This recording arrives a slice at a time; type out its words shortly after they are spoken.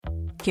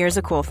Here's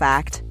a cool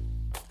fact.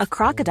 A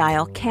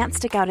crocodile can't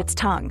stick out its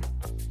tongue.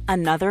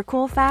 Another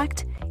cool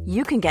fact,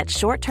 you can get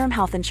short-term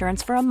health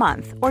insurance for a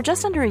month or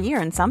just under a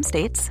year in some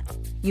states.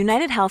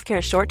 United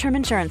Healthcare short-term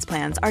insurance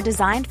plans are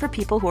designed for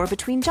people who are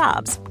between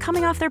jobs,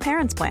 coming off their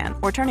parents' plan,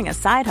 or turning a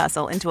side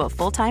hustle into a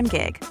full-time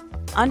gig.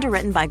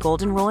 Underwritten by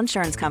Golden Rule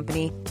Insurance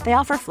Company, they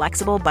offer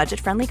flexible,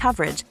 budget-friendly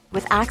coverage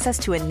with access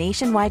to a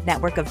nationwide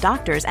network of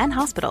doctors and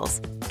hospitals.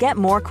 Get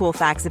more cool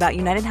facts about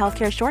United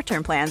Healthcare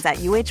short-term plans at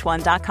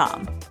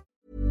uh1.com.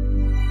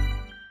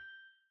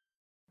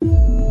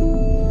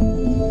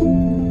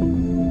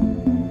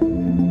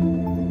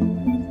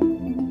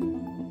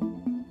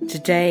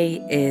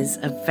 Today is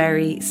a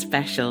very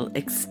special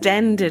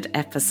extended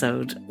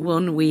episode,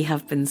 one we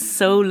have been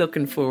so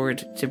looking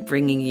forward to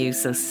bringing you,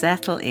 so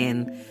settle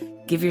in,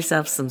 give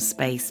yourself some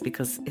space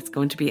because it's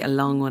going to be a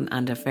long one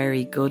and a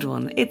very good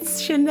one.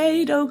 It's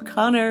Sinead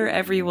O'Connor,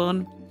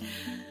 everyone.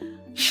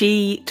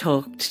 She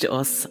talked to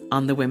us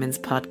on the Women's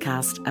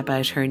Podcast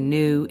about her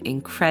new,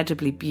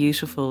 incredibly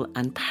beautiful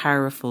and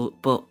powerful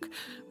book,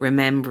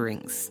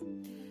 Rememberings.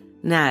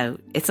 Now,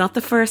 it's not the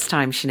first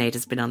time Sinead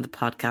has been on the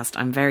podcast,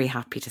 I'm very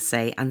happy to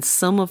say, and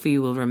some of you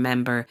will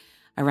remember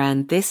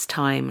around this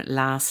time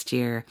last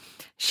year,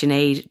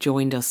 Sinead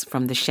joined us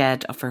from the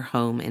shed of her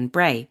home in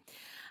Bray.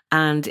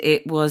 And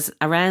it was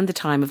around the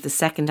time of the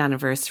second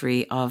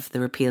anniversary of the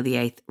Repeal the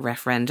Eighth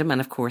referendum.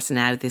 And of course,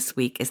 now this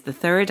week is the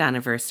third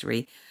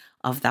anniversary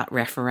of that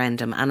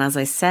referendum. And as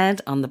I said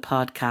on the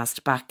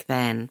podcast back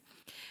then,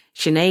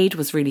 Sinead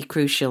was really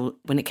crucial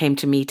when it came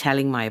to me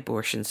telling my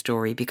abortion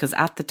story, because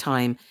at the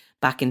time,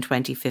 back in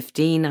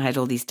 2015, I had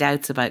all these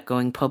doubts about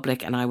going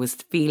public and I was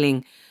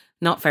feeling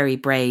not very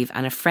brave.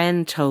 And a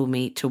friend told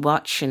me to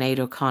watch Sinead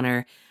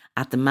O'Connor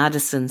at the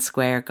Madison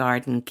Square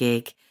Garden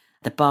gig,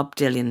 the Bob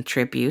Dylan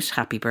tribute.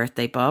 Happy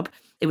birthday, Bob.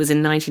 It was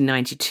in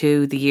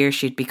 1992, the year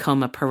she'd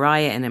become a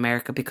pariah in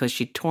America because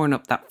she'd torn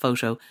up that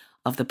photo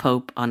of the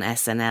Pope on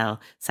SNL,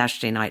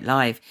 Saturday Night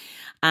Live.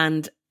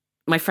 And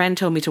my friend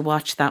told me to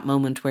watch that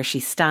moment where she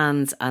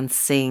stands and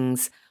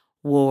sings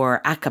War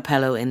a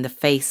cappella in the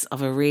face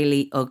of a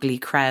really ugly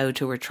crowd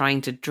who were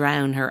trying to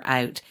drown her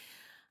out.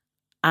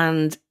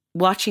 And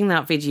watching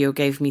that video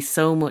gave me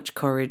so much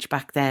courage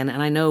back then.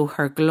 And I know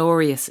her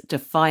glorious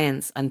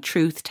defiance and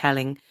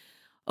truth-telling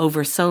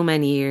over so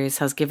many years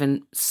has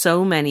given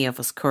so many of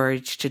us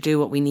courage to do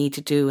what we need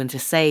to do and to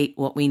say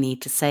what we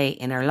need to say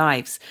in our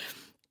lives.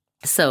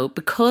 So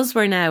because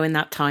we're now in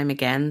that time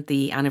again,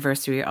 the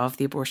anniversary of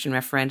the abortion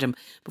referendum,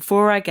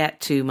 before I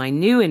get to my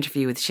new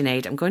interview with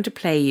Sinead, I'm going to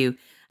play you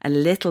a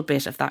little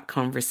bit of that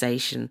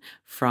conversation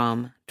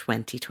from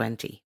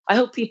 2020. I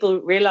hope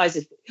people realise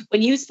it.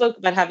 When you spoke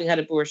about having had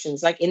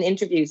abortions, like in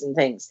interviews and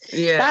things,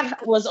 that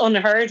was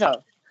unheard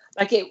of.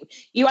 Like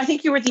I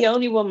think you were the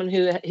only woman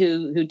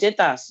who did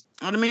that.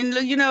 And I mean,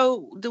 you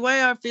know, the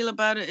way I feel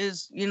about it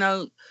is, you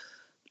know,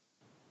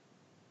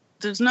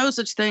 there's no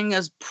such thing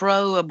as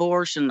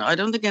pro-abortion. I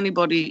don't think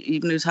anybody,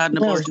 even who's had an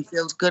abortion,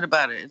 feels good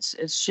about it.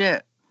 It's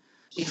shit.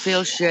 You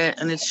feel shit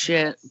and it's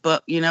shit.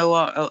 But you know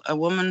what? A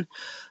woman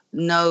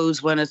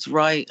knows when it's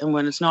right and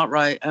when it's not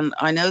right. And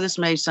I know this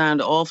may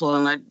sound awful,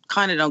 and I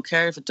kind of don't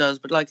care if it does.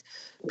 But like,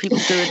 people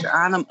do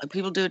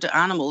it to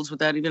animals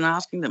without even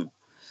asking them.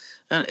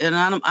 An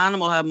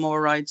animal have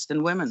more rights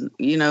than women,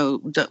 you know,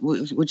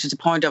 which is the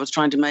point I was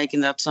trying to make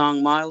in that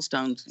song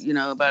Milestones, you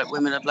know, about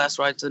women have less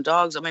rights than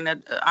dogs. I mean,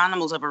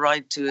 animals have a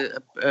right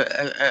to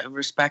a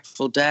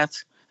respectful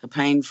death, a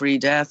pain-free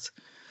death,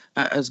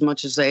 as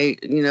much as they,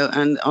 you know,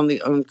 and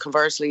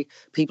conversely,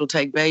 people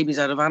take babies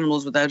out of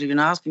animals without even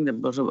asking them,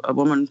 but a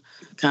woman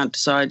can't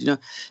decide, you know.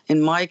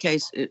 In my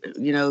case,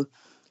 you know,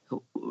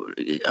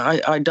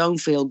 I don't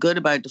feel good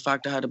about the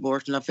fact I had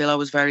abortion. I feel I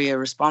was very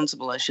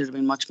irresponsible. I should have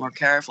been much more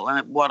careful.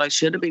 And what I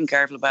should have been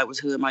careful about was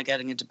who am I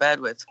getting into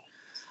bed with?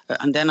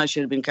 And then I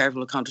should have been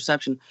careful of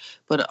contraception.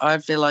 But I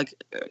feel like,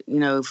 you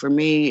know, for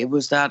me, it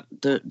was that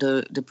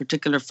the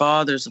particular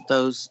fathers of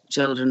those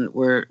children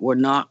were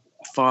not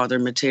father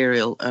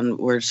material and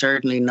were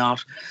certainly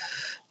not,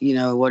 you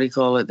know, what do you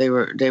call it? They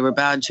were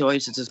bad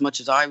choices as much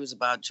as I was a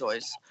bad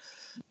choice.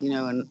 You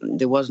know, and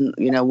there wasn't,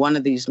 you know, one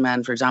of these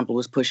men, for example,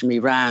 was pushing me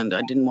around.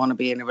 I didn't want to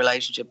be in a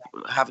relationship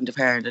having to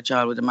parent a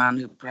child with a man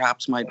who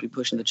perhaps might be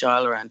pushing the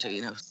child around too,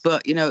 you know.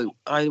 But, you know,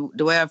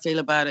 the way I feel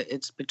about it,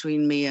 it's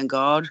between me and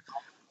God.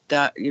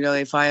 That, you know,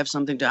 if I have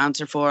something to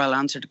answer for, I'll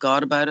answer to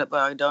God about it,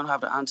 but I don't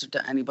have to answer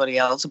to anybody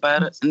else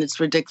about it. And it's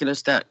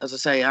ridiculous that, as I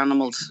say,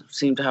 animals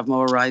seem to have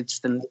more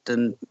rights than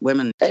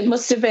women. It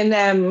must have been,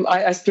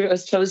 I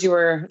suppose you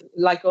were,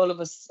 like all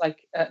of us,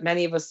 like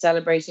many of us,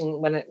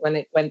 celebrating when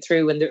it went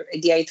through, when the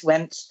 8th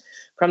went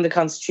from the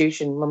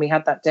Constitution, when we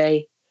had that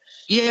day.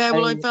 Yeah,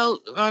 well,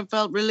 I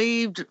felt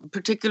relieved,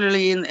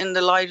 particularly in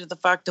the light of the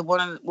fact that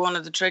one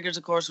of the triggers,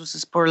 of course, was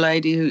this poor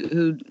lady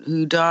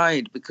who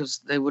died because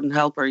they wouldn't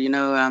help her, you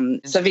know.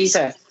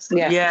 Savita,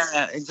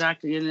 yeah,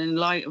 exactly. And in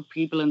light of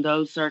people in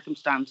those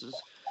circumstances,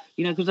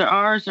 you know, because there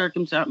are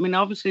circumstances. I mean,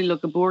 obviously,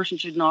 look, abortion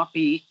should not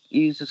be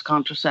used as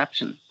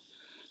contraception,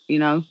 you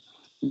know.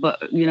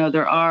 But, you know,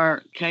 there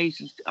are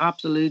cases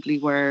absolutely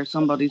where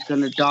somebody's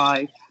going to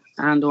die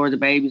and or the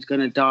baby's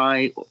going to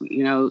die,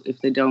 you know, if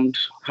they don't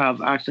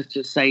have access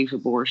to safe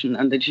abortion,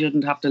 and they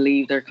shouldn't have to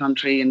leave their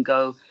country and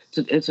go.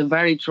 It's a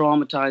very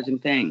traumatizing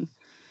thing.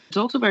 It's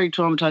also very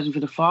traumatizing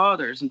for the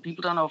fathers, and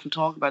people don't often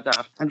talk about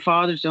that. And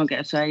fathers don't get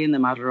a say in the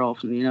matter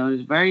often, you know.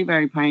 It's very,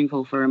 very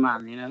painful for a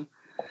man, you know.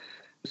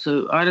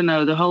 So I don't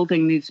know, the whole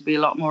thing needs to be a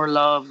lot more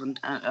love and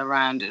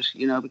around it,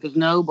 you know, because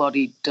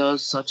nobody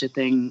does such a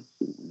thing,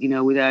 you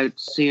know, without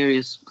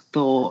serious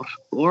thought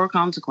or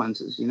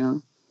consequences, you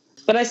know.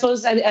 But I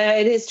suppose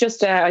it is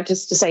just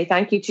to say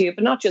thank you to you,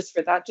 but not just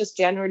for that, just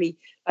generally,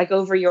 like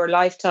over your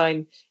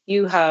lifetime,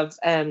 you have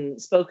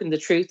spoken the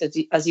truth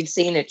as you've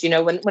seen it. You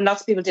know, when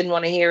lots of people didn't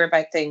want to hear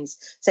about things,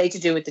 say to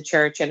do with the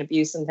church and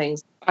abuse and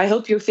things. I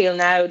hope you feel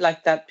now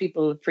like that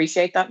people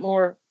appreciate that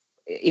more,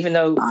 even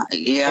though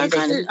yeah,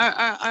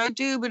 I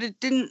do, but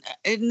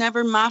it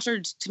never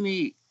mattered to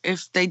me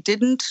if they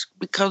didn't,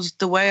 because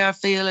the way I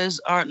feel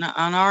is an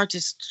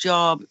artist's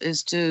job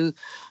is to,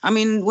 I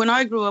mean, when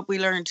I grew up, we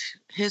learned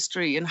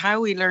history, and how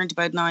we learned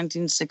about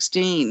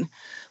 1916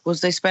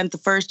 was they spent the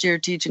first year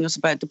teaching us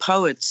about the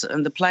poets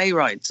and the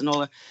playwrights and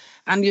all that.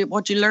 And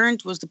what you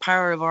learned was the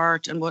power of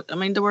art, and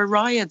there were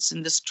riots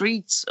in the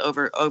streets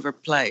over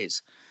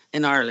plays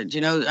in Ireland,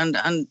 you know,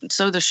 and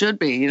so there should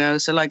be, you know.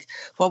 So like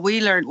what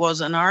we learned was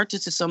an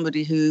artist is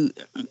somebody who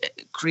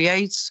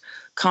creates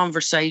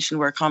conversation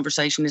where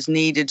conversation is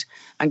needed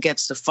and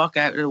gets the fuck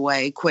out of the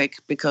way quick,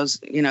 because,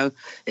 you know,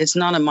 it's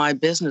none of my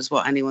business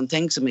what anyone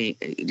thinks of me.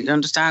 You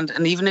understand?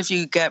 And even if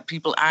you get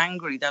people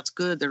angry, that's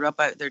good. They're up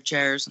out their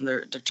chairs and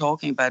they're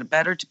talking about it.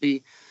 Better to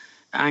be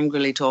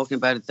angrily talking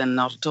about it than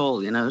not at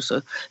all, you know.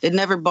 So it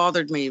never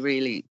bothered me,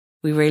 really.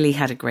 We really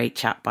had a great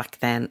chat back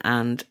then,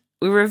 and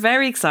we were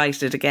very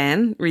excited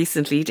again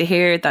recently to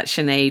hear that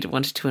Sinead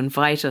wanted to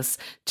invite us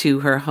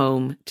to her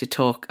home to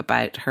talk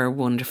about her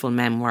wonderful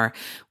memoir,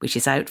 which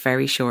is out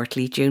very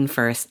shortly, June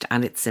 1st,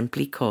 and it's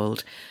simply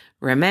called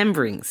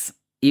Rememberings.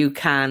 You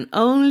can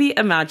only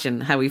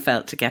imagine how we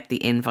felt to get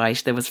the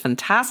invite. There was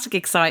fantastic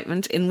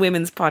excitement in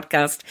Women's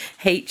Podcast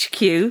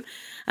HQ.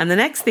 And the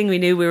next thing we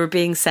knew, we were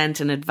being sent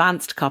an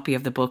advanced copy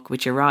of the book,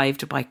 which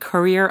arrived by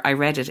courier. I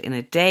read it in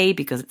a day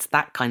because it's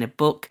that kind of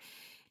book.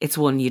 It's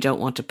one you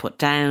don't want to put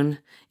down.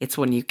 It's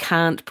one you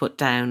can't put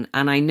down.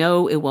 And I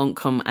know it won't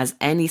come as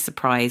any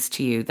surprise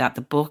to you that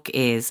the book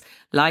is,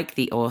 like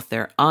the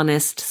author,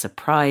 honest,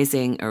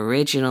 surprising,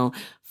 original,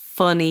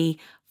 funny,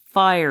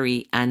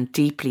 fiery and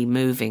deeply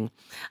moving.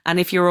 And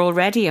if you're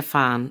already a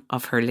fan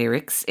of her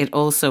lyrics, it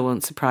also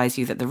won't surprise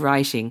you that the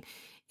writing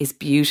is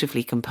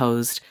beautifully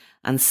composed.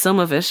 And some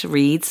of it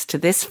reads, to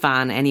this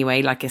fan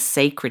anyway, like a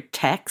sacred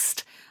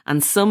text.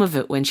 And some of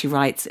it, when she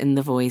writes in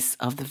the voice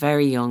of the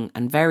very young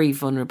and very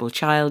vulnerable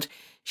child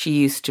she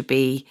used to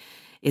be,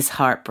 is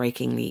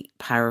heartbreakingly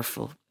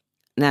powerful.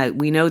 Now,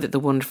 we know that the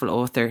wonderful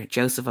author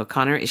Joseph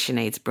O'Connor is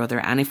Sinead's brother,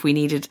 and if we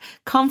needed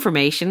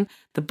confirmation,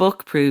 the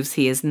book proves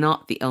he is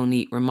not the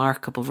only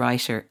remarkable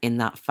writer in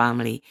that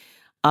family.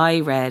 I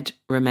read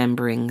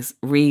Rememberings,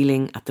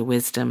 reeling at the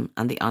wisdom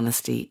and the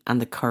honesty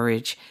and the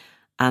courage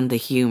and the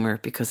humour,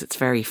 because it's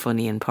very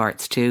funny in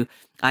parts too.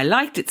 I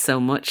liked it so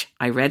much,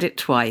 I read it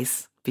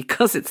twice,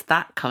 because it's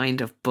that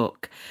kind of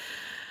book.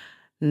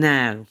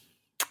 Now,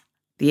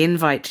 the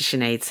invite to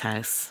Sinead's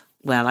house.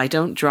 Well, I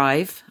don't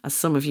drive, as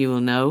some of you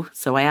will know,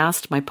 so I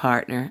asked my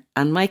partner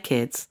and my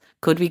kids,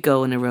 could we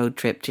go on a road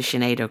trip to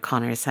Sinead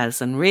O'Connor's house?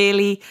 And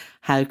really,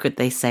 how could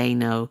they say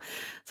no?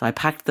 So I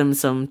packed them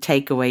some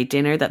takeaway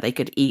dinner that they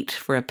could eat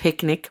for a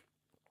picnic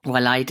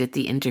while I did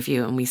the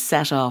interview, and we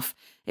set off.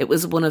 It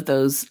was one of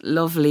those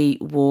lovely,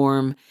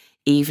 warm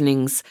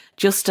evenings,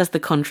 just as the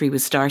country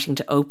was starting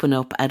to open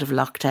up out of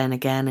lockdown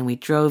again, and we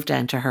drove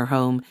down to her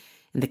home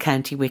in the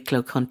County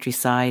Wicklow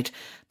countryside,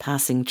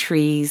 passing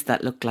trees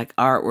that looked like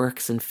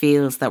artworks and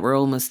fields that were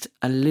almost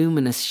a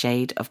luminous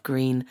shade of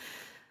green.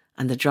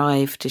 And the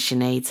drive to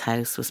Sinead's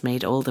house was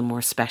made all the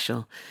more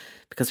special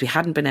because we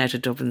hadn't been out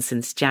of Dublin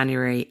since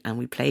January, and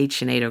we played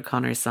Sinead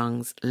O'Connor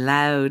songs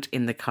loud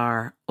in the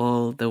car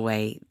all the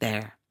way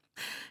there.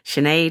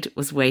 Sinead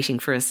was waiting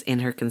for us in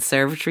her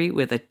conservatory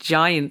with a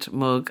giant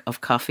mug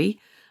of coffee,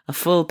 a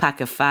full pack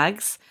of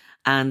fags,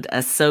 and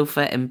a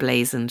sofa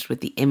emblazoned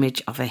with the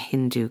image of a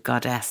Hindu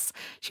goddess.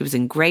 She was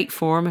in great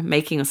form,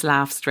 making us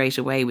laugh straight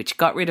away, which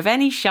got rid of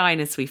any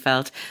shyness we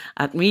felt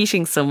at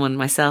meeting someone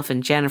myself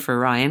and Jennifer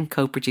Ryan,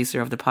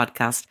 co-producer of the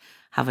podcast,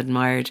 have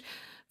admired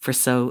for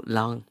so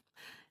long.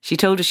 She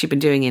told us she'd been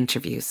doing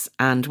interviews,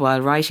 and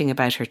while writing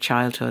about her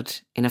childhood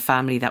in a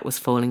family that was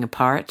falling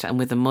apart and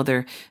with a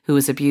mother who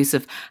was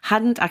abusive,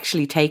 hadn't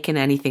actually taken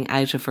anything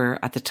out of her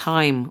at the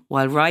time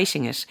while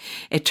writing it,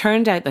 it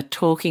turned out that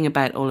talking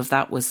about all of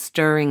that was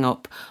stirring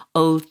up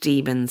old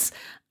demons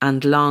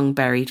and long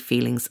buried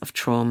feelings of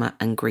trauma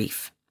and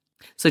grief.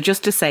 So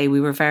just to say,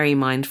 we were very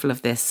mindful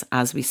of this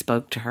as we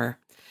spoke to her.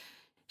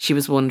 She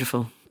was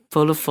wonderful,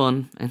 full of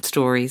fun and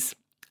stories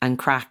and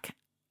crack.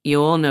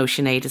 You all know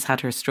Sinead has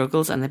had her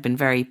struggles and they've been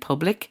very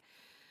public.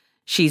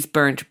 She's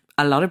burnt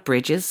a lot of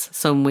bridges,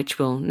 some which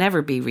will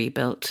never be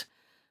rebuilt.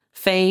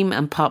 Fame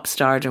and pop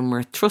stardom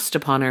were thrust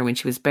upon her when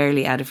she was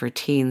barely out of her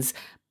teens,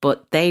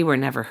 but they were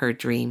never her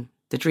dream.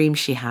 The dream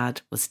she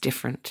had was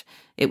different.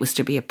 It was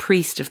to be a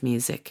priest of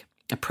music,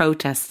 a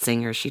protest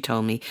singer, she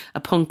told me, a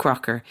punk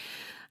rocker.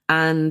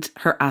 And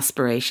her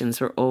aspirations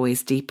were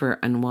always deeper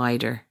and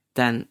wider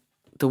than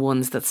the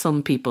ones that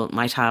some people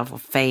might have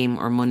of fame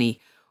or money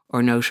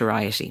or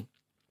notoriety.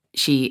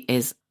 She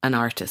is an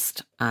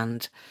artist,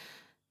 and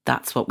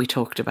that's what we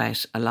talked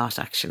about a lot,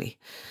 actually.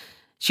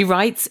 She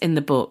writes in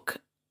the book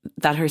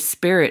that her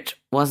spirit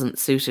wasn't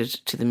suited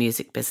to the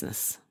music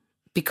business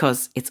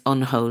because it's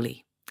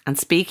unholy. And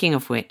speaking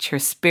of which, her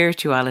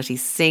spirituality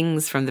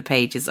sings from the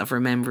pages of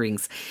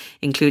Rememberings,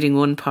 including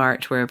one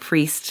part where a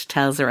priest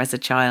tells her as a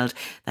child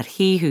that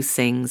he who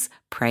sings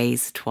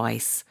prays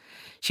twice.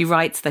 She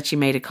writes that she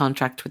made a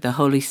contract with the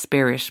Holy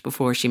Spirit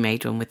before she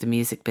made one with the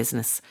music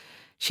business.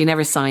 She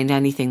never signed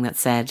anything that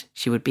said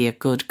she would be a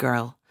good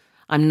girl.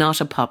 I'm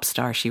not a pop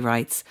star, she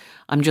writes.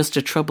 I'm just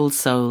a troubled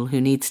soul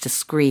who needs to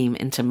scream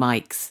into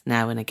mics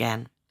now and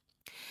again.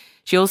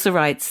 She also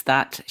writes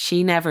that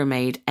she never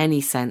made any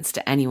sense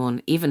to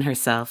anyone, even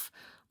herself,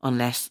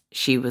 unless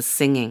she was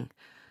singing.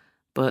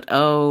 But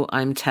oh,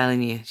 I'm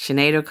telling you,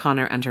 Sinead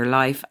O'Connor and her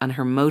life and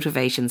her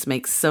motivations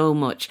make so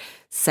much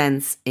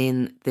sense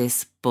in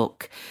this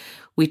book.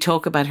 We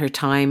talk about her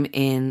time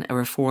in a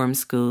reform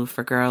school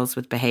for girls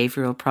with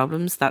behavioural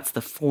problems. That's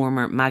the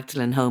former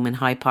Magdalen home in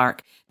High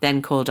Park,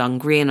 then called An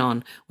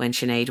Grianon when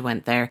Sinead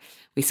went there.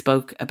 We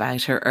spoke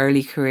about her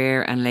early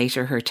career and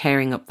later her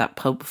tearing up that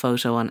pub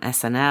photo on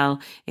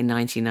SNL in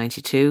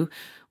 1992,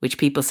 which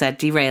people said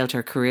derailed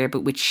her career,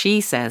 but which she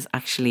says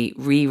actually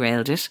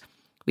re-railed it.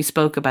 We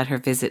spoke about her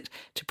visit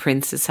to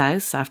Prince's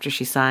house after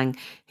she sang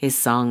his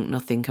song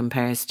Nothing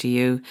Compares to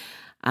You.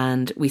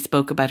 And we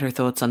spoke about her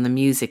thoughts on the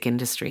music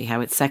industry,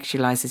 how it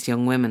sexualises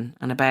young women,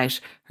 and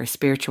about her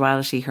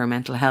spirituality, her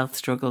mental health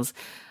struggles,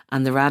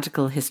 and the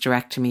radical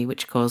hysterectomy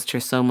which caused her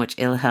so much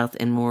ill health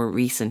in more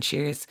recent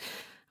years.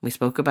 We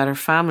spoke about her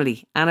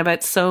family and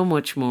about so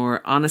much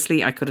more.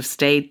 Honestly, I could have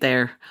stayed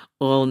there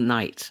all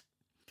night.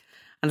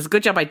 And it's a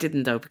good job I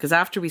didn't, though, because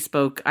after we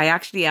spoke, I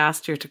actually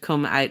asked her to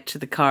come out to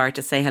the car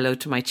to say hello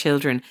to my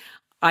children.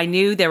 I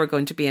knew they were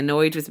going to be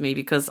annoyed with me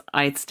because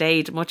I had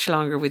stayed much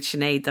longer with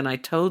Sinead than I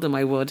told them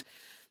I would.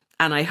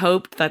 And I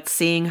hoped that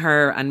seeing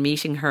her and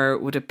meeting her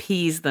would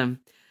appease them.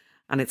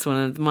 And it's one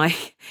of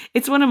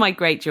my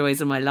great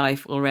joys in my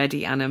life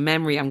already, and a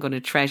memory I'm going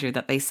to treasure,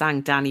 that they sang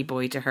Danny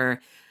Boy to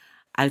her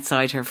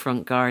outside her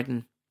front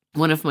garden.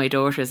 One of my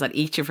daughters at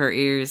each of her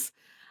ears,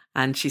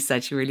 and she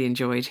said she really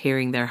enjoyed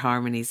hearing their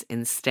harmonies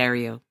in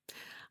stereo.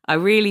 I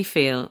really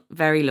feel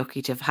very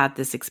lucky to have had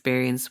this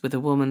experience with a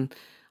woman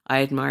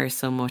I admire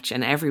so much,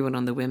 and everyone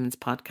on the Women's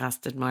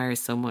Podcast admires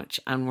so much,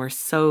 and we're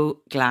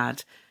so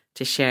glad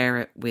to share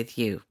it with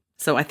you.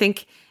 So I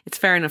think it's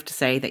fair enough to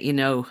say that,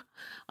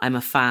 I'm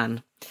a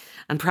fan,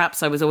 and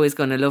perhaps I was always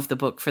going to love the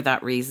book for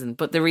that reason.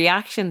 But the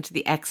reaction to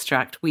the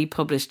extract we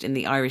published in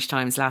the Irish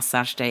Times last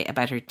Saturday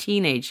about her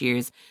teenage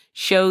years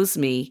shows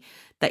me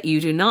that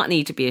you do not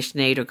need to be a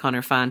Sinead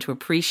O'Connor fan to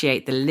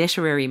appreciate the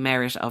literary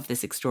merit of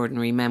this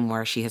extraordinary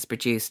memoir she has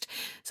produced.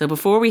 So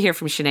before we hear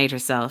from Sinead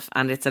herself,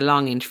 and it's a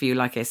long interview,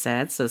 like I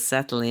said, so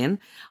settle in,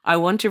 I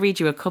want to read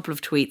you a couple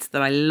of tweets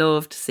that I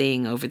loved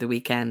seeing over the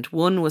weekend.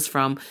 One was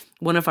from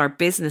one of our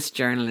business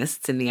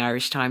journalists in the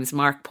Irish Times,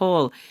 Mark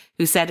Paul,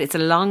 who said, "It's a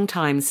long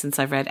time since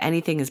I've read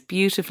anything as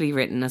beautifully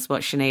written as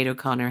what Sinead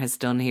O'Connor has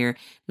done here.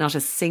 Not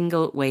a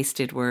single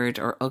wasted word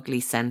or ugly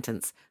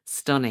sentence.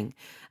 Stunning."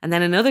 And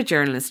then another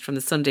journalist from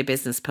the Sunday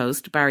Business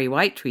Post, Barry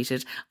White,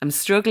 tweeted, "I'm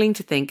struggling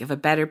to think of a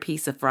better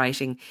piece of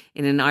writing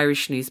in an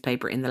Irish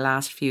newspaper in the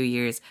last few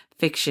years,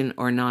 fiction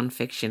or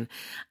non-fiction."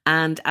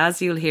 And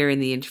as you'll hear in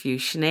the interview,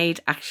 Sinead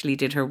actually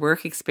did her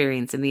work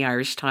experience in the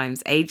Irish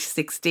Times, age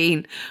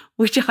 16,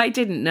 which I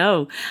didn't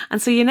know.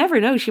 And so you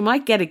never know, she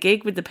might get a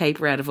gig with the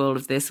paper out of all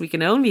of this. We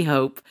can only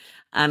hope.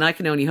 And I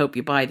can only hope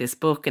you buy this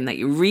book and that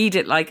you read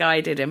it like I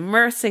did,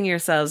 immersing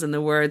yourselves in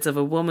the words of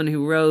a woman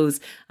who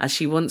rose, as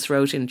she once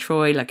wrote in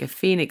Troy, like a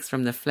phoenix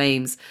from the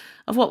flames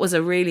of what was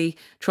a really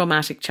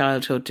traumatic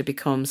childhood, to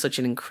become such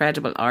an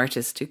incredible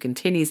artist who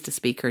continues to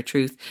speak her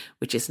truth,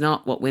 which is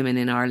not what women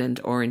in Ireland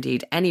or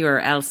indeed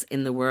anywhere else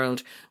in the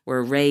world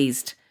were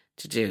raised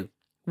to do.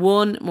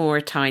 One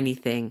more tiny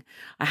thing.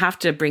 I have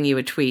to bring you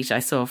a tweet I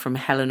saw from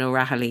Helen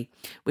O'Rahilly,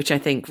 which I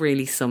think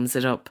really sums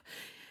it up.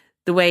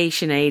 The way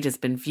Sinead has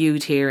been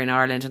viewed here in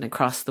Ireland and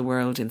across the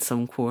world in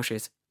some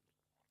quarters.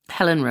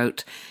 Helen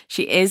wrote,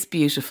 "She is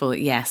beautiful,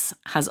 yes,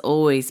 has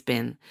always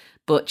been,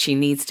 but she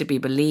needs to be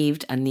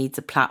believed and needs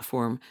a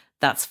platform.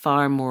 That's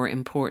far more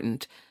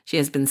important. She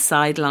has been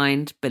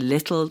sidelined,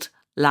 belittled,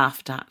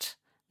 laughed at.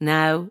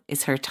 Now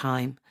is her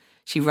time."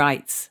 She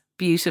writes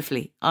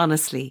beautifully,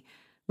 honestly,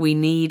 we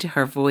need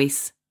her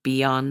voice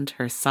beyond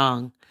her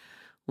song.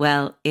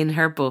 Well, in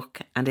her book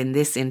and in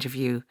this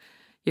interview,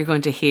 you're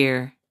going to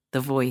hear the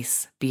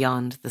voice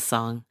beyond the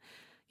song.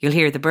 You'll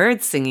hear the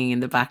birds singing in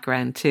the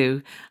background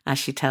too, as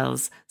she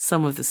tells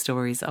some of the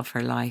stories of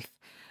her life.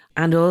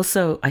 And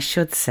also, I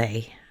should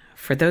say,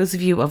 For those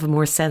of you of a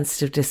more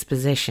sensitive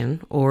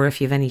disposition, or if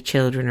you have any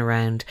children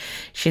around,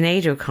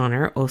 Sinead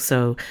O'Connor,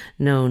 also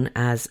known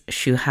as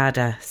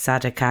Shuhada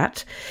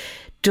Sadakat,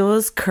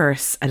 does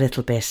curse a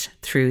little bit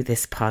through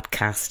this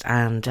podcast,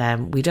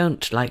 and we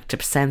don't like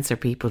to censor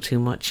people too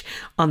much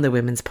on the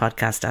women's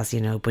podcast, as you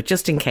know, but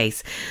just in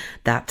case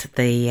that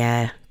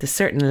the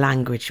certain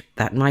language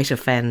that might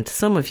offend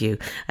some of you,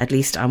 at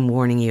least I'm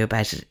warning you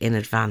about it in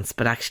advance,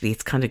 but actually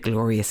it's kind of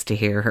glorious to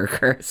hear her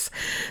curse,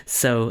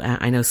 so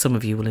I know some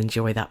of you will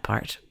enjoy that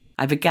part.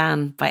 I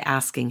began by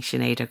asking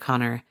Sinead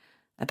O'Connor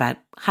about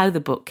how the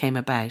book came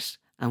about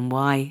and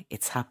why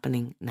it's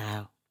happening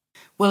now.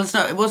 Well,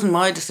 it wasn't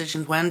my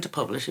decision when to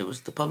publish, it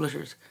was the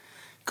publishers.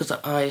 Because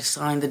I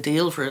signed the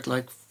deal for it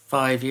like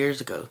 5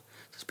 years ago.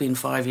 It's been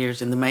 5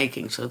 years in the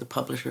making, so the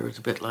publisher was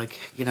a bit like,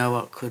 you know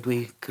what, could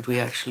we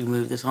actually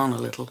move this on a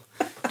little,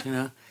 you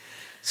know?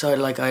 So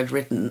I'd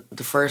written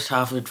the first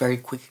half of it very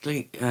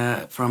quickly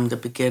from the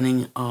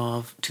beginning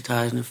of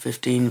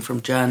 2015,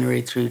 from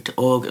January through to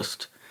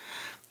August.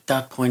 At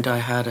that point I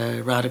had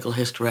a radical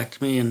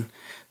hysterectomy and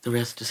the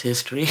rest is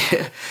history.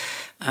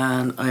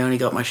 And I only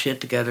got my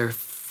shit together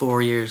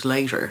 4 years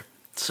later.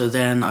 So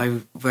then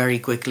I very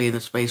quickly, in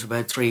the space of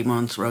about 3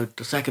 months, wrote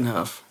the second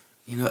half.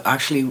 You know,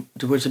 actually,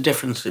 there was a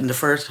difference. In the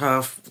first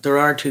half, there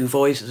are two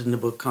voices in the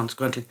book,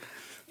 consequently.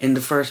 In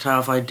the first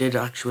half, I did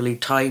actually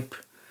type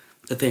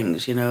the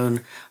things, you know,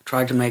 and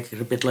tried to make it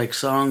a bit like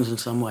songs in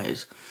some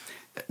ways.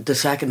 The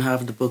second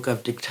half of the book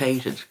I've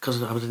dictated,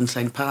 because I was in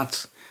St.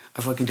 Pat's.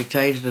 I fucking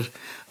dictated it.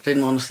 I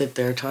didn't want to sit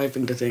there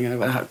typing the thing.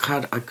 I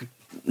could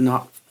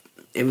not...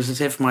 It was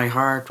as if my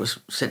heart was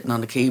sitting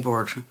on the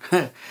keyboard,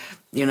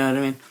 you know what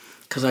I mean?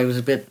 Because I was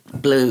a bit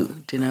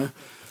blue, you know?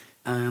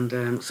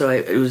 And so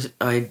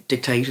I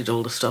dictated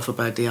all the stuff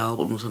about the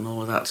albums and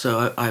all of that.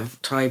 So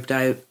I've typed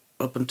out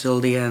up until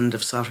the end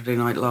of Saturday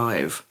Night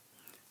Live.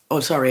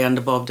 Oh, sorry, and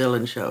the Bob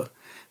Dylan show.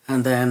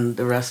 And then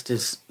the rest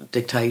is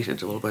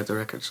dictated, all about the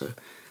record, so,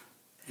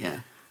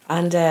 yeah.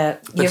 And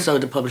so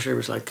the publisher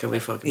was like, can we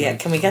fucking... Yeah,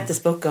 can we get this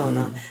book going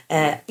on?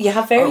 You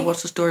have very... Oh,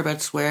 what's the story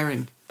about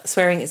swearing?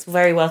 Swearing is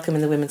very welcome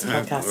in the women's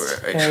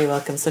podcast. Right. Very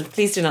welcome. So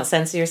please do not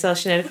censor yourself,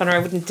 Sinead O'Connor. I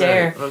wouldn't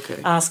dare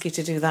ask you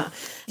to do that.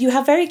 You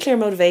have very clear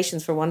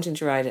motivations for wanting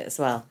to write it as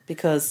well,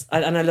 because,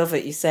 and I love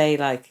it, you say,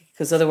 like,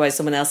 because otherwise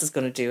someone else is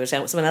going to do it.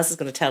 Someone else is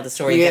going to tell the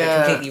story and get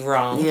it completely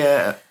wrong.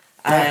 Yeah.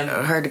 I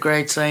heard a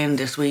great saying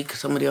this week.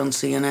 Somebody on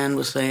CNN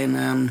was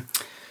saying,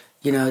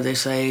 you know, they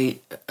say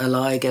a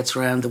lie gets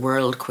around the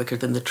world quicker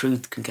than the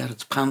truth can get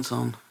its pants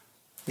on.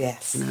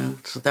 Yes. You know,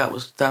 so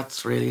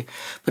that's really...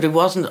 But it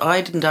wasn't... I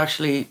didn't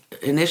actually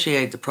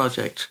initiate the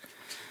project.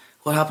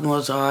 What happened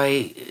was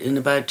in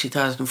about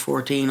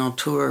 2014 on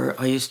tour,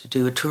 I used to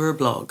do a tour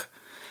blog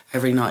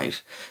every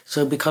night.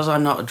 So because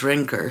I'm not a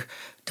drinker,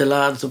 the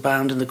lads, the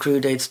band and the crew,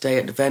 they'd stay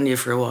at the venue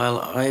for a while.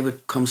 I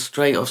would come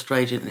straight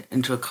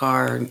into a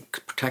car and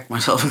protect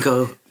myself and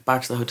go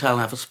back to the hotel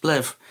and have a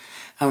spliff.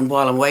 And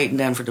while I'm waiting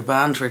then for the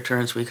band to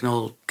return so we can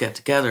all get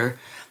together,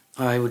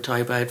 I would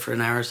type out for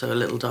an hour or so a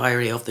little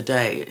diary of the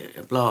day,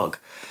 a blog.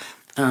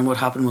 And what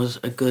happened was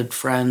a good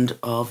friend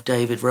of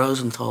David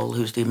Rosenthal,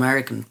 who's the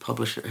American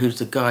publisher, who's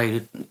the guy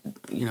who,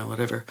 you know,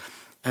 whatever,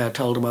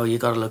 told him, oh, you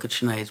got to look at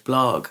Sinead's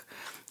blog.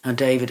 And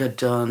David had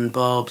done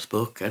Bob's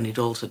book, and he'd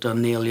also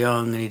done Neil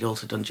Young, and he'd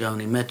also done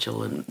Joni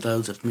Mitchell and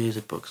loads of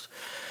music books.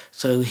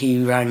 So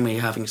he rang me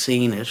having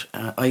seen it.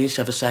 I used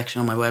to have a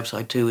section on my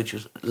website too, which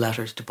was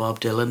letters to Bob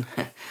Dylan.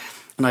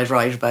 And I'd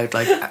write about,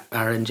 like,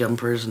 Aaron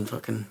jumpers and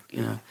fucking,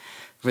 you know,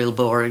 real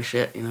boring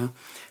shit, you know.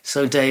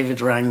 So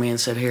David rang me and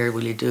said, here,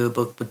 will you do a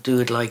book, but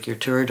do it like your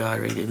tour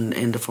diary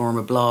in the form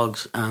of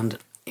blogs. And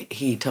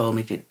he told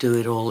me to do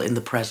it all in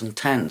the present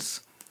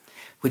tense,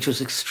 which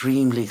was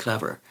extremely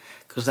clever,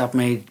 because that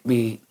made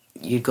me,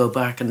 you'd go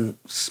back and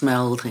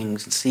smell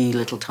things and see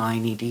little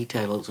tiny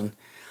details and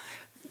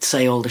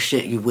say all the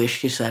shit you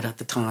wish you said at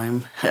the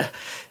time,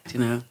 you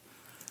know.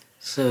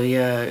 So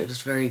yeah, it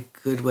was a very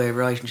good way of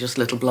writing, just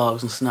little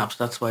blogs and snaps.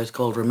 That's why it's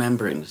called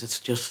Rememberings.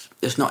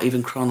 It's not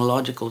even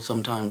chronological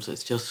sometimes.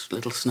 It's just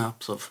little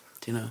snaps of,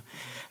 you know.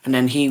 And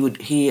then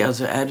he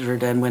as an editor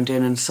then went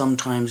in and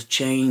sometimes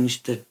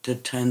changed the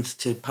tense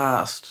to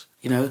past,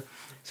 you know.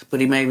 But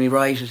he made me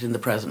write it in the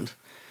present.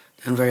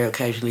 And very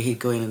occasionally he'd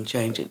go in and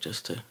change it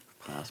just to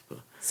past. But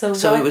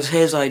so it was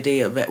his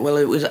idea. Well,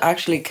 it was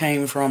actually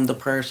came from the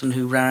person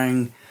who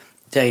rang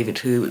David,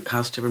 who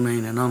has to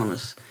remain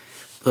anonymous,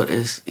 but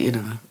is, you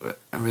know,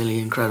 a really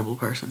incredible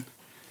person.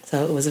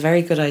 So it was a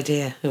very good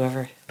idea,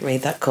 whoever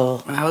made that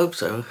call. I hope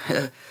so.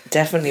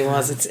 Definitely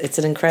was. It's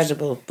an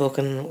incredible book,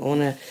 and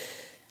I'm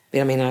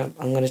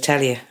going to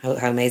tell you how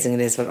amazing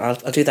it is, but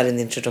I'll do that in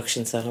the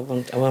introduction, so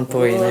I won't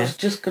bore you now. I was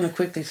just going to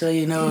quickly say,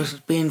 you know, what's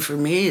been for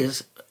me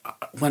is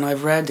when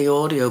I've read the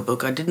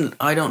audiobook, I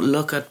don't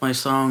look at my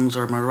songs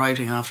or my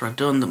writing after I've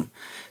done them.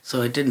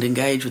 So I didn't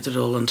engage with it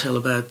all until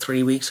about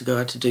 3 weeks ago. I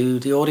had to do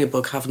the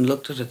audiobook. Haven't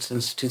looked at it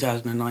since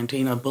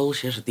 2019. I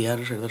bullshitted the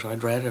editor that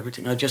I'd read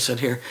everything. I just said,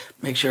 here,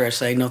 make sure I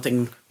say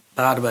nothing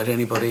bad about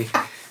anybody,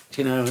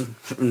 you know,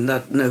 and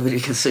that nobody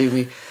can sue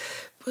me.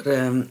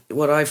 But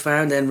what I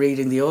found then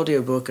reading the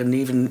audiobook and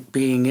even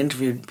being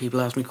interviewed,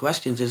 people ask me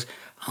questions is,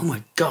 oh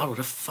my God, what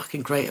a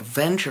fucking great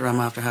adventure I'm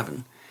after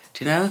having.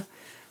 Do you know?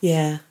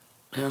 Yeah.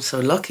 I'm so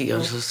lucky. I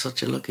was just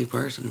such a lucky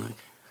person. Like,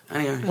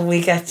 anyway. And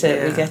we get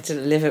to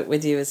live it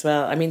with you as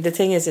well. I mean, the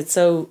thing is, it's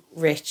so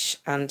rich,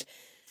 and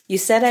you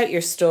set out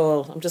your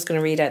stall. I'm just going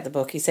to read out the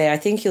book. You say, I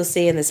think you'll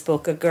see in this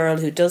book a girl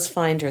who does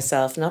find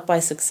herself not by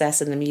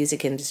success in the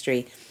music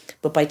industry,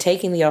 but by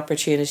taking the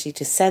opportunity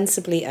to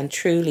sensibly and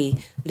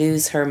truly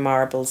lose her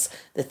marbles.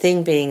 The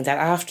thing being that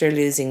after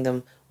losing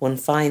them, one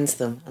finds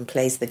them and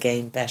plays the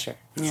game better.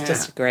 It's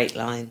just a great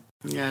line.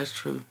 Yeah, it's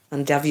true.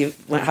 And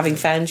having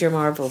found your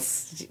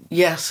marbles?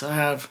 Yes, I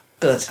have.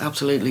 Good.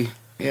 Absolutely.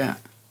 Yeah,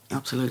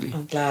 absolutely.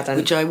 I'm glad.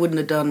 Which I wouldn't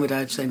have done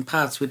without St.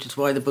 Pat's, which is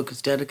why the book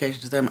is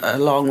dedicated to them,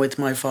 along with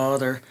my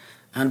father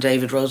and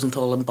David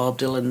Rosenthal and Bob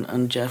Dylan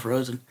and Jeff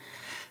Rosen.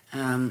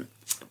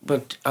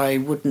 But I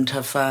wouldn't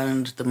have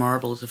found the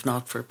marbles if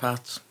not for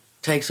Pat's.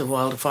 It takes a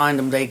while to find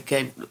them.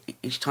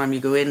 Each time you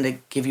go in, they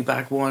give you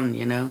back one,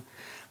 you know.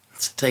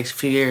 It takes a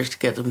few years to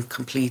get them the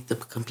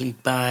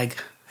complete bag,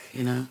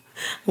 you know.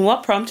 And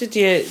what prompted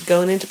you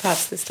going into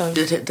Pat's this time?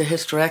 The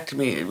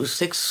hysterectomy. It was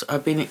 6.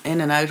 I've been in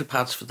and out of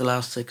Pat's for the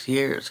last 6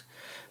 years,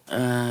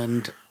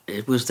 and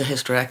it was the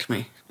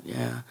hysterectomy.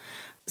 Yeah.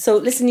 So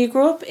listen, you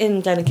grew up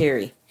in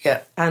Glenageary.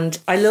 Yeah. And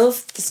I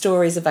love the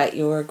stories about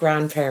your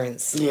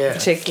grandparents,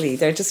 particularly.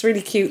 They're just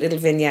really cute little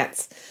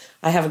vignettes.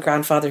 I have a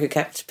grandfather who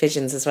kept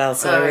pigeons as well,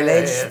 so I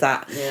relate to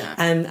that. Yeah.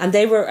 And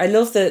they were, I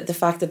love the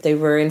fact that they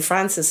were in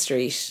Francis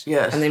Street.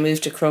 Yes. And they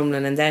moved to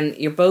Crumlin, and then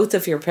both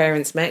of your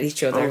parents met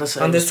each other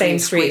on the same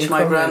street which in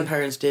my Crumlin.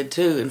 grandparents did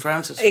too, in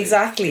Francis Street.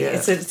 Exactly. Yeah.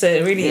 It's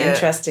a really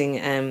interesting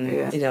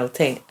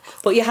thing.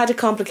 But you had a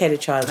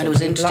complicated childhood. And it was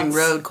an interesting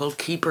road called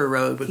Keeper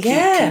Road. But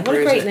what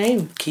a great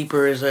name.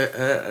 Keeper is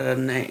a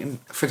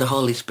name for the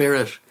Holy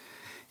Spirit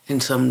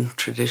in some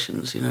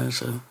traditions, you know,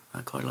 so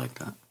I quite like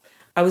that.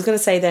 I was going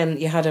to say then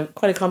you had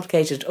quite a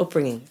complicated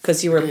upbringing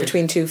because you were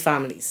between two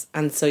families,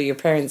 and so your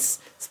parents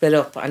split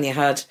up and you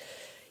had...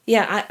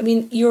 Yeah, I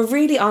mean, you're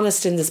really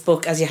honest in this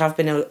book, as you have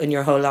been in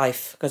your whole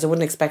life, because I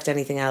wouldn't expect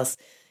anything else.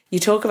 You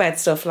talk about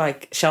stuff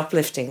like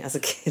shoplifting as a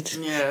kid,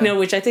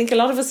 which I think a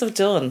lot of us have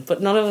done, but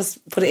none of us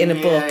put it in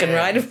a book and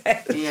write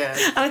about it. Yeah.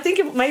 And I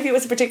think maybe it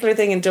was a particular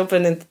thing in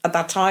Dublin at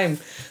that time.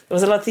 There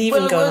was a lot of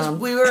thieving going on.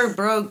 We were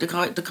broke.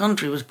 The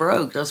country was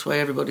broke. That's why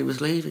everybody was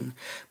leaving.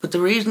 But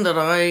the reason that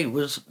I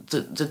was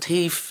the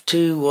thief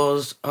too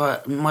was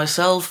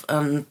myself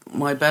and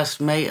my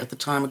best mate at the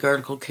time, a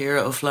girl called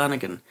Ciara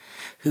O'Flanagan,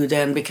 who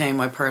then became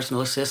my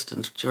personal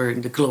assistant during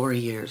the glory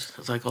years,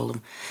 as I call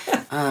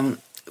them.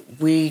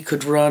 We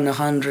could run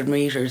 100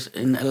 metres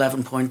in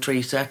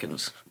 11.3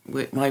 seconds.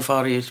 My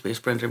father used to be a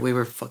sprinter. We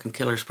were fucking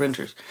killer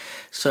sprinters.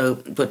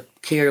 But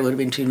Ciara would have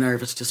been too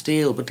nervous to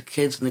steal. But the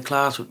kids in the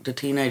class, the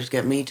teenagers,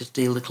 get me to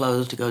steal the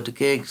clothes to go to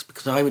gigs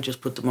because I would just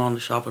put them on the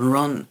shop and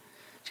run,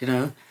 you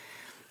know,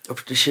 or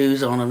put the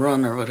shoes on and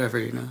run or whatever,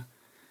 you know.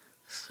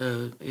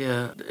 So,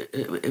 yeah,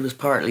 it was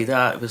partly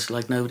that. It was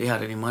like nobody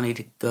had any money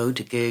to go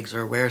to gigs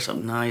or wear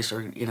something nice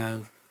or, you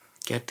know,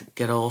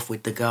 get off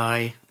with the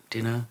guy, do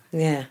you know?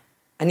 Yeah.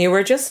 And you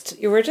were just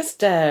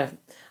I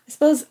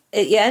suppose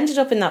you ended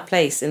up in that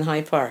place in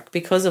Hyde Park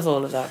because of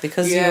all of that,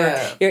 because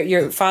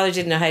your father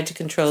didn't know how to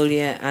control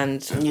you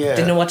and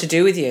didn't know what to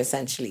do with you,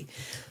 essentially.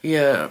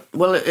 Yeah.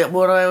 Well,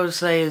 what I would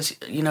say is,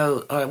 you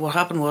know, what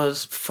happened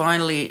was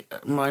finally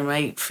my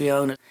mate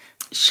Fiona,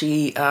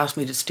 she asked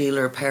me to steal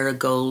her a pair of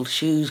gold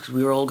shoes because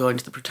we were all going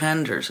to the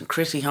Pretenders. And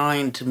Chrissie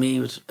Hynde, to me,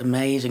 was an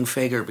amazing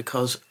figure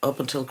because up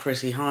until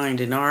Chrissie Hynde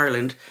in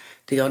Ireland,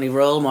 the only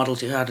role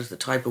models you had as the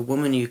type of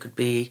woman you could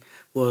be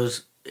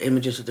was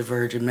images of the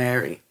Virgin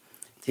Mary,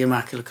 the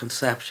Immaculate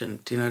Conception,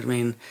 do you know what I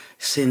mean?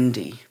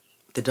 Cindy,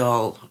 the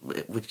doll,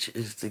 which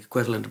is the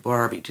equivalent of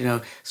Barbie, do you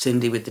know?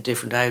 Cindy with the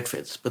different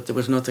outfits, but there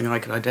was nothing I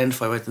could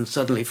identify with, and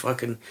suddenly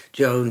fucking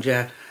Joan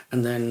Jett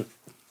and then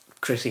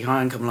Chrissie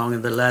Hynde come along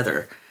in the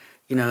leather,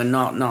 you know, and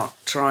not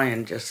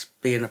trying, just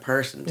being a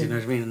person, do you know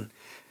what I mean?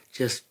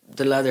 Just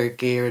the leather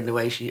gear and the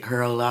way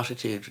her whole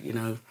attitude, you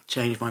know,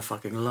 changed my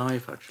fucking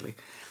life, actually.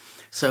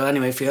 So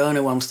anyway,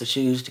 Fiona wants the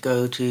shoes to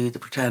go to the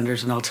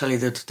Pretenders, and I'll tell you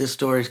that this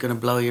story is going to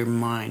blow your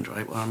mind,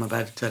 right, what I'm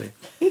about to tell you.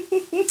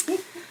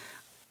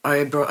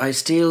 I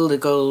steal the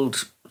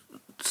gold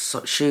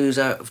shoes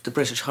out of the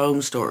British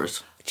Home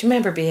stores. Do you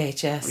remember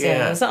BHS?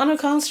 Yeah. Was it on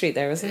O'Connell Street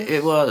there, was it?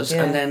 It was.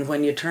 Yeah. And then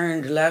when you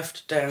turned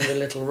left down the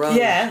little road,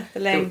 the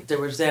lane. There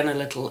was then a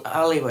little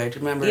alleyway. Do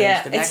you remember?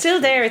 Yeah, it's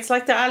still there. It's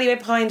like the alleyway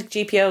behind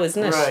GPO,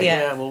 isn't it? Right,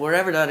 yeah. Well,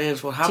 wherever that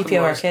is, what happened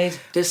GPO was Arcade.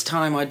 This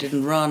time I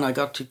didn't run, I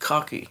got too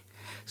cocky.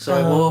 So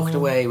I walked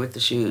away with the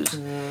shoes.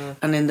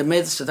 And in the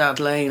midst of that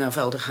lane, I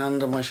felt a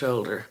hand on my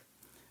shoulder.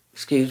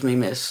 Excuse me,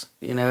 miss,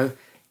 you know.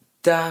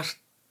 That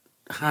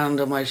hand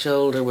on my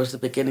shoulder was the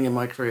beginning of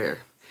my career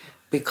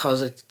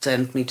because it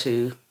sent me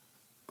to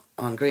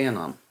An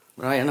Grianon,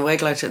 right? And wait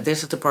till I said,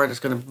 this is the part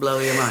that's going to blow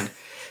your mind.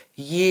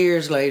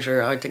 Years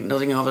later, I think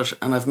nothing of it,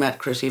 and I've met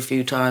Chrissie a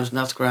few times, and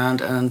that's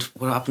grand. And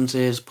what happens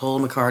is Paul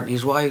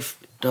McCartney's wife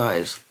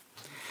dies.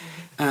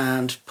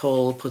 and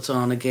Paul puts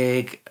on a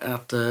gig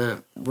at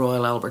the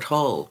Royal Albert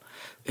Hall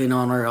in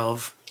honour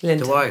of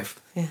Linda. the wife.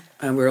 Yeah.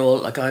 And we're all,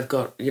 like, I've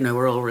got, you know,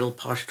 we're all real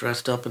posh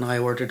dressed up, and I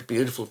ordered a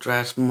beautiful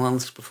dress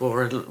months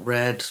before, a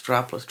red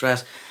strapless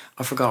dress.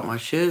 I forgot my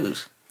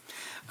shoes.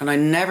 And I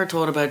never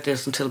thought about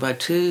this until about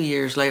 2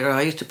 years later.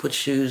 I used to put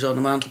shoes on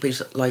the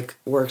mantelpiece like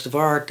works of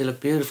art. They look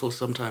beautiful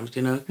sometimes,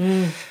 you know.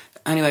 Mm.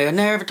 Anyway, I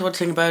never thought to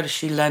think about it.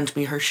 She lent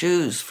me her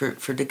shoes for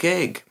the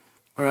gig,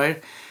 all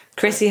right?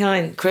 Chrissy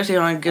Hine. Chrissy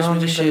Hine gives me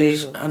the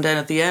shoes, and then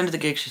at the end of the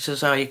gig she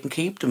says, you can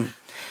keep them.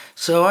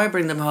 So I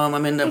bring them home.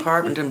 I'm in the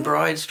apartment in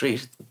Bride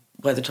Street.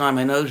 By the time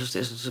I noticed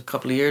this, it's a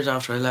couple of years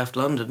after I left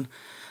London.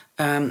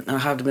 And I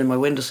have them in my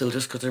windowsill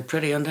just because they're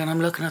pretty. And then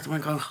I'm looking at them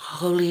and going,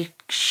 holy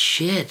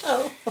shit.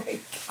 Oh my God.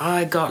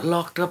 I got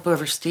locked up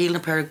over stealing a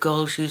pair of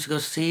gold shoes to go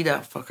see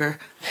that fucker.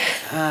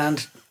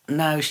 And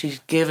now she's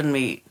given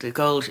me the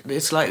gold.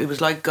 It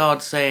was like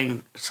God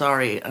saying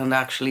sorry. And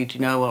actually, do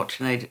you know what,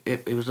 Sinead?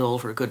 It was all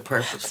for a good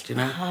purpose, do you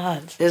know?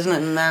 God. Isn't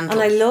it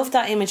mental? And I love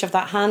that image of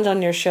that hand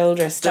on your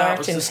shoulder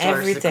starting that was the start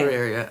everything. Of the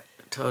career, yeah.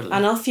 Totally.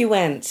 And off you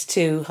went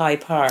to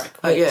Hyde Park.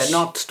 Yeah,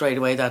 not straight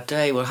away that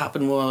day. What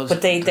happened was,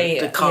 but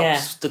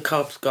the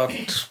cops got,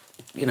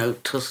 you know,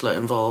 Tusla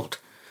involved,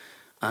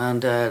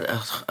 and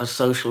a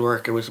social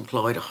worker was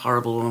employed. A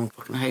horrible woman,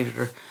 fucking hated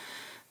her,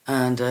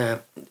 and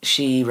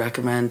she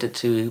recommended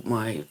to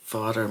my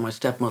father and my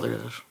stepmother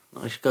that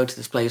I should go to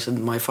this place.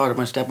 And my father and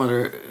my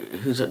stepmother,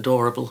 who's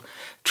adorable,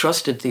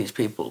 trusted these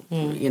people,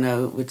 you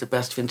know, with the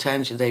best of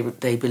intention.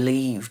 They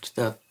believed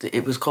that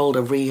it was called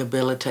a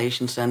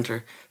rehabilitation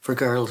centre for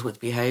girls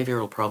with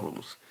behavioural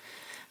problems.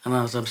 And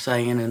as I'm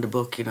saying in the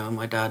book, you know,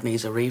 my dad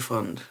needs a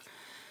refund.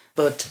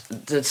 But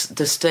the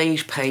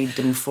state paid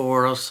them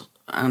for us,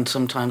 and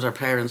sometimes our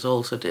parents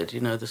also did. You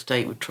know, the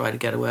state would try to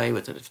get away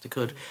with it if they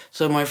could.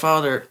 So my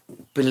father,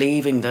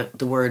 believing that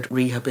the word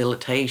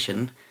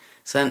rehabilitation,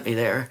 sent me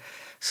there.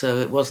 So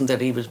it wasn't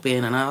that he was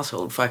being an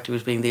asshole. In fact, he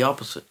was being the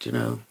opposite, you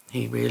know.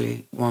 He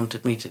really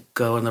wanted me to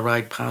go on the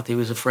right path. He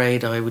was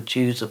afraid I would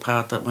choose the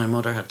path that my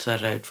mother had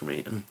set out for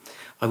me, and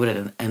I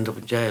would end up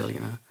in jail, you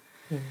know.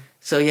 Mm.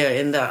 So, yeah,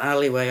 in that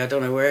alleyway, I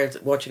don't know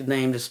what you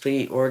name the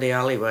street or the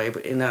alleyway,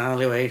 but in that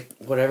alleyway,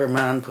 whatever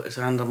man put his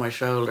hand on my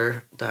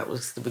shoulder, that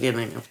was the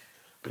beginning of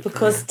the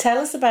Because career. Tell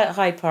us about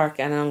Hyde Park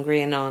and on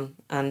Grianon,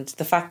 and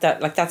the fact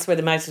that, like, that's where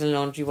the Magdalen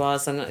Laundry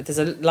was. And there's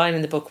a line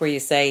in the book where you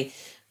say,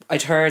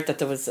 I'd heard that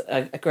there was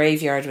a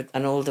graveyard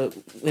and all the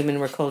women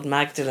were called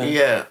Magdalene.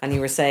 Yeah. And you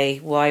were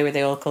saying, why were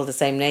they all called the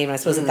same name? And I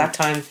suppose at that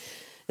time,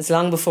 it's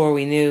long before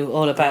we knew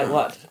all about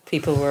what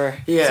people were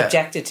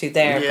subjected to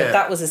there. Yeah. But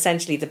that was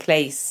essentially the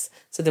place.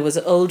 So there was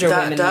older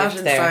women lived there. That,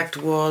 in fact,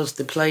 was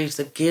the place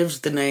that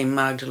gives the name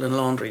Magdalen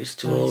Laundries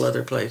to all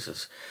other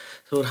places.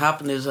 So what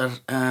happened is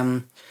that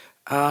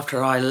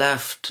after I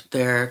left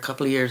there, a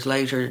couple of years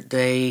later,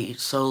 they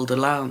sold the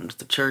land.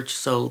 The church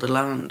sold the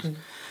land. Mm.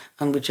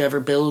 And whichever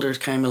builders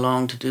came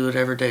along to do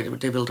whatever they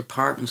built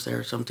apartments there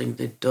or something,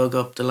 they dug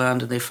up the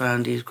land and they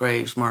found these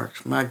graves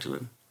marked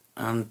Magdalen.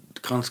 And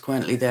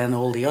consequently then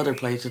all the other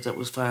places that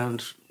was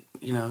found,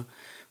 you know,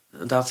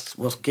 that's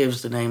what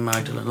gives the name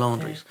Magdalen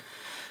Laundries. Okay.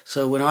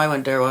 So when I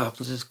went there, what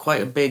happens is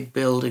quite a big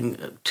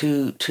building,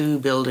 two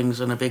buildings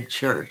and a big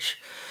church.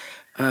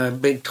 A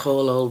big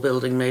tall old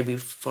building, maybe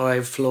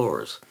 5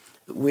 floors.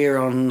 We're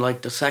on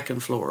like the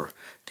second floor.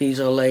 These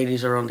old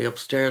ladies are on the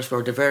upstairs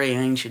floor. They're very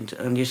ancient,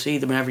 and you see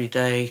them every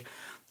day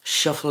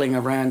shuffling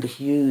around the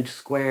huge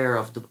square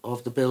of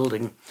the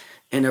building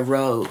in a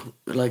row,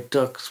 like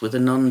ducks, with a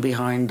nun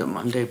behind them,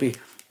 and they'd be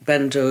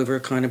bent over,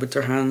 kind of with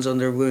their hands on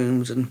their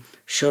wombs and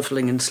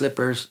shuffling in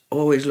slippers,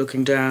 always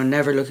looking down,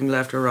 never looking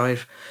left or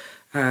right,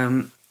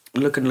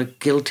 looking like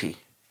guilty,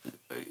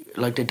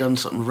 like they'd done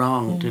something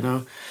wrong, you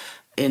know,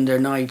 in their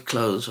night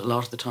clothes a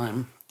lot of the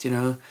time, you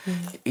know,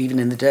 even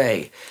in the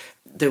day.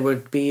 There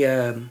would be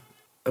a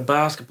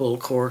basketball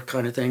court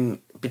kind of thing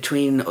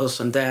between us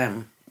and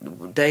them.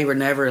 They were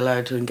never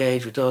allowed to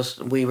engage with us.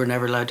 We were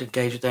never allowed to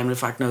engage with them. In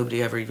fact,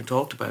 nobody ever even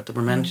talked about them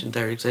or mentioned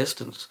their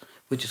existence,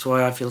 which is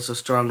why I feel so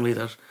strongly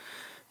that,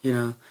 you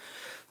know,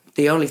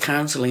 the only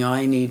counselling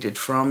I needed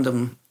from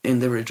them in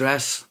the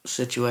redress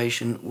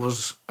situation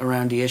was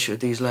around the issue of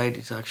these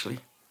ladies, actually.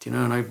 You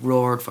know, and I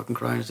roared fucking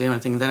crying.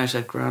 Then I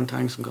said, grand,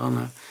 thanks, I'm gone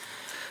now.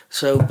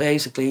 So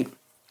basically,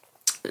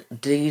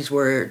 these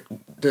were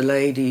the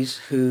ladies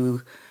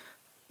who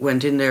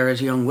went in there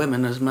as young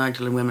women, as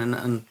Magdalene women,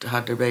 and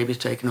had their babies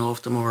taken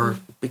off them, or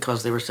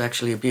because they were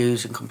sexually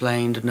abused and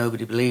complained and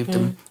nobody believed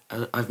them.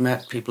 I've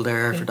met people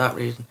there for that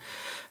reason.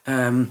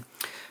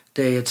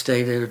 They had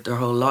stayed there their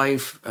whole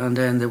life, and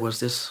then there was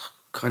this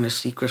kind of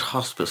secret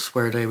hospice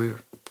where they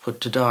were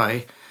put to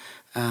die,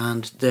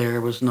 and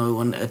there was no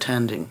one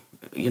attending.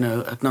 You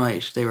know, at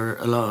night they were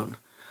alone.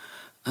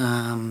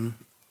 And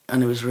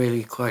it was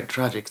really quite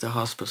tragic, the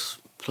hospice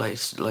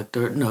place. Like,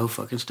 there were no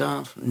fucking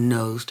staff.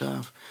 No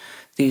staff.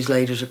 These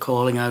ladies are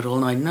calling out all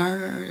night,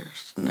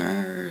 nurse,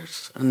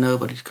 nurse, and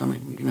nobody's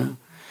coming, you know.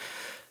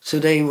 So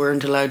they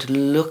weren't allowed to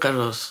look at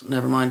us,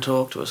 never mind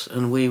talk to us,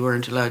 and we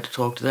weren't allowed to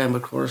talk to them.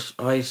 Of course,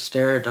 I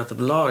stared at them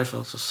a lot. I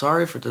felt so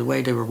sorry for the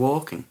way they were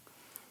walking.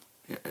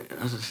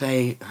 As I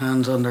say,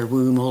 hands on their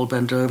womb, all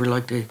bent over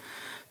like they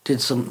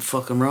did something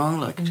fucking wrong.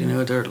 Like, you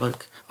know, they're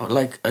like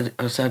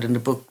I said in the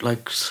book,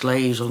 like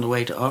slaves on the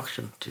way to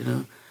auction, you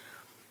know.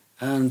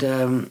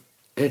 And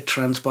it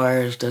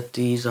transpires that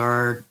these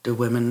are the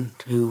women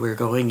who were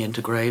going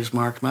into graves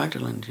marked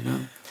Magdalene, you know.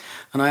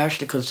 And I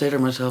actually consider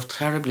myself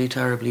terribly,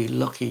 terribly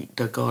lucky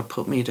that God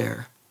put me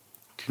there,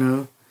 you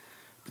know,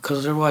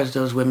 because otherwise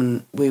those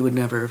women, we would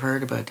never have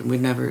heard about them.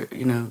 We'd never,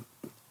 you know,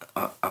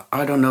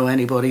 I don't know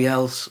anybody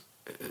else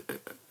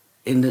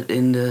in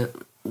the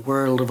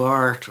world of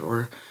art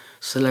or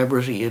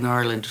celebrity in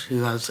Ireland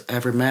who has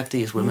ever met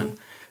these women.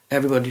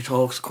 Everybody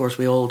talks, of course,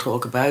 we all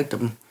talk about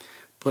them,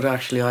 but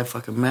actually I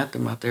fucking met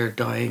them at their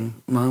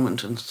dying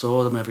moment and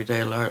saw them every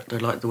day. They're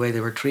like the way they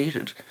were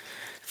treated.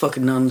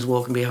 Fucking nuns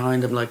walking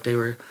behind them like they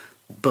were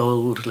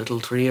bold little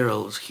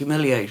 3-year-olds.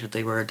 Humiliated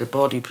they were. The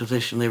body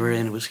position they were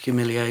in was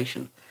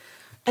humiliation.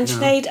 And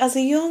Sinead, as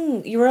a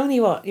young, you were only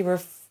what? You were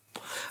 14?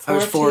 I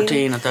was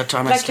 14 at that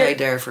time. Like I stayed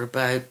there for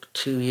about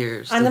 2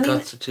 years. And I mean,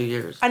 got to 2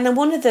 years. And then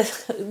one of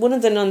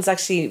the nuns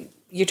actually,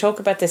 you talk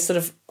about this sort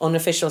of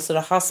unofficial sort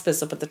of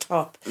hospice up at the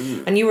top,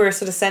 and you were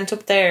sort of sent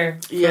up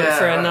there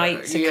for a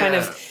night to kind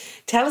of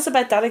tell us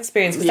about that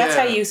experience, because that's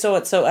how you saw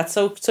it at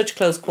such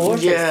close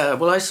quarters. Yeah,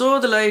 well, I saw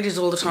the ladies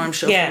all the time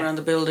shuffling around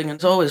the building, and I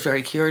was always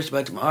very curious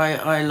about them.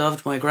 I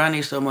loved my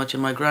granny so much,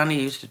 and my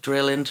granny used to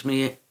drill into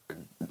me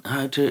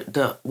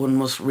that one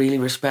must really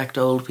respect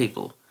old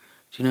people,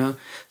 you know.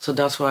 So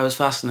that's why I was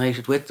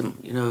fascinated with them,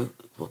 you know.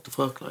 What the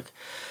fuck, like.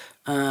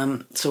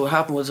 So what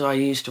happened was I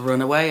used to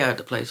run away out of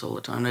the place all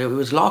the time. It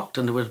was locked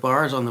and there was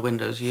bars on the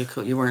windows.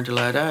 You weren't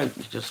allowed out.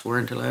 You just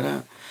weren't allowed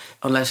out.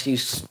 Unless you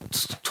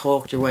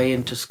talked your way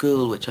into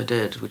school, which I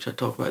did, which I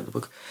talk about in the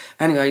book.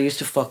 Anyway, I used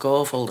to fuck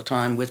off all the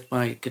time with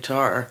my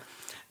guitar,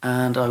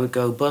 and I would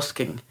go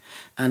busking.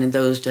 And in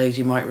those days,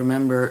 you might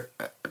remember,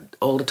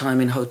 all the time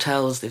in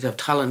hotels, they'd have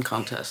talent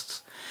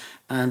contests.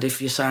 And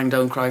if you sang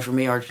 "Don't Cry for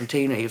Me,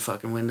 Argentina," you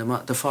fucking win the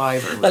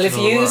 $5. Well, if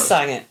you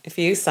sang it,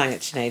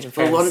 Sinead.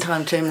 Well, one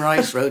time Tim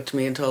Rice wrote to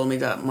me and told me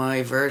that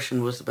my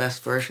version was the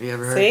best version he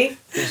ever heard. See?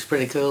 It was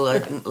pretty cool. I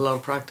had a lot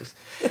of practice.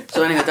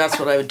 So anyway, that's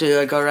what I would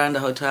do. I'd go around the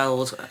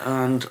hotels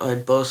and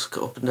I'd busk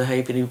up in the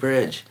Halfpenny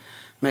Bridge,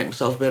 make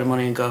myself a bit of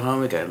money and go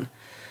home again.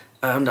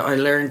 And I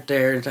learned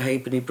there at the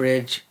Halfpenny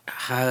Bridge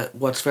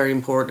what's very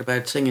important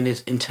about singing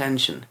is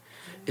intention.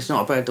 It's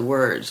not about the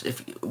words.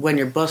 When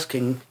you're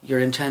busking, your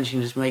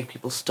intention is to make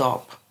people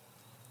stop.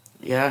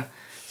 Yeah?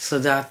 So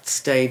that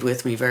stayed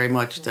with me very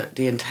much, that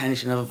the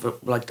intention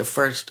of, like, the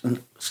first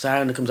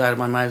sound that comes out of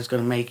my mouth is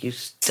going to make you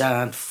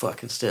stand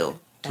fucking still.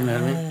 Do you know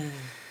what I mean?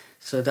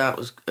 So that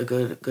was a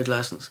good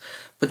lessons.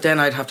 But then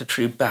I'd have to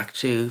troop back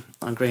to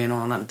Green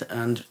on,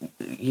 and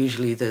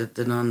usually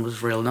the nun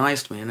was real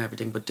nice to me and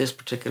everything, but this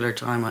particular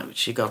time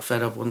she got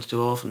fed up once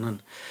too often,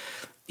 and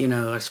you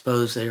know, I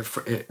suppose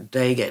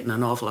they getting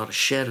an awful lot of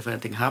shit if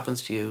anything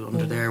happens to you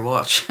under their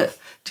watch. Do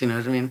you know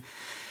what I mean?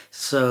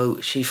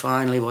 So she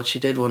finally, what she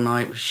did one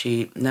night was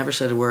she never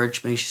said a word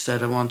to me. She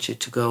said, "I want you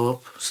to go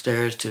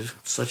upstairs to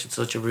such and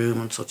such a room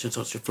on such and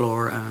such a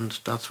floor, and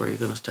that's where you're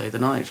going to stay the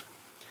night."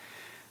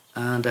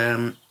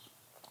 And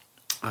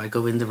I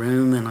go in the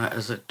room, and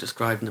as I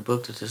described in the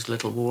book, there's this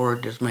little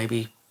ward. There's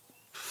maybe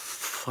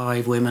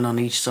 5 women on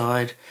each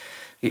side.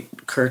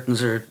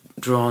 Curtains are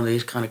drawn,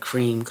 these kind of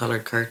cream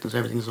coloured curtains.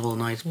 Everything's all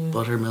nice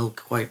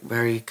buttermilk, quite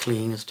very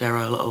clean,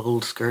 sterile,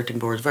 old skirting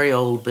boards. Very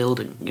old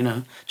building, you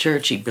know,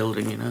 churchy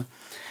building, you know.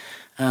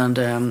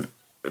 And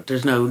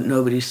there's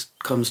nobody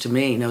comes to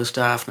me, no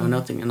staff, no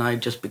nothing, and I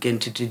just begin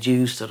to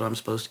deduce that I'm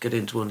supposed to get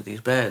into one of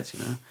these beds,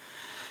 you know.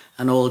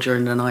 And all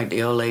during the night,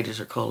 the old ladies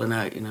are calling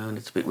out, you know, and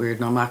it's a bit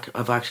weird. And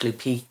I've actually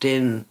peeked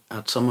in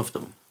at some of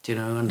them, you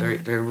know, and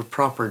they're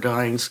proper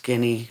dying,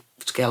 skinny,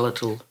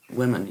 skeletal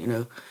women, you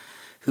know,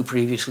 who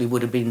previously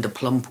would have been the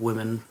plump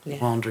women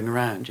wandering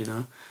around, you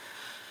know.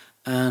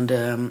 And,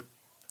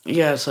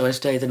 so I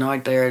stayed the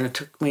night there, and it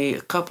took me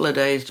a couple of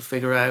days to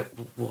figure out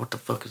what the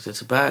fuck is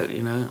this about,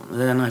 you know. And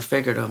then I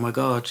figured, oh my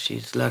God,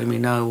 she's letting me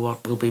know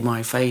what will be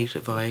my fate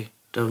if I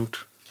don't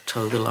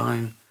toe the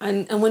line.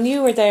 And when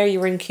you were there, you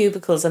were in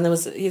cubicles, and there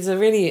was a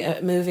really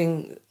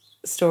moving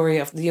story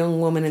of the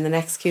young woman in the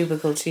next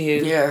cubicle to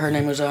you. Yeah, her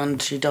name was Anne.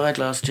 She died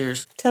last year.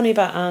 Tell me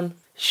about Anne.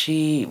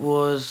 She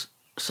was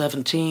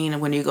 17,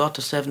 and when you got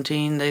to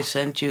 17, they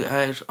sent you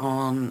out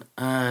on,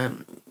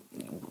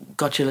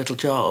 got you a little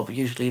job,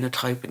 usually in a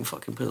typing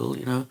fucking pool,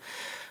 you know,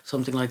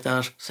 something like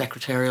that,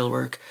 secretarial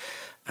work.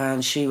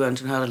 And she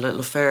went and had a little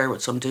affair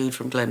with some dude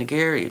from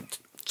Glenageary.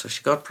 So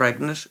she got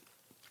pregnant,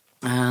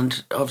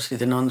 and obviously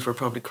the nuns were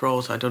probably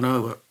cross, I don't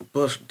know,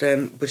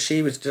 but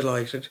she was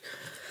delighted.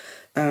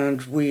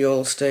 And we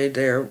all stayed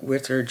there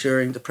with her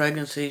during the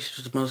pregnancy. She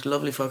was the most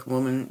lovely fucking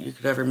woman you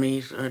could ever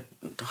meet. I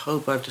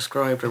hope I've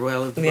described her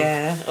well in the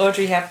book.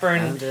 Audrey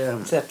Hepburn,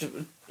 except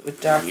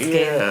with dark skin.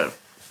 Yeah.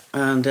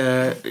 And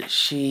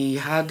she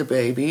had the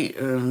baby,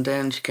 and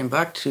then she came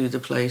back to the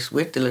place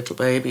with the little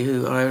baby,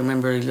 who I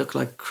remember, he looked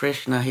like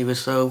Krishna. He was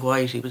so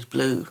white, he was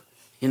blue,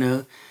 you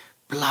know,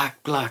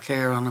 black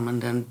hair on him,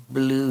 and then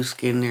blue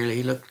skin nearly.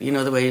 He looked, you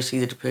know, the way you see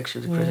the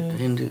depiction of the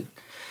Hindu.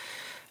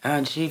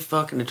 And she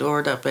fucking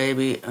adored that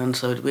baby, and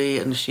so did we,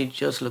 and she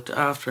just looked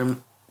after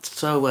him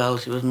so well.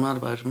 She was mad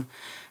about him.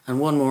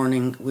 And one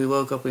morning we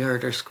woke up, we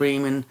heard her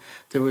screaming.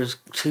 There was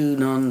 2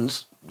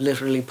 nuns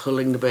literally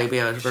pulling the baby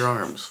out of her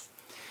arms.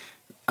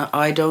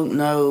 I don't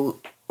know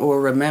or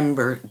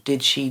remember,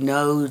 did she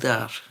know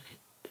that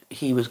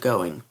he was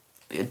going?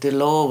 The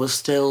law was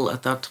still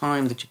at that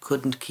time that you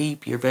couldn't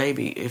keep your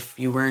baby if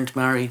you weren't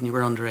married and you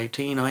were under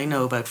 18. I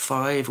know about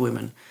 5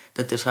 women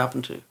that this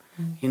happened to.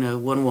 You know,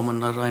 one woman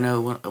that I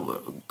know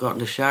got in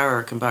the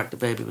shower, came back, the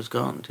baby was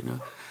gone, you know.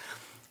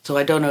 So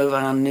I don't know if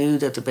Anne knew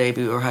that the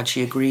baby, or had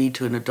she agreed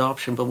to an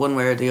adoption, but one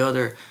way or the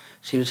other,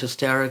 she was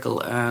hysterical.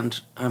 And,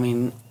 I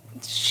mean,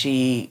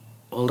 she,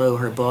 although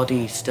her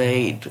body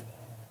stayed,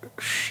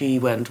 she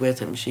went with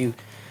him. She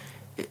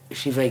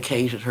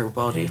vacated her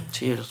body.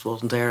 She just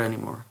wasn't there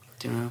anymore,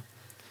 you know.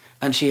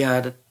 And she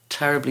had a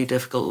terribly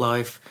difficult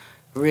life,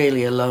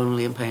 really a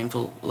lonely and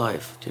painful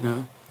life, you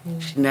know.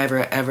 She never,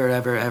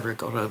 ever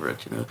got over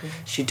it, you know.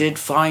 She did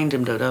find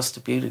him, though. That's the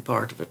beauty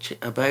part of it.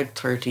 About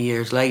 30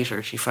 years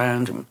later, she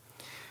found him,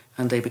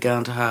 and they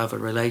began to have a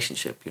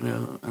relationship, you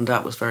know, and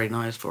that was very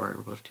nice for her.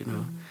 But, you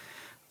know,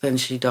 then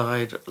she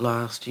died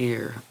last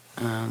year,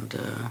 and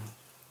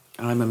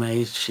I'm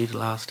amazed she'd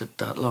lasted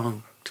that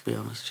long, to be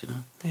honest, you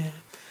know. Yeah.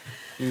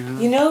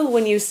 You know,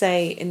 when you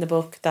say in the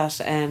book that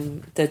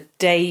the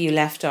day you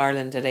left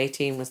Ireland at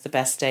 18 was the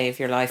best day of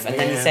your life, and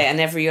then you say, and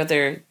every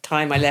other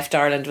time I left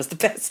Ireland was the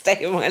best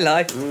day of my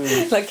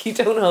life. Like, you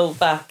don't hold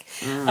back.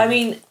 I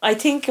mean, I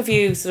think of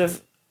you sort of,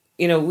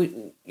 you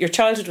know, your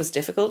childhood was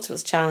difficult, it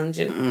was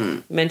challenging.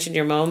 You mentioned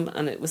your mum,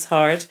 and it was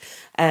hard.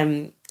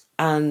 And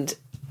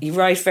you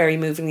write very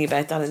movingly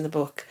about that in the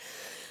book.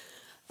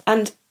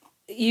 And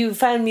you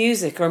found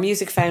music, or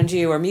music found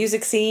you, or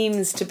music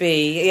seems to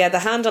be, the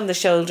hand on the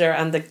shoulder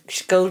and the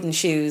golden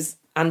shoes.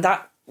 And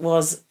that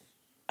was,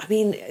 I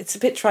mean, it's a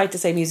bit trite to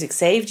say music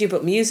saved you,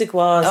 but music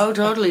was... Oh,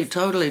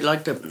 totally.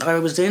 Like, I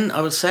was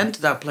sent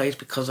to that place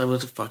because I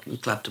was a fucking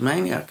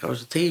kleptomaniac. I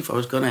was a thief. I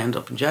was going to end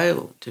up in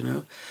jail, you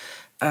know.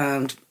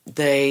 And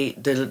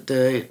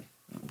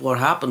what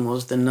happened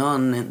was the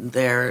nun in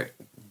there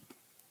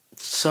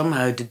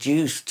somehow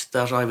deduced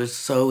that I was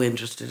so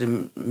interested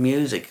in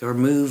music, or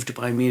moved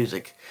by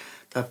music,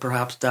 that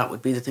perhaps that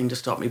would be the thing to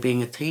stop me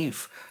being a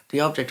thief. The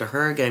object of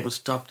her game was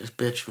stop this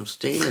bitch from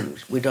stealing.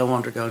 We don't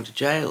want her going to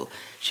jail.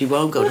 She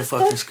won't go to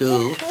fucking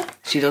school.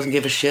 She doesn't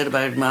give a shit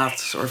about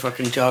maths or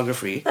fucking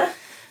geography.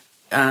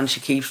 And she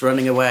keeps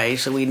running away,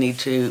 so we need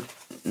to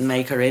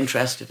make her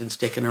interested in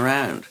sticking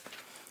around.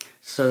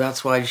 So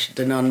that's why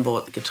the nun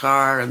bought the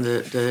guitar and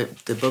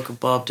the book of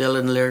Bob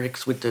Dylan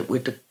lyrics with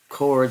the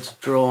chords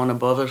drawn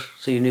above it,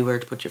 so you knew where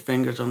to put your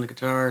fingers on the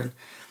guitar. And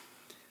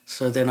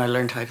so then I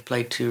learned how to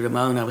play To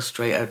Ramone. I was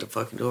straight out the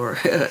fucking door.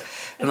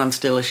 And I'm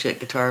still a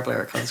shit guitar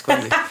player,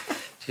 consequently.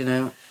 You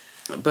know.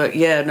 But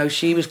yeah, no,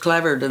 she was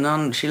clever. The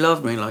nun, she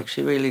loved me. Like,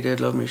 she really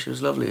did love me. She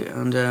was lovely.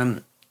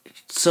 And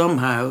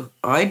somehow,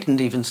 I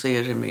didn't even see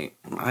it in me.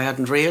 I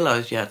hadn't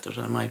realised yet that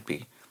I might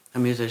be a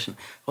musician.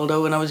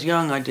 Although when I was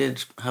young,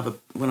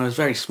 when I was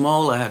very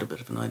small, I had a bit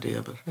of an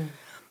idea.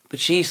 But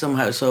she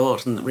somehow saw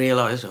it and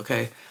realised,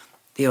 okay,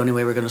 the only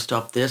way we're going to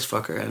stop this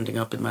fucker ending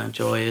up in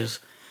Mountjoy is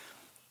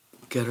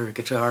get her a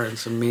guitar and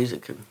some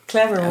music.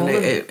 Clever and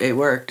woman. It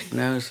worked, you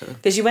know.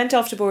 Because you went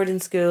off to boarding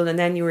school, and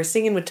then you were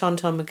singing with Ton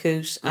Ton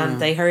McCoot, and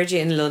they heard you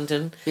in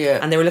London. Yeah.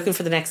 And they were looking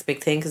for the next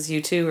big thing, because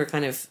you two were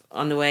kind of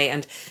on the way,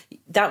 and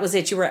that was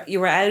it. You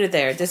were out of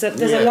there. There's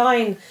a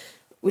line.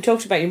 We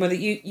talked about your mother.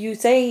 You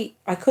say,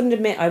 I couldn't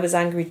admit I was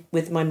angry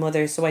with my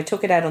mother, so I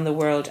took it out on the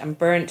world and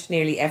burnt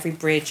nearly every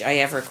bridge I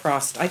ever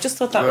crossed. I just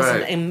thought that was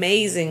an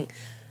amazing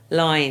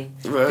line,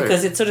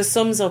 because it sort of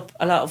sums up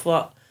a lot of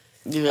what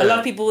a lot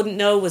of people wouldn't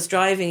know was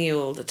driving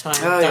you all the time.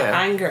 That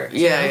anger.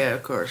 Yeah,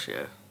 of course,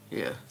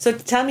 yeah. So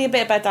tell me a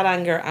bit about that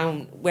anger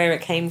and where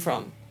it came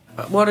from.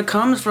 What it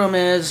comes from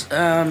is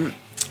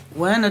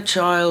when a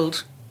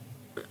child,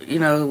 you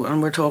know,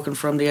 and we're talking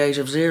from the age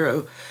of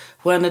 0,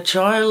 when a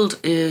child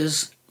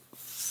is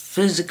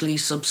physically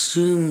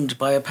subsumed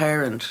by a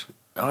parent,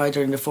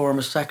 either in the form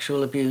of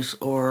sexual abuse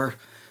or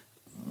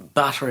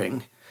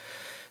battering,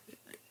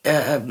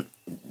 they're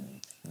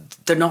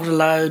not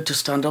allowed to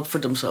stand up for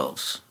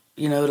themselves.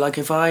 You know, like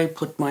if I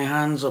put my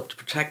hands up to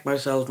protect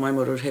myself, my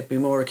mother would hit me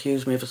more,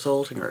 accuse me of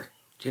assaulting her,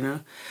 you know?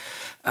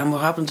 And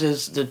what happens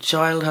is the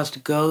child has to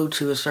go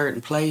to a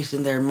certain place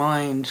in their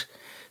mind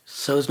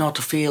so as not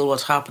to feel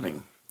what's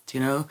happening. You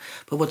know,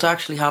 but what's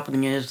actually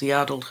happening is the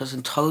adult has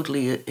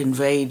totally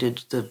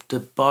invaded the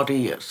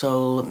body,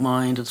 soul,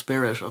 mind and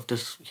spirit of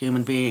this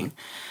human being,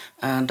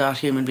 and that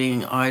human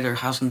being either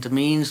hasn't the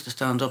means to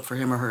stand up for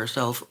him or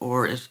herself,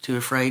 or is too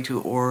afraid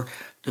to, or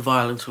the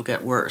violence will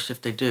get worse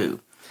if they do.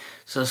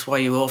 So that's why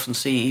you often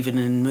see, even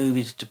in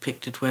movies,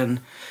 depicted when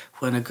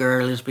a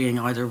girl is being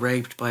either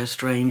raped by a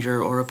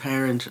stranger or a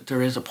parent,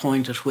 there is a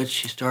point at which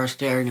she starts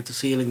staring at the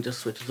ceiling, just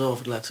switches off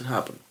and lets it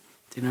happen,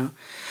 you know?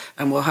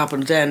 And what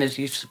happens then is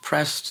you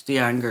suppressed the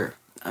anger.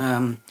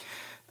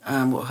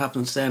 What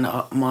happens then,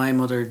 my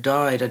mother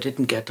died, I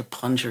didn't get to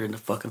punch her in the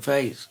fucking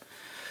face.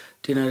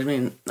 Do you know what I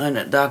mean? And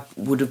that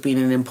would have been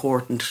an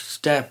important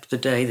step the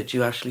day that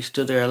you actually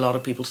stood there. A lot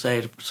of people say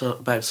it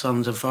about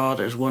sons and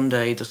fathers. One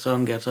day the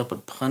son gets up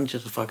and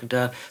punches the fucking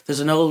dad. There's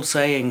an old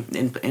saying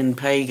in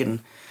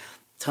pagan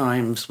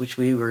times, which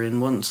we were in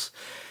once,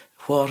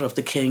 what of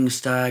the king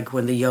stag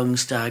when the young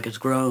stag is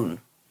grown?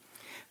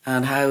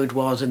 And how it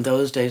was in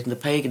those days, in the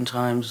pagan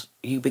times,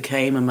 you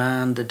became a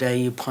man the day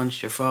you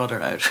punched your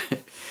father out.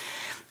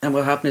 And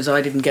what happened is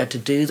I didn't get to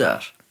do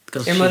that.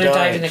 Your mother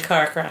died in a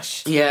car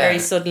crash. Yeah. Very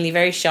suddenly,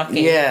 very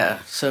shocking. Yeah,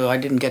 so I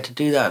didn't get to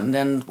do that. And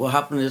then what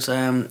happened is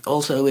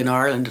also in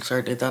Ireland,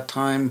 certainly at that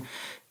time,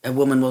 a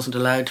woman wasn't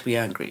allowed to be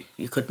angry.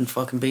 You couldn't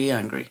fucking be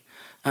angry.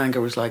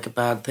 Anger was like a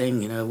bad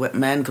thing, you know.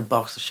 Men could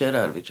box the shit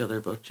out of each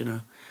other, but, you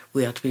know,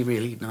 we had to be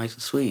really nice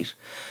and sweet.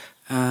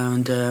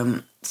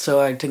 And so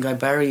I think I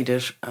buried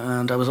it.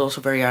 And I was also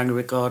very angry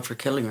with God for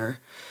killing her,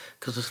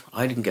 because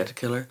I didn't get to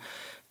kill her.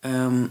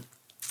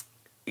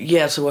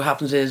 Yeah, so what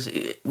happens is,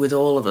 with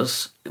all of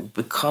us,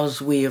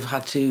 because we have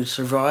had to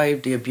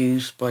survive the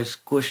abuse by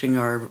squishing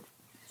our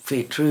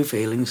true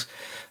feelings,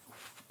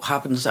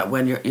 happens that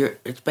when you're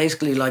it's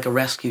basically like a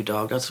rescue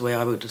dog. That's the way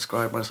I would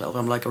describe myself.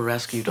 I'm like a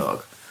rescue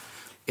dog.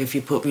 If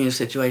you put me in a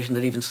situation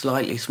that even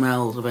slightly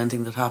smells of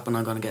anything that happened,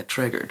 I'm going to get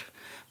triggered.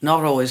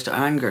 Not always to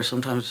anger,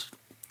 sometimes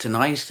to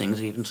nice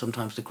things even,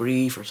 sometimes to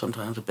grief or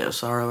sometimes a bit of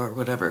sorrow or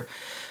whatever.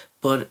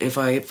 But if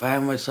I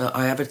found myself,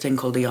 I have a thing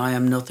called the I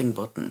am nothing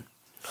button.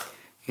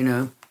 You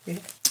know,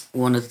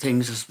 one of the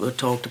things that's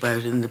talked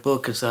about in the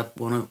book is that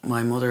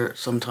my mother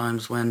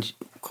sometimes,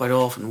 quite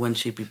often when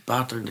she'd be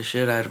battering the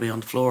shit out of me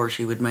on the floor,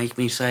 she would make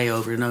me say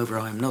over and over,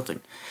 I am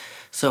nothing.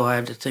 So I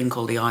have this thing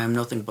called the I am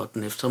nothing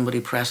button. If somebody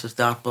presses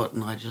that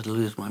button, I just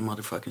lose my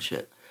motherfucking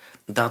shit.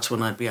 That's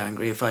when I'd be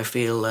angry. If I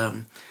feel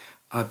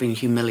I've been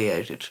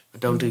humiliated. I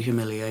don't do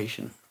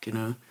humiliation, you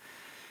know.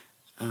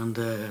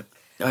 And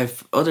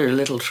I've other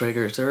little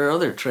triggers. There are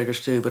other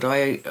triggers too, but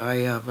I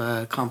have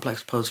a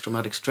complex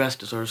post-traumatic stress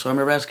disorder, so I'm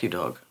a rescue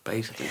dog,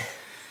 basically.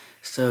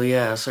 So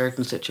yeah,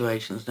 certain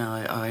situations now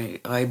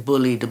I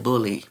bully the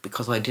bully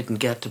because I didn't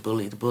get to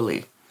bully the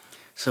bully.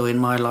 So in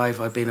my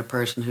life I've been a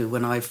person who,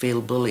 when I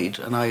feel bullied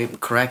and I'm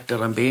correct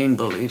that I'm being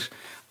bullied,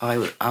 I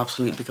would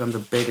absolutely become the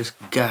biggest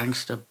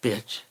gangster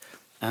bitch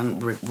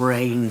and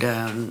rain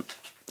down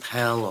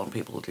hell on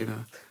people, you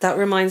know. That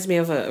reminds me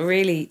of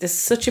there's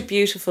such a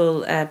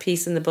beautiful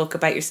piece in the book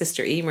about your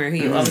sister Emer, who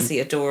you obviously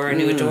adore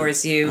and who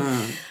adores you.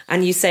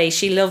 And you say,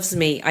 she loves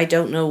me, I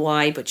don't know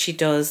why, but she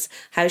does.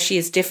 How she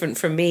is different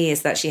from me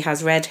is that she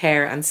has red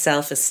hair and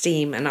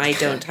self-esteem, and I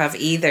don't have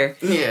either.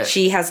 Yeah.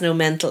 She has no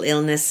mental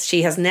illness.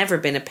 She has never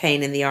been a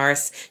pain in the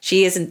arse.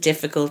 She isn't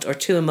difficult or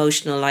too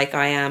emotional like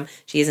I am.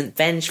 She isn't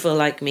vengeful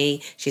like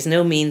me. She's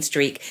no mean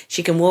streak.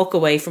 She can walk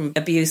away from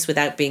abuse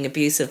without being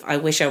abusive. I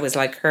wish I was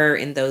like her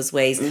in those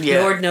ways. Yeah.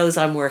 Lord knows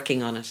I'm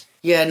working on it.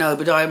 Yeah, no,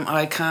 but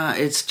I can't.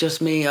 It's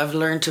just me. I've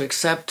learned to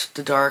accept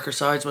the darker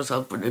sides of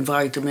myself, but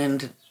invite them in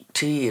to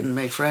tea and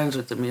make friends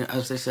with them,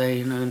 as they say,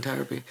 you know, in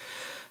therapy.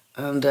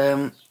 And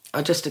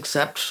I just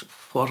accept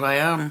what I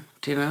am,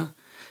 do you know?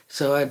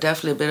 So I'm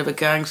definitely a bit of a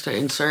gangster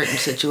in certain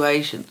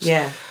situations.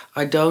 Yeah.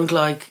 I don't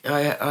like...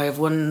 I have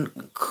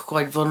one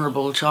quite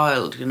vulnerable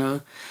child, you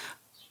know.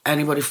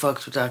 Anybody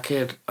fucks with that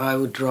kid, I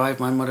would drive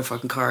my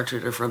motherfucking car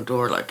through their front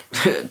door, like,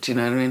 do you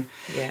know what I mean?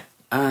 Yeah.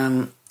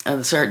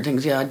 And certain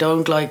things, I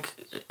don't like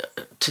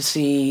to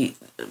see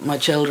my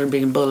children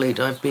being bullied.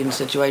 I've been in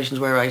situations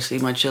where I see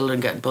my children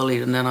getting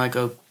bullied and then I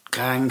go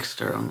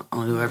gangster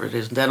on whoever it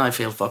is. And then I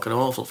feel fucking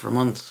awful for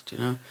months, you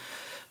know.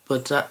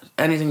 But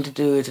anything to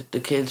do with the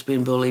kids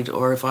being bullied,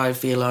 or if I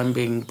feel I'm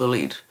being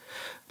bullied,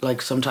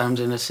 like sometimes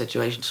in a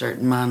situation,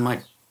 certain man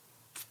might,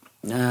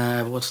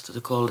 what's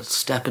it called,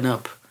 stepping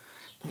up,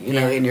 you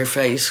know, in your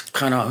face,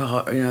 kind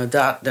of, you know,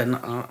 that, then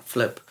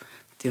flip.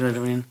 Do you know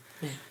what I mean?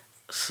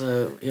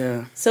 So,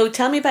 yeah. So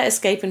tell me about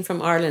escaping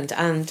from Ireland,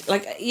 and,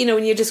 like, you know,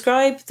 when you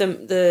describe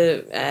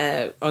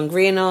the on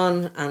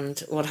Grianon and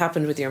what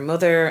happened with your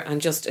mother and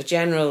just a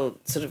general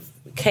sort of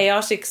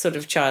chaotic sort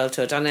of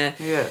childhood and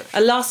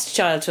a lost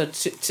childhood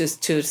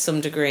to some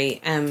degree.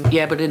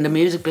 Yeah, but in the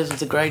music business,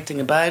 the great thing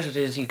about it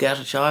is you get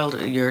a child,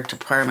 you're a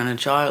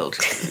permanent child.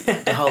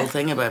 The whole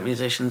thing about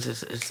musicians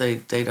is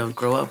they don't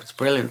grow up. It's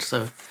brilliant.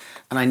 So,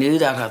 and I knew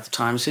that at the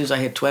time. As soon as I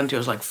hit 20, I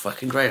was like,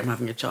 fucking great, I'm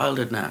having a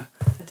childhood now,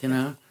 you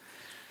know.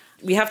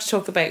 We have to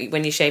talk about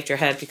when you shaved your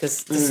head,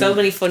 because there's so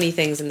many funny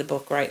things in the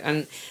book, right?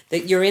 And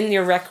that you're in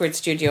your record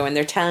studio and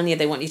they're telling you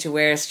they want you to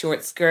wear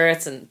short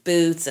skirts and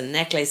boots and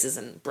necklaces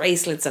and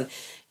bracelets, and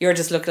you're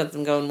just looking at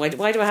them going,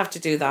 why do I have to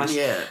do that?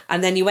 Yeah.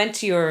 And then you went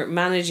to your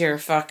manager,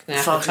 Faulkner,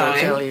 at the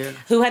time,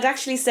 who had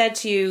actually said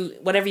to you,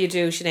 whatever you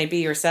do, Sinead,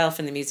 be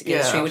yourself in the music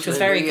industry, which was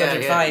very good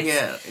advice.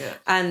 Yeah.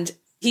 And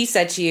He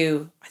said to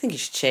you, I think you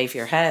should shave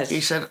your head.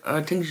 He said,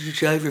 I think you should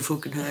shave your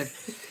fucking head.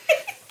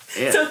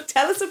 Yeah. So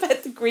tell us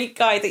about the Greek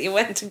guy that you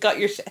went and got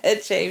your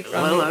head shaved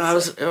from. Well,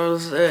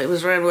 it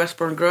was around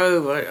Westbourne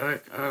Grove.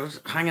 I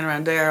was hanging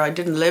around there. I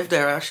didn't live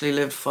there. I actually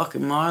lived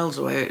fucking miles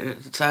away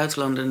in South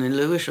London in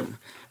Lewisham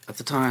at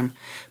the time.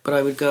 But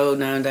I would go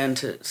now and then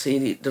to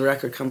see the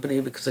record company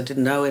because I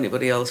didn't know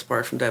anybody else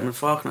apart from them and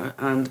Faulkner.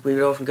 And we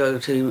would often go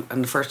to,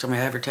 and the first time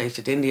I ever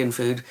tasted Indian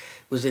food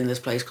was in this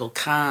place called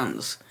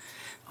Cannes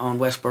on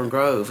Westbourne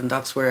Grove. And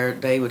that's where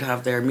they would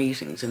have their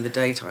meetings in the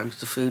daytime because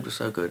the food was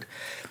so good.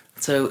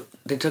 So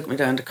they took me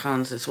down to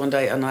Cannes this one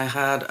day, and I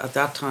had at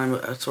that time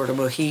a sort of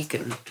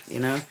Mohican, you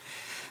know,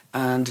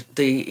 and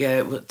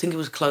I think it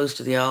was close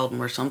to the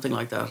album or something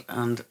like that,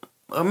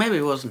 or maybe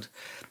it wasn't.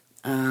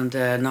 And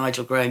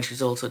Nigel Grange,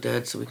 who's also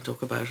dead, so we can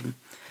talk about him.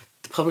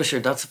 The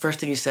publisher, that's the first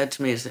thing he said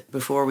to me is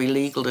before we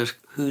legaled it,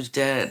 who's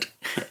dead?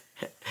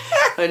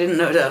 I didn't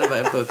know that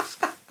about books.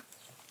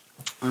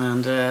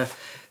 And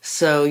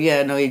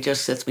he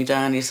just sits me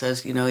down. He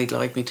says, you know, he'd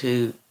like me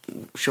to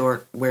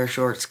wear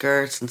short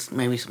skirts and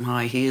maybe some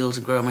high heels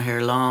and grow my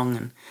hair long,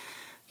 and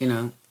you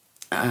know,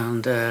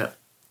 and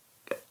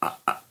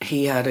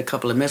he had a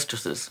couple of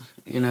mistresses,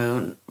 you know,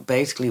 and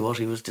basically what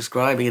he was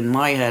describing in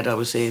my head, I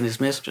was seeing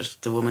his mistress,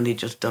 the woman he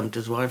just dumped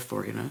his wife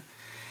for, you know.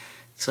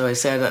 So I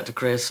said that to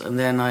Chris, and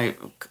then I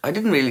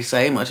didn't really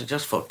say much, I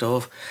just fucked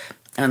off,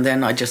 and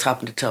then I just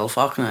happened to tell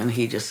Faulkner, and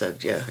he just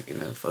said, yeah, you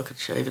know, fuck it,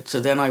 shave it. So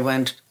then I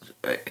went,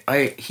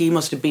 he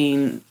must have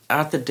been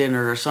at the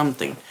dinner or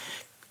something,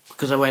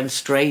 because I went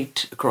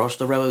straight across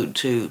the road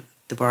to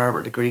the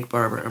barber, the Greek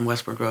barber in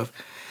Westbourne Grove.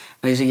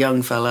 And he's a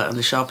young fella, and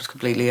the shop is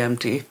completely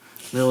empty.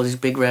 With all these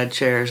big red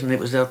chairs, and it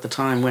was at the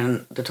times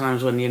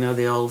when you know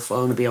the old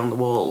phone would be on the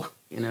wall,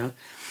 you know.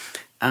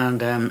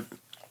 And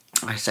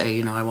I say,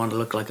 you know, I want to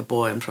look like a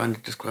boy. I'm trying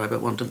to describe it. I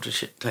want him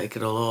to take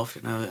it all off,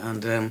 you know.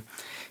 And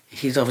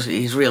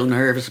he's real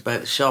nervous about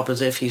the shop,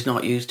 as if he's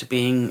not used to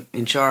being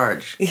in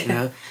charge, you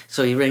know.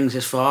 So he rings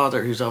his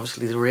father, who's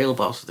obviously the real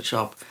boss of the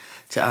shop,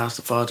 to ask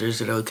the father, is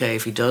it okay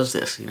if he does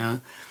this, you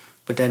know?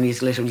 But then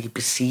he's literally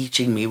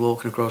beseeching me,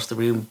 walking across the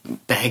room,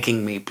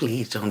 begging me,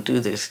 please don't do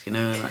this, you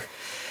know.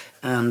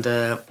 And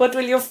what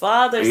will your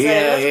father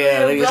say?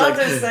 What will your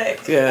brother say?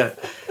 Yeah.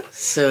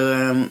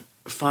 So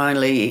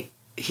finally,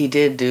 he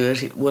did do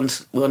it.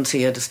 Once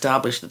he had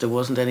established that there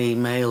wasn't any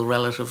male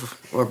relative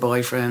or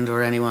boyfriend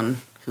or anyone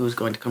who was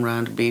going to come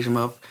round and beat him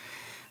up.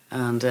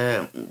 And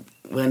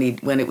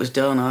when it was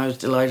done, I was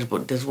delighted.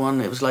 But this one,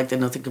 it was like the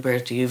Nothing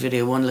Compares to You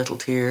video. One little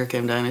tear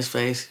came down his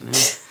face. You know,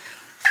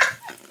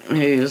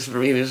 he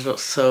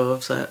was so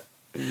upset.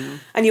 You know?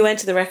 And you went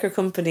to the record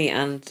company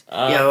and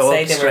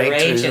say they were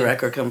raging. To the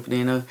record company.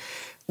 You know,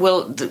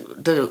 well,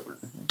 the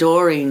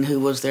Doreen, who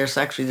was their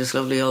secretary, this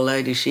lovely old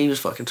lady, she was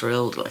fucking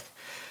thrilled. Like,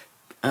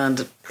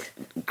 and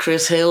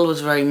Chris Hill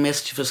was a very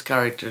mischievous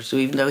character. So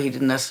even though he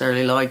didn't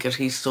necessarily like it,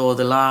 he saw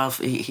the laugh.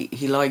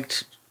 He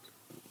liked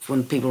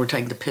when people were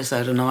taking the piss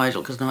out of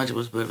Nigel, because Nigel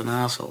was a bit of an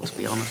asshole, to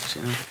be honest,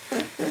 you know.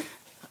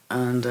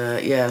 And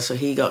so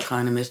he got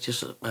kind of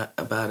mischievous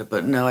about it.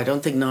 But no, I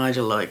don't think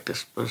Nigel liked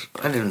it, but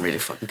I didn't really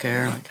fucking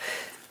care. Like,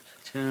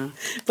 you know.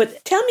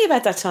 But tell me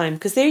about that time,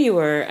 because there you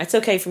were. It's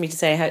okay for me to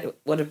say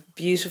what a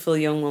beautiful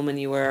young woman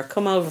you were.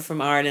 Come over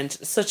from Ireland,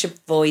 such a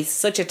voice,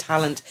 such a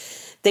talent.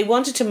 They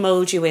wanted to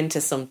mould you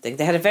into something.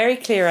 They had a very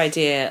clear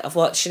idea of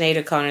what Sinead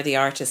O'Connor, the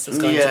artist, was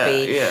going to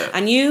be. Yeah.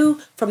 And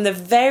you, from the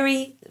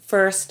very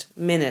first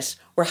minute,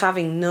 were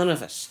having none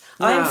of it.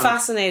 No. I am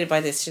fascinated by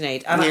this,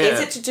 Sinead. And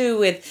is it to do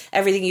with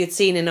everything you'd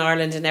seen in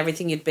Ireland and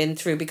everything you'd been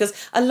through? Because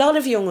a lot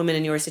of young women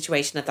in your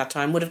situation at that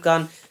time would have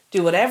gone,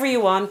 do whatever you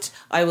want.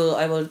 I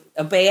will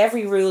obey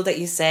every rule that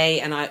you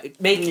say, and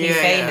make me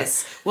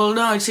famous. Yeah. Well,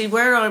 no, see,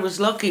 where I was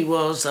lucky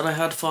was that I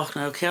had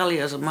Faulkner O'Kelly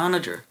as a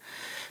manager,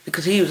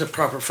 because he was a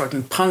proper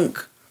fucking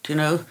punk, you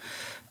know,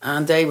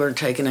 and they weren't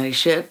taking any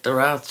shit, the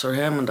Rats or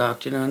him and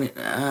that, you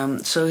know.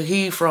 So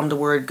he, from the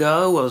word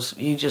go, was,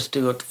 you just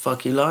do what the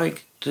fuck you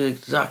like, do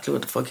exactly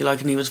what the fuck you like,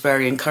 and he was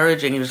very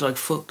encouraging. He was like,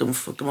 fuck them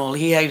all.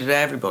 He hated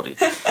everybody.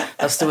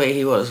 That's the way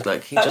he was.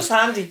 Like, he just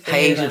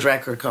hated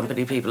record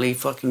company people. He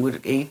fucking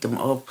would eat them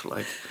up,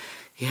 like,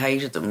 he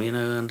hated them, you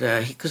know, and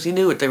because he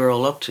knew what they were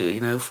all up to, you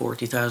know,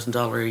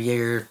 $40,000 a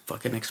year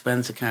fucking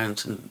expense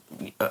accounts, and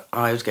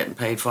I was getting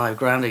paid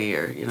 $5,000 a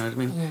year, you know what I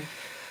mean?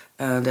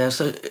 And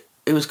so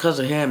it was because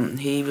of him.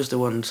 He was the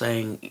one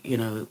saying, you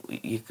know,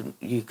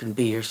 you can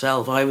be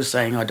yourself. I was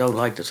saying I don't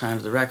like the sound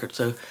of the record.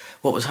 So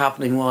what was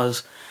happening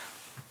was,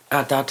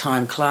 at that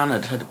time,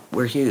 Clannad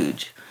were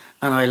huge,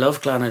 and I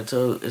love Clannad,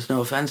 so it's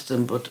no offence to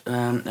them, but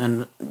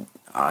and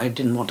I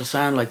didn't want to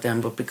sound like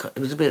them, but because it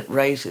was a bit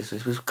racist.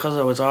 It was because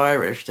I was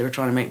Irish. They were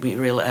trying to make me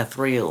real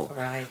ethereal,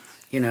 right?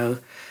 You know,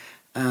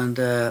 and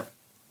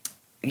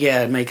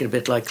make it a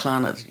bit like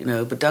Clannad, you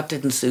know. But that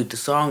didn't suit the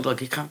song.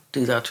 Like, you can't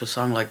do that to a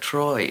song like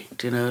Troy,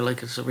 you know.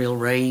 Like, it's a real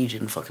rage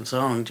in fucking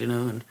song, you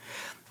know, and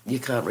you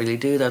can't really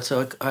do that.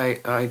 So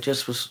I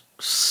just was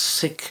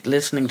sick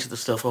listening to the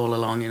stuff all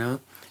along, you know.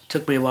 It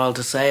took me a while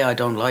to say I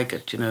don't like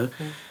it, you know.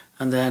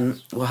 And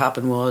then what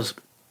happened was,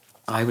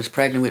 I was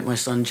pregnant with my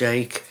son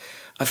Jake.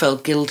 I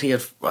felt guilty.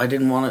 I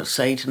didn't want to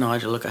say to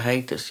Nigel, look, I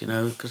hate this,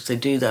 because they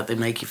do that. They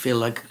make you feel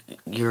like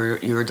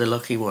you're the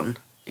lucky one,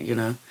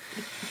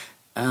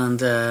 And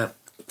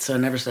so I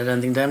never said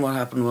anything. Then what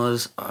happened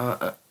was,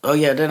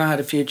 then I had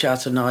a few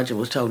chats and Nigel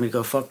was telling me to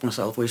go fuck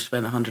myself. We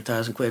spent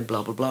 100,000 quid,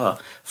 blah, blah, blah.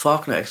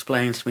 Faulkner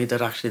explains to me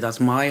that actually that's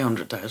my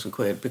 100,000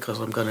 quid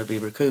because I'm going to be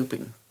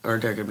recouping, or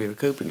they're going to be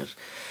recouping it.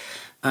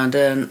 And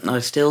then I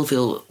still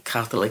feel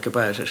Catholic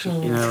about it.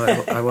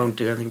 I won't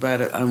do anything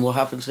about it. And what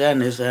happens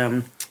then is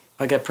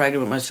I get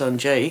pregnant with my son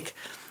Jake.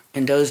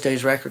 In those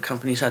days, record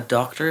companies had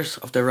doctors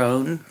of their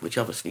own, which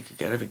obviously you could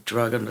get a big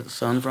drug under the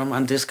sun from.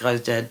 And this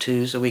guy's dead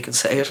too, so we can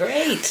say it.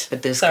 Great.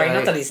 But Sorry,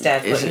 not that he's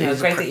dead, but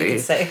great that you can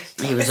say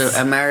it. He was an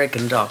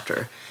American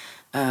doctor.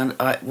 And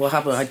what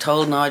happened, I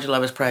told Nigel I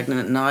was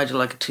pregnant, and Nigel,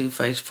 like a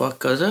two-faced fuck,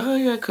 goes, oh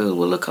yeah, cool,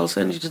 well look, I'll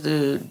send you to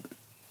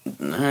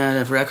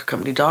the record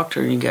company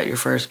doctor and you get your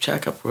first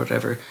checkup or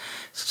whatever.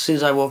 So as soon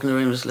as I walk in the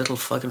room, this little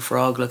fucking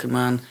frog-looking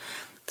man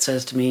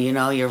says to me,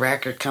 your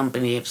record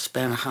company have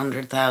spent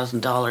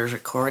 $100,000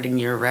 recording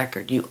your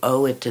record. You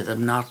owe it to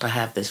them not to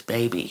have this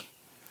baby.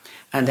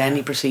 And then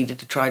he proceeded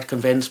to try to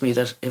convince me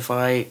that if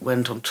I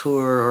went on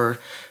tour or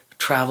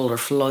travelled or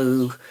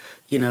flew,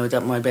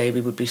 that my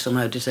baby would be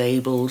somehow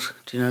disabled,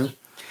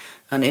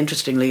 And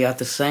interestingly, at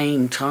the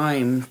same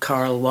time,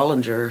 Carl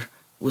Wallinger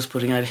was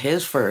putting out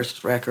his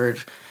first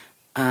record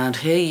and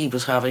he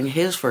was having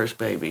his first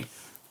baby.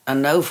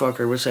 And no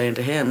fucker was saying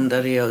to him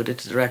that he owed it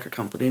to the record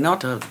company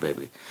not to have the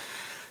baby.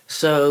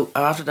 So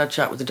after that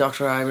chat with the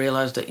doctor, I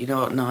realised that,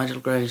 Nigel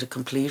Gray is a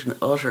complete and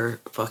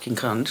utter fucking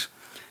cunt.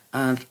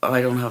 And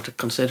I don't have to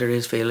consider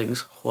his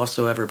feelings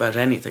whatsoever about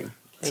anything.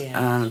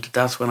 Yeah. And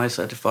that's when I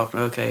said to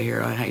Faulkner, okay,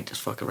 here, I hate this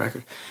fucking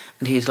record.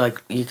 And he's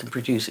like, you can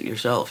produce it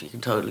yourself. You can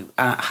totally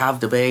have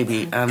the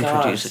baby and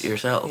produce it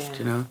yourself,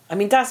 I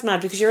mean, that's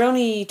mad because you're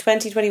only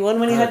 20, 21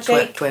 when you had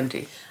Jake.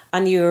 20.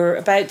 And you're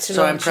about to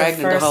So I'm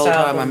pregnant the whole time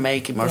album. I'm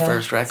making my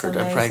first record.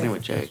 I'm pregnant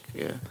with Jake,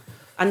 yeah.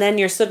 And then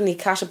you're suddenly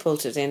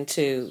catapulted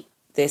into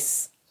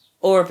this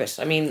orbit.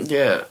 I mean,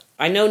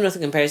 I know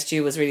Nothing Compares to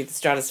You was really the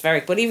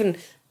stratospheric, but even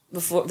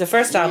before the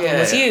first album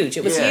was huge.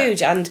 It was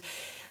huge. And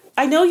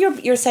I know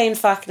you're saying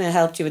Faulkner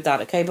helped you with that,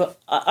 okay? But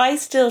I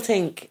still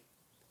think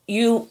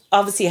you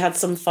obviously had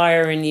some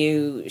fire in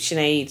you,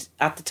 Sinead,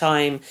 at the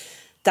time,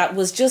 that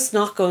was just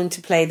not going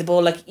to play the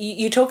ball. Like,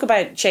 you talk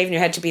about shaving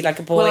your head to be like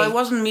a boy. Well, I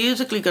wasn't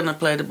musically going to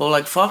play the ball.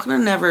 Like, Faulkner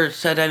never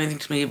said anything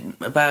to me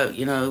about,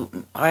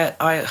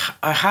 I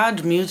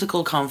had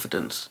musical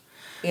confidence,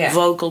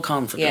 vocal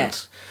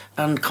confidence,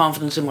 and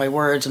confidence in my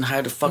words and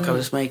how the fuck I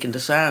was making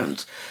the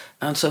sounds.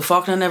 And so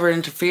Faulkner never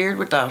interfered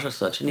with that as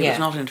such, and he was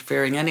not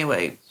interfering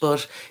anyway.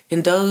 But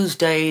in those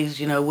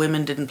days,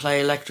 women didn't play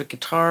electric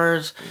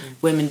guitars,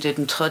 women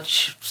didn't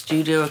touch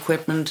studio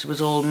equipment, it was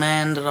all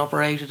men that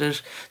operated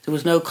it. There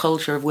was no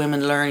culture of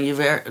women learning.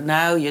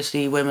 Now you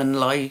see women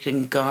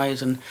lighting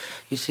guys, and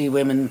you see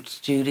women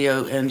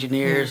studio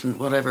engineers and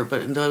whatever,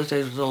 but in those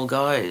days it was all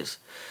guys.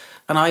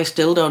 And I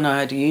still don't know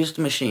how to use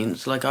the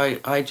machines. Like,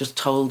 I just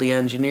told the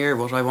engineer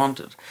what I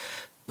wanted.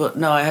 But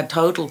no, I had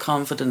total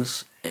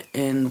confidence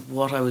in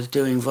what I was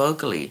doing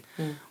vocally,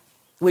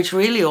 which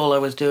really all I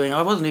was doing,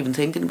 I wasn't even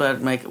thinking about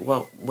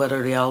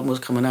whether the album was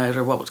coming out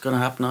or what was going to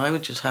happen. I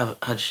would just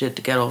had shit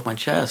to get off my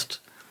chest.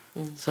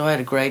 So I had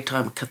a great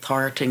time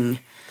catharting.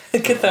 I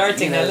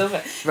love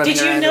it.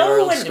 Did you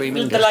know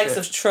when the likes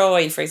of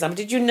Troy, for example,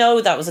 did you know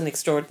that was an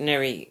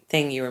extraordinary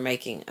thing you were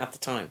making at the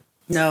time?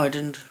 No, I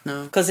didn't,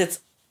 no. Because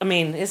it's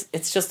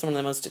just one of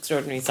the most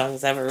extraordinary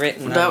songs ever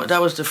written. That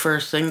was the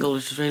first single,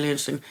 which is really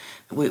interesting.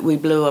 We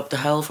blew up the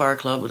Hellfire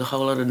Club with a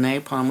whole lot of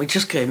napalm. We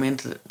just came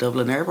into the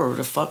Dublin airport with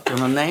a fuck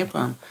ton of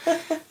napalm.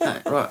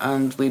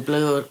 And we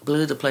blew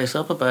the place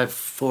up about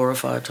 4 or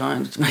 5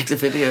 times to make the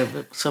video,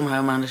 but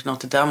somehow managed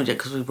not to damage it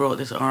because we brought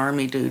this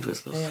army dude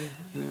with us.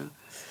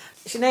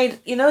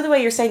 Sinead, the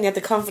way you're saying you had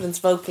the confidence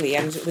vocally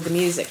and with the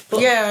music. But,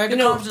 I had the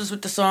confidence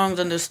with the songs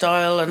and the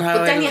style and how.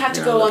 But then you had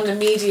to go on the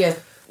media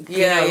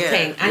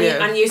thing.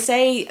 And you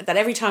say that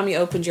every time you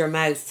opened your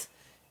mouth,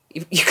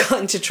 you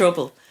got into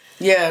trouble.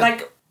 Yeah.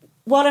 Like,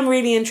 what I'm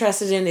really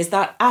interested in is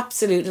that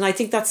absolute, and I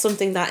think that's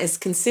something that is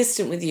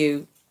consistent with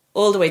you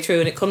all the way through,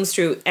 and it comes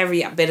through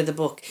every bit of the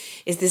book,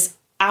 is this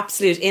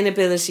absolute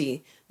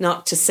inability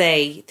not to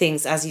say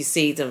things as you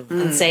see them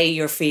and say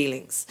your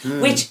feelings.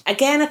 Which,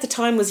 again, at the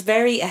time was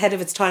very ahead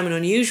of its time and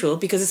unusual,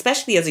 because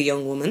especially as a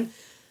young woman,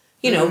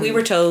 we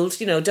were told,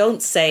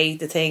 don't say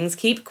the things,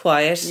 keep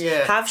quiet,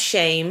 have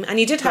shame. And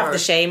you did have the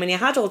shame and you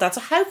had all that.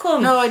 So how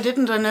come? No, I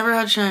didn't. I never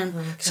had shame.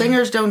 Okay.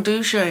 Singers don't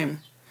do shame.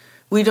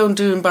 We don't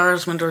do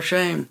embarrassment or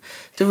shame.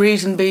 The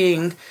reason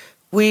being,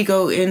 we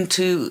go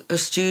into a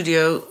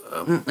studio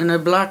in a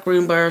black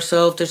room by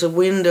ourselves. There's a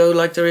window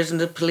like there is in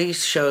the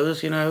police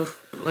shows, and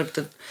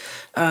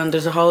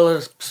there's a whole lot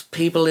of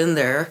people in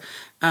there.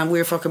 And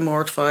we're fucking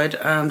mortified,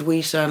 and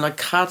we sound like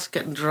cats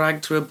getting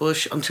dragged through a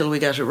bush until we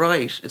get it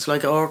right. It's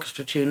like an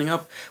orchestra tuning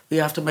up. We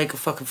have to make a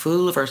fucking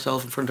fool of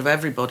ourselves in front of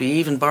everybody,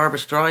 even Barbra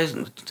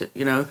Streisand,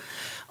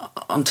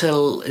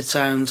 until it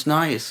sounds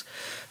nice.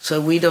 So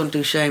we don't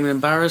do shame and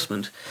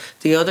embarrassment.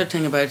 The other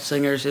thing about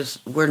singers is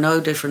we're no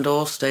different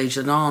off stage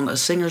than on. A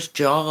singer's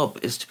job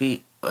is to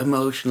be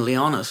emotionally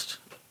honest.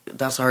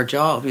 That's our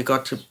job. You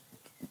got to,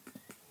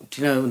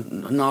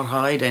 not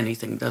hide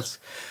anything. That's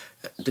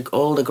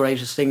all the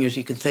greatest singers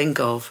you can think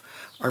of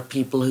are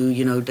people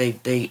who,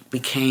 they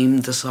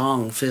became the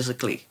song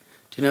physically.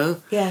 Do you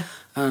know? Yeah.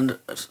 And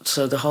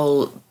so the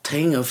whole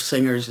thing of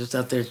singers is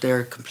that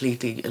they're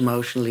completely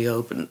emotionally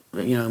open,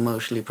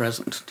 emotionally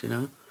present.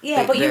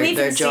 Yeah, but you even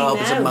their see job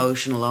now, is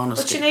emotional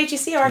honesty. But Sinead, you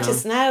see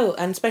artists now,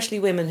 and especially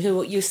women,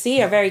 who you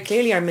see are very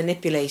clearly are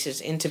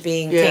manipulated into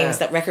being things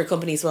that record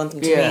companies want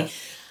them to be.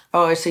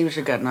 Oh, I see what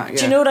you're getting at. Yeah.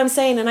 Do you know what I'm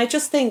saying? And I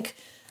just think,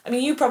 I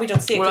mean, you probably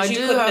don't see it because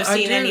you couldn't have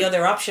seen any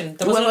other option.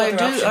 There was no other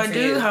option for you. I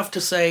do have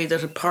to say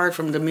that apart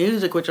from the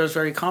music, which I was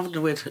very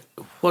confident with,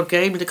 what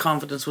gave me the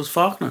confidence was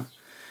Faulkner.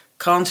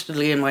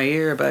 Constantly in my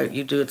ear about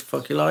you do it the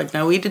fuck you like.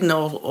 Now we didn't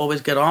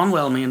always get on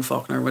well, me and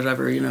Faulkner or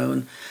whatever,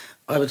 and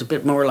I was a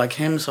bit more like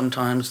him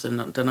sometimes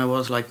than I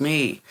was like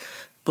me.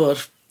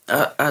 But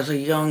as a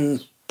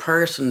young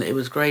person, it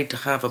was great to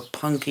have a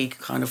punky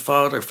kind of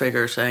father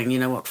figure saying, you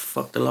know what,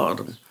 fuck the lot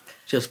and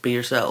just be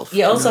yourself.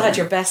 You also had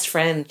your best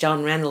friend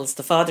John Reynolds,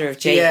 the father of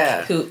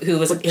Jake, who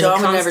was but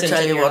John would never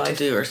tell you what life.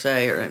 to do or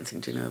say or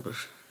anything,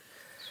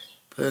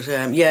 But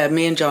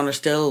me and John are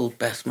still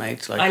best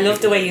mates. I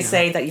love the way you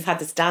say that you've had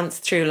this dance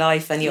through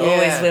life, and you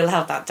always will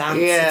have that dance.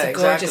 Yeah, it's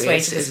a gorgeous way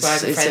to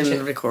describe the friendship. It's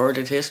in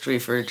recorded history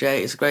for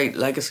Jake. It's a great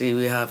legacy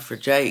we have for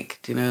Jake.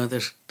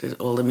 There's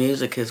all the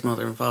music his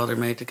mother and father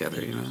made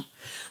together.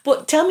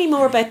 But tell me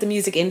more about the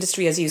music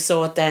industry as you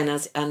saw it then,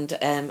 as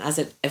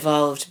it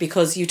evolved,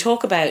 because you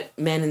talk about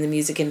men in the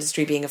music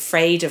industry being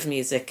afraid of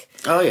music.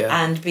 Oh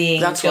yeah, and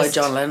being that's why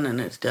John Lennon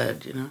is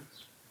dead.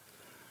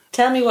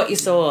 Tell me what you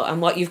saw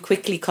and what you've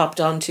quickly copped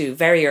onto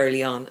very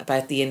early on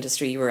about the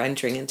industry you were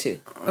entering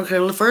into. Okay,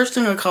 well, the first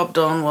thing I copped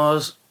on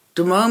was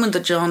the moment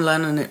that John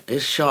Lennon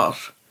is shot,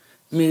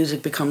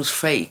 music becomes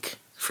fake.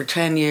 For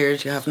 10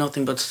 years, you have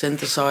nothing but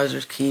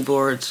synthesizers,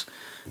 keyboards,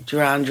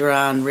 Duran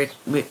Duran,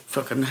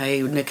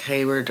 Nick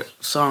Hayward,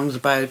 songs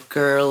about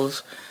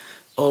girls,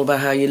 all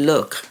about how you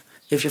look.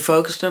 If you're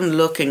focused on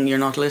looking, you're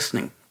not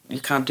listening.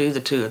 You can't do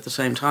the two at the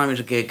same time at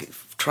a gig.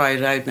 Try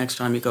it out next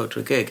time you go to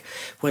a gig.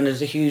 When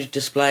there's a huge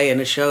display and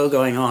a show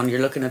going on,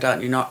 you're looking at that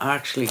and you're not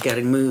actually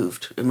getting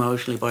moved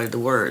emotionally by the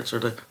words or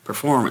the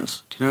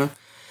performance,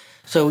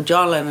 So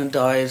John Lennon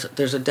dies,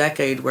 there's a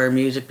decade where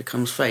music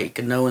becomes fake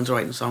and no one's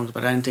writing songs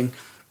about anything.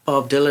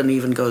 Bob Dylan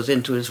even goes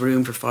into his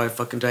room for 5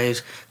 fucking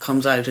days,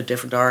 comes out a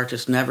different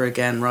artist, never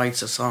again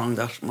writes a song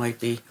that might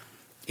be,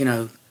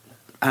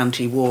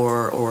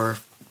 anti-war or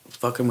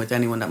fucking with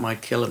anyone that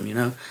might kill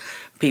him,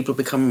 People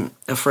become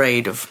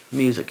afraid of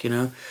music,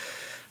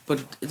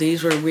 But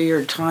these were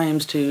weird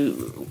times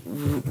to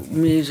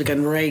music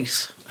and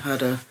race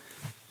had a,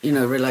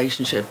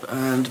 relationship,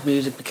 and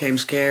music became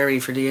scary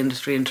for the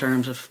industry in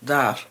terms of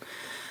that.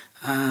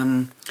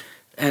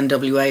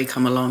 NWA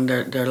come along,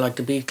 they're like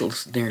the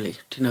Beatles nearly.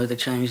 They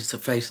changed the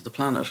face of the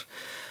planet.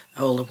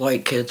 All the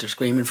white kids are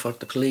screaming "fuck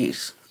the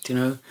police,"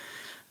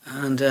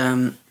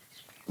 And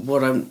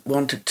what I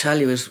want to tell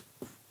you is,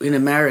 in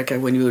America,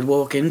 when you would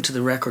walk into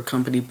the record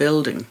company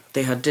building,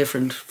 they had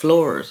different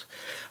floors.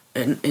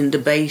 In the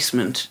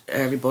basement,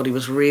 everybody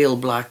was real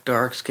black,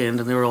 dark-skinned,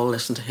 and they were all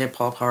listening to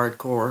hip-hop,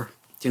 hardcore,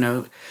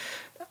 And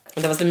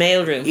that was the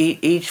mail room.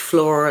 Each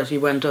floor, as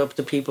you went up,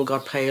 the people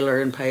got paler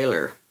and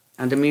paler,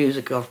 and the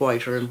music got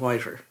whiter and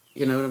whiter.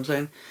 You know what I'm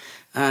saying?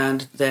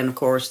 And then, of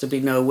course, there'd be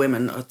no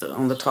women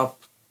on the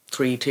top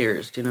 3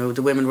 tiers.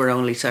 The women were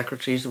only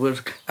secretaries. There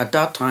was, at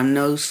that time,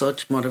 no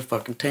such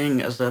motherfucking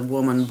thing as a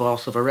woman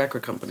boss of a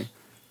record company.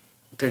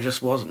 There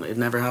just wasn't. It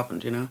never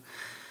happened,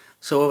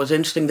 So what was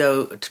interesting,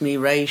 though, to me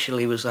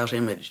racially was that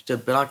image. The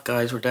black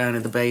guys were down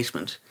in the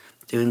basement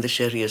doing the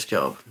shittiest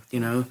job,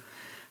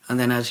 And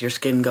then as your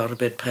skin got a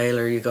bit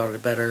paler, you got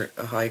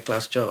a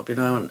high-class job,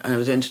 And it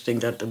was interesting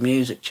that the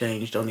music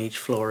changed on each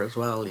floor as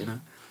well,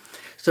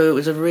 So it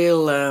was a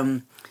real...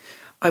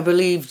 I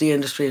believe the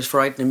industry is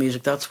frightened of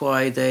music. That's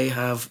why they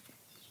have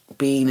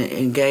been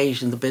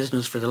engaged in the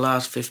business for the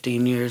last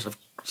 15 years of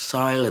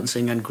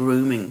silencing and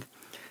grooming,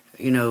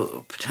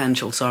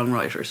 potential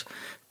songwriters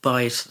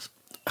by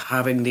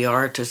having the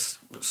artists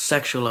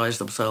sexualize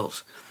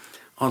themselves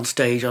on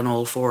stage on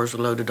all fours with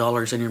a load of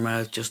dollars in your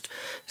mouth, just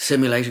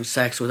simulating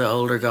sex with an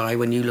older guy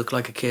when you look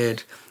like a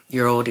kid.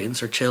 Your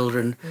audience are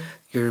children.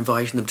 You're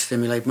inviting them to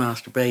simulate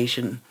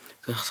masturbation.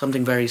 There's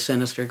something very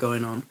sinister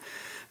going on.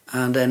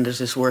 And then there's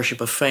this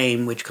worship of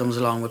fame, which comes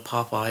along with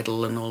Pop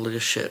Idol and all of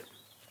this shit.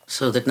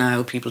 So that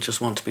now people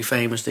just want to be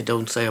famous. They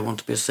don't say, I want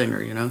to be a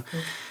singer,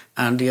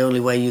 And the only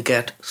way you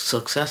get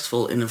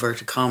successful, in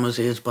inverted commas,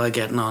 is by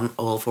getting on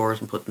all fours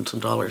and putting some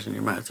dollars in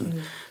your mouth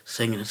and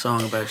singing a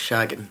song about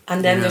shagging.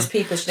 And then there's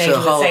people, Sinead,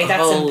 who would say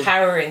that's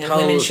empowering and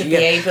women should be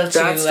able to...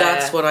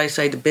 That's what I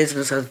say the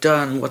business has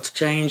done. What's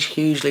changed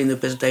hugely in the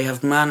business, they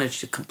have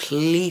managed to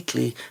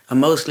completely, a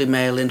mostly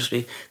male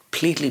industry,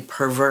 completely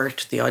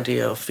pervert the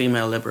idea of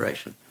female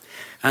liberation.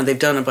 And they've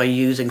done it by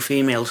using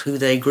females who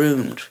they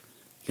groomed,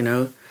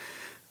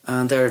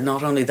 And they're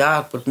not only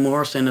that, but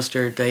more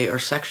sinister, they are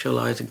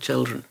sexualising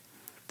children.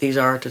 These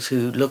artists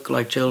who look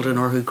like children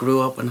or who grew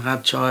up and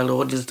had child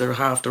audience, they're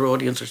half their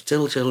audience are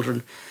still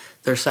children,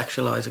 they're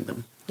sexualising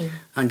them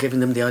and giving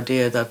them the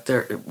idea that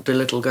the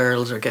little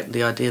girls are getting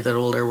the idea that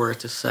all they're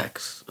worth is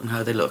sex and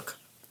how they look,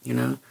 you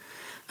know?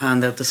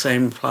 And that the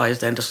same applies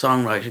then to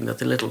songwriting, that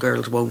the little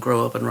girls won't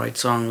grow up and write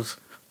songs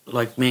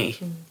like me,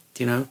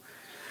 you know?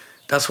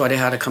 That's why they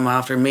had to come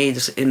after me.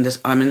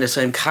 I'm in the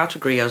same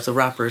category as the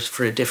rappers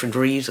for a different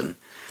reason.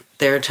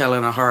 They're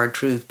telling a hard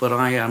truth, but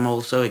I am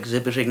also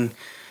exhibiting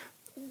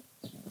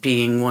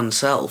being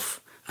oneself,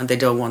 and they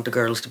don't want the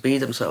girls to be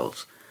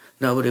themselves.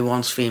 Nobody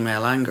wants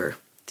female anger,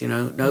 you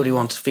know. Nobody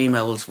wants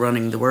females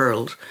running the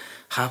world.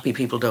 Happy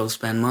people don't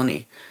spend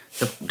money.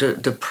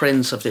 The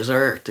prince of this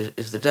earth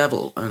is the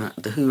devil, and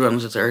who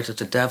runs this earth is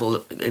the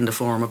devil in the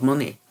form of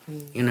money,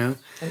 you know.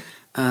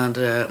 And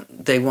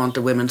they want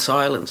the women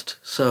silenced.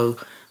 So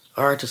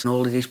artists and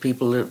all of these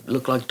people that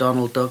look like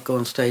Donald Duck go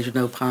on stage with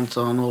no pants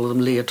on, all of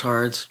them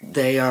leotards,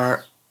 they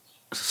are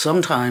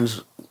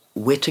sometimes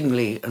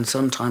wittingly and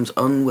sometimes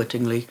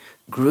unwittingly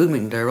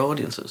grooming their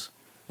audiences.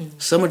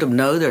 Some of them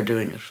know they're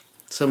doing it.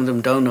 Some of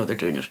them don't know they're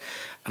doing it.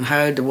 And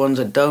how the ones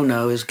that don't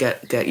know is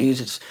get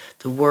used. It's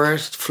the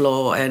worst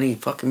flaw any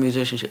fucking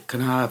musician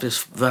can have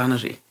is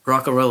vanity.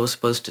 Rock and roll is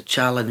supposed to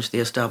challenge the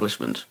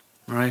establishment,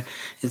 right?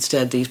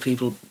 Instead, these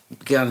people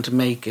began to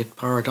make it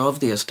part of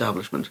the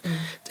establishment.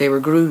 They were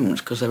groomed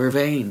because they were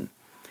vain.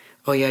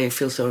 Oh yeah, you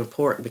feel so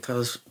important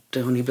because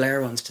Tony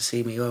Blair wants to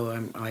see me.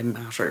 Oh, I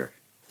matter.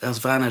 That's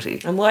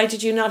vanity. And why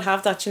did you not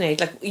have that, Sinead?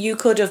 Like, you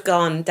could have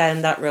gone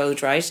down that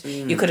road, right?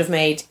 You could have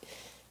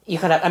you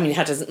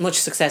had as much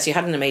success. You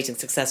had an amazing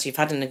success. You've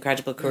had an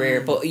incredible career,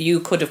 but you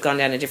could have gone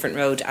down a different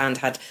road and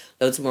had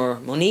loads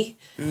more money,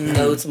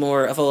 loads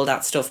more of all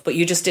that stuff, but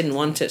you just didn't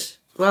want it.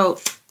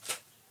 Well,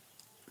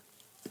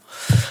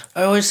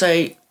 I always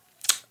say,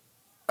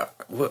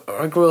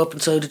 I grew up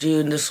and so did you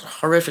in this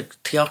horrific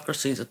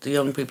theocracy that the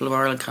young people of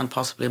Ireland can't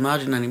possibly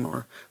imagine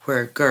anymore,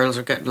 where girls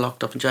are getting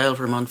locked up in jail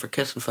for a month for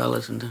kissing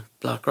fellas in the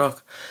Black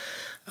Rock.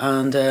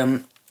 And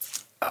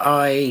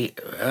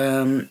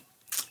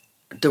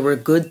there were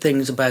good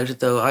things about it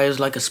though. I was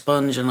like a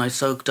sponge and I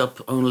soaked up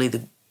only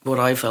what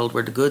I felt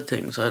were the good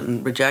things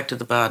and rejected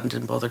the bad and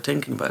didn't bother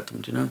thinking about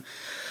them, you know.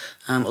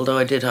 Although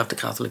I did have the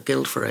Catholic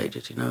guilt for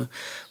ages, you know.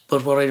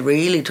 But what I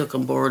really took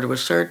on board, there were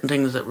certain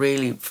things that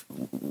really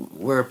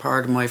were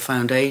part of my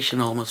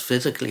foundation, almost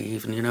physically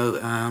even, you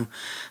know.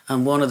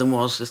 And one of them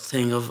was this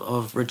thing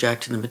of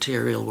rejecting the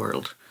material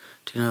world,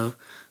 you know.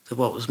 That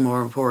what was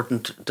more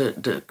important,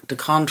 the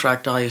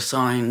contract I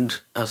signed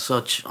as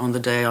such on the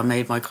day I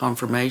made my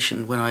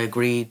confirmation when I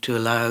agreed to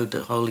allow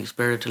the Holy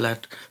Spirit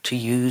to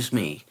use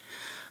me.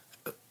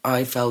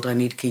 I felt I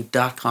need to keep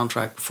that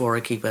contract before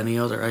I keep any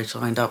other. I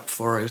signed up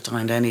before I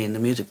signed any in the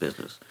music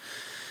business.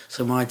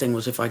 So my thing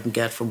was if I can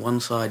get from one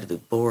side of the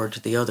board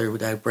to the other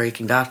without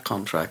breaking that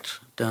contract,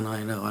 then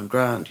I know I'm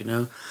grand, you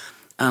know.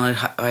 And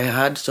I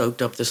had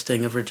soaked up this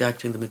thing of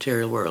rejecting the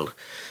material world.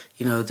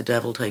 You know, the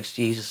devil takes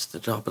Jesus to the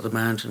top of the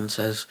mountain and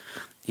says,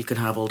 you can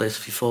have all this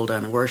if you fall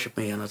down and worship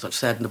me. And as I've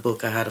said in the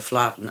book, I had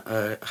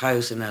a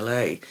house in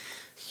LA.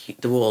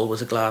 The wall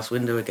was a glass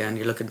window again.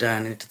 You're looking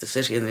down into the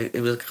city. And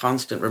it was a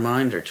constant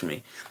reminder to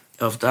me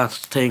of that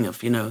thing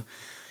of, you know,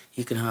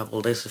 you can have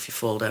all this if you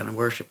fall down and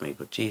worship me.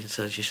 But Jesus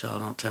says you shall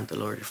not tempt the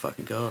Lord your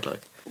fucking God.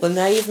 Like. Well,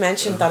 now you've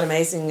mentioned that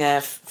amazing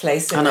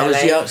place in and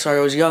LA. I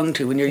was young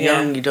too. When you're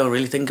young, you don't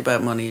really think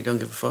about money. You don't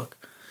give a fuck.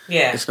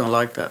 Yeah. It's not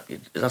like that.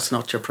 That's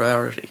not your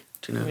priority.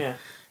 You know,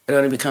 it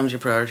only becomes your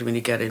priority when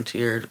you get into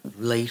your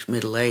late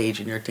middle age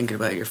and you're thinking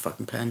about your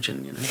fucking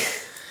pension. You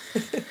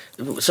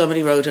know,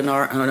 somebody wrote an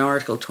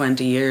article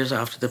 20 years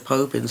after the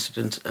Pope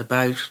incident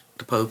about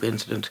the Pope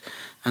incident,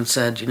 and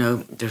said, you know,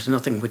 there's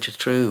nothing which is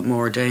true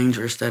more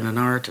dangerous than an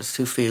artist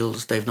who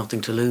feels they've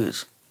nothing to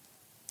lose.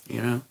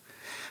 You know,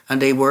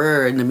 and they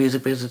were in the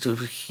music business. There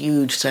was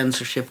huge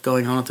censorship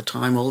going on at the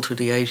time, all through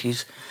the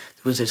 80s.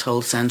 There was this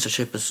whole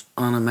censorship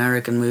on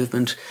American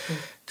movement.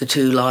 The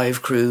Two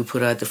Live crew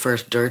put out the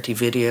first dirty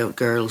video,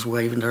 girls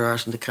waving their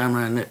arse in the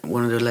camera, and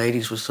one of the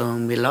ladies was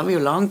saying, "We love you a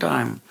long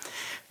time."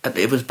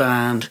 It was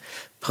banned.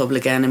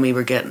 Public Enemy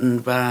were getting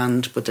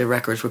banned, but their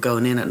records were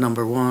going in at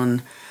number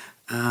one.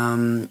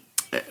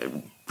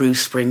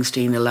 Bruce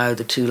Springsteen allowed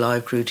the Two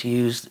Live crew to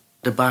use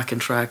the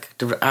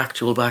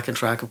actual backing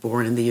track of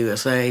Born in the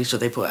USA, so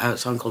they put out a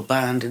song called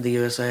Banned in the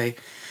USA.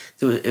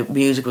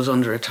 Music was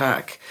under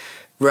attack.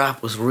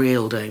 Rap was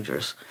real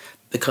dangerous,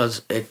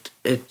 because it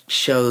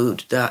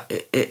showed that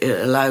it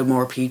allowed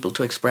more people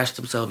to express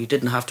themselves. You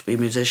didn't have to be a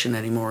musician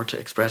anymore to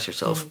express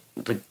yourself.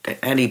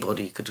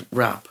 Anybody could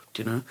rap,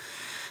 you know.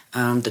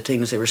 The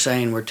things they were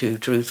saying were too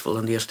truthful,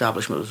 and the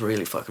establishment was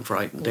really fucking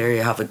frightened. There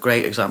you have a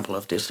great example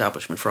of the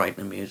establishment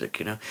frightening music,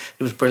 you know.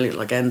 It was brilliant,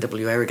 like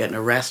NWA were getting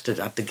arrested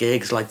at the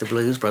gigs like the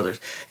Blues Brothers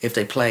if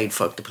they played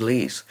Fuck the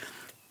Police.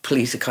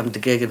 Police would come to the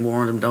gig and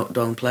warn them,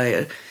 don't play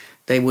it.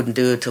 They wouldn't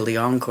do it till the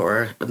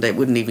encore, and they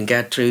wouldn't even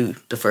get through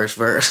the first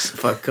verse.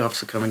 Five cops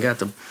would come and get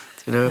them,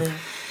 you know.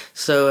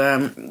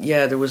 So,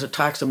 there was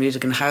attacks on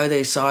music, and how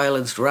they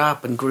silenced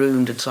rap and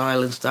groomed and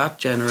silenced that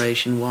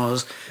generation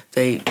was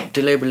they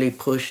deliberately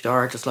pushed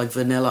artists like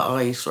Vanilla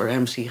Ice or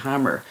MC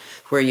Hammer,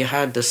 where you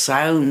had the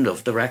sound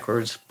of the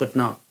records but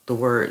not the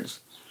words.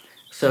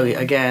 So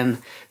again,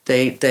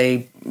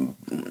 they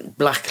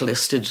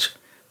blacklisted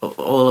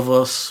all of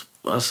us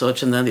as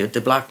such, and then they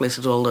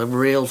blacklisted all the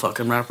real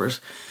fucking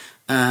rappers.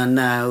 And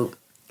now,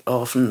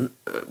 often,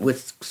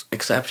 with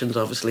exceptions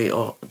obviously,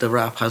 the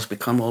rap has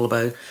become all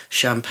about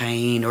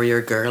champagne or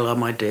your girl on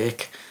my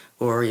dick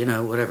or,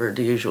 whatever,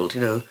 the usual,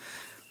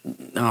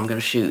 I'm going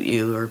to shoot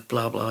you or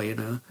blah, blah,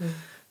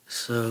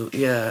 So,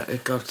 yeah,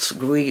 it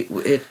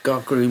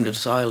got groomed in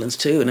silence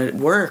too, and it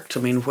worked. I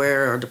mean,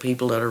 where are the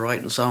people that are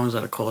writing songs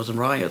that are causing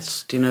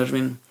riots? Do you know what I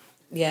mean?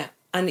 Yeah.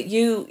 And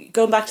you,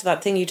 going back to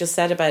that thing you just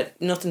said about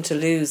nothing to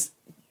lose,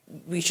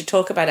 we should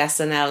talk about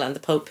SNL and the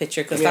Pope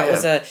picture, because that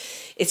was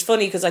it's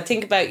funny because I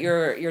think about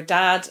your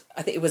dad.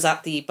 I think it was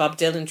at the Bob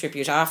Dylan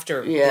tribute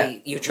after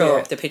you throw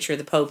up the picture of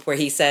the Pope, where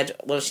he said,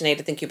 well, Sinead,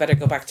 I think you better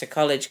go back to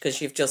college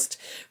because you've just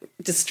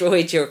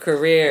destroyed your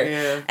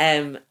career.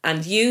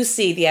 And you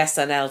see the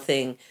SNL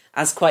thing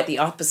as quite the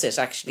opposite,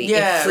 actually.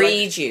 It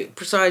freed you.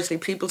 Precisely.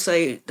 People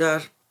say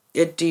that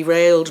it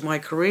derailed my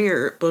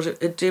career, but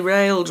it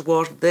derailed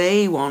what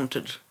they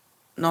wanted.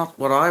 Not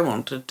what I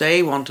wanted.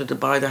 They wanted to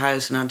buy the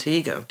house in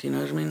Antigua. Do you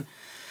know what I mean?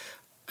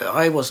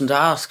 I wasn't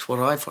asked what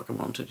I fucking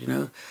wanted,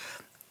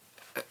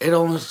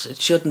 It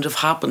shouldn't have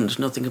happened,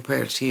 nothing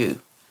compared to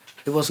you.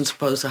 It wasn't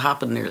supposed to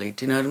happen nearly,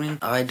 do you know what I mean?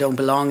 I don't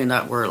belong in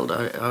that world.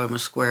 I'm a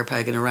square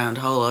peg in a round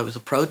hole. I was a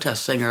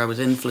protest singer. I was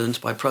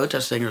influenced by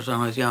protest singers when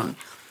I was young.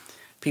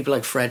 People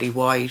like Freddie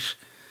White,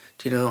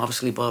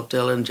 obviously Bob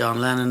Dylan,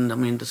 John Lennon. I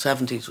mean, the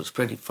 70s was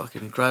pretty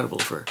fucking incredible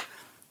for...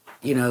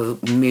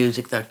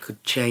 music that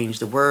could change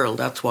the world.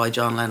 That's why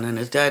John Lennon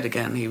is dead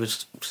again. He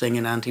was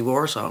singing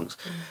anti-war songs.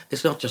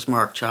 It's not just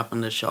Mark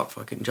Chapman that shot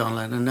fucking John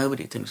Lennon.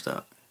 Nobody thinks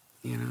that,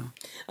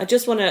 I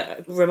just want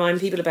to remind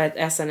people about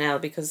SNL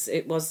because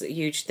it was a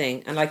huge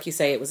thing. And like you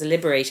say, it was a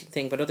liberating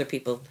thing, but other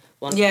people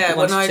wanted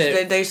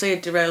to... They say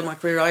it derailed my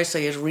career. I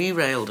say it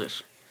re-railed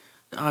it.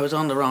 I was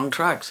on the wrong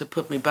tracks. It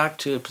put me back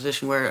to a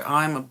position where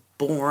I'm a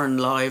born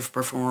live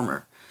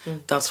performer.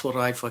 That's what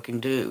I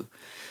fucking do.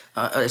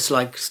 It's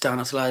like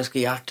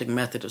Stanislavski acting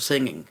method of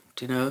singing,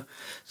 do you know?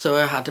 So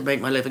I had to make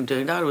my living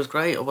doing that. It was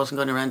great. I wasn't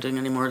going around doing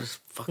any more of this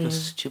fucking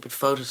stupid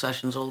photo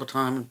sessions all the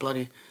time and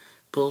bloody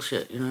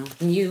bullshit, And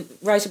you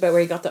write about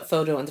where you got that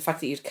photo and the fact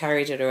that you'd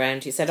carried it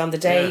around. You said on the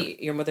day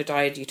your mother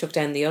died, you took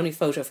down the only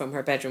photo from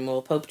her bedroom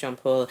wall, Pope John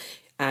Paul,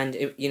 and,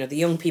 the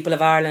young people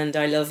of Ireland,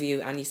 I love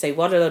you. And you say,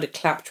 what a load of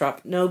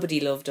claptrap.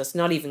 Nobody loved us,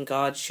 not even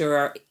God.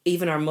 Sure,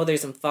 even our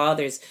mothers and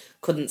fathers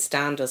couldn't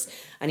stand us.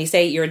 And you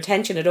say your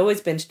intention had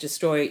always been to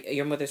destroy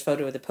your mother's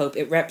photo of the Pope.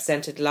 It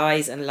represented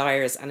lies and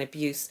liars and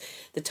abuse.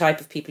 The type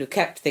of people who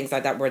kept things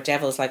like that were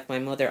devils like my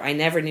mother. I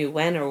never knew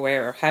when or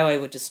where or how I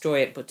would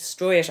destroy it, but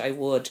destroy it I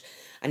would.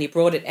 And you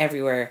brought it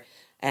everywhere.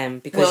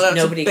 Because that's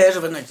nobody... a bit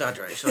of an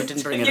exaggeration. I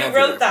didn't bring it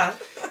everywhere. You wrote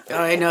that.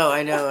 I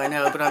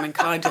know, but I'm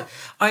inclined to...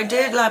 I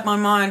did let my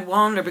mind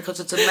wander because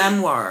it's a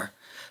memoir.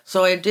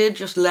 So I did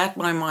just let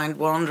my mind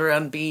wander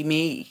and be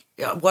me.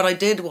 What I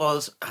did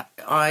was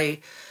I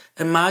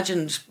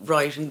imagined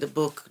writing the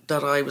book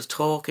that I was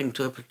talking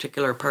to a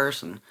particular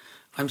person.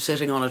 I'm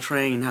sitting on a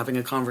train having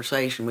a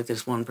conversation with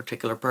this one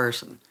particular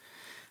person.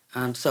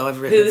 And so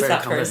I've written... Who's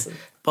that person?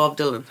 Bob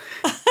Dylan.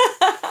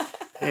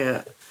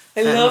 Yeah.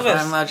 I love it.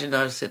 I imagined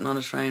I was sitting on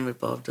a train with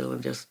Bob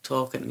Dylan just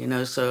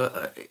talking,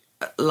 so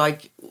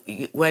like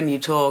when you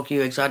talk,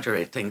 you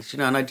exaggerate things,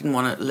 and I didn't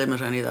want to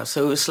limit any of that.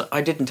 So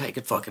I didn't take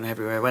it fucking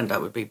everywhere I went.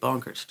 That would be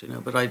bonkers,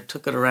 but I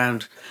took it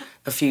around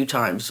a few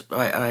times.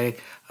 I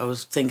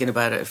was thinking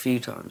about it a few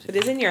times. But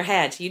it's in your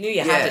head. You knew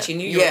you had it. You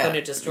knew you were going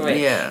to destroy it.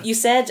 Yeah. You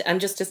said, and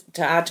just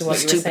to add to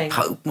what you were saying...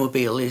 Pope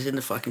Mobile, he's in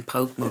the fucking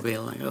Pope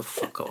Mobile. Like, oh,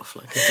 fuck off.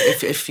 Like,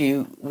 if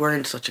you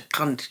weren't such a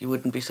cunt, you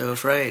wouldn't be so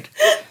afraid.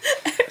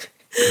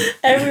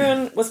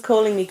 Everyone was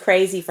calling me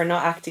crazy for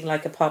not acting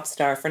like a pop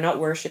star, for not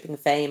worshipping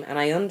fame, and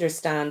I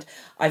understand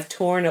I've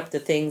torn up the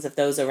things of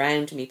those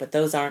around me, but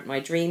those aren't my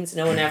dreams.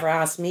 No one ever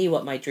asked me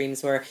what my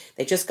dreams were.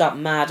 They just got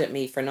mad at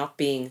me for not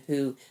being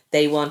who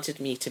they wanted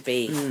me to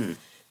be.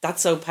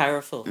 That's so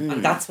powerful,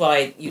 and that's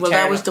why you... Well,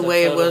 that was the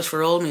way it was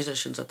for all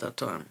musicians at that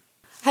time.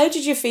 How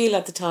did you feel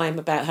at the time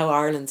about how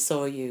Ireland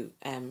saw you,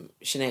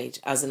 Sinead,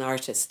 as an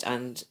artist?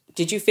 And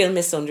did you feel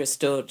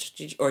misunderstood,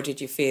 or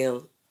did you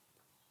feel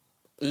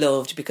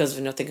loved because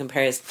of Nothing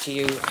Compares to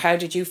You? How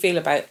did you feel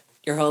about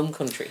your home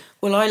country?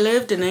 Well, I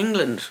lived in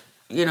England.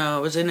 I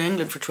was in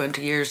England for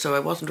 20 years, so I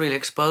wasn't really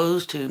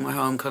exposed to my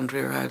home country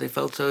or how they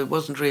felt, so it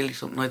wasn't really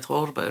something I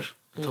thought about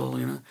at all,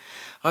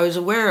 I was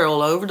aware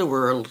all over the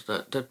world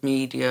that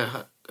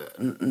media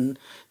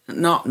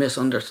not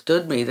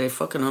misunderstood me. They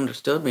fucking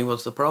understood me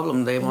was the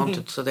problem they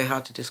wanted, so they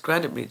had to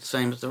discredit me, the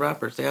same as the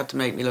rappers. They had to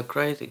make me look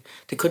crazy.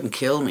 They couldn't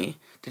kill me.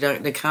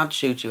 They can't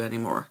shoot you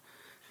anymore,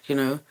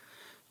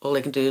 All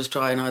they can do is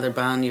try and either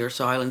ban you or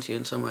silence you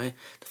in some way.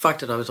 The fact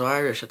that I was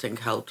Irish, I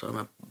think, helped. I'm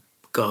a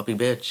gobby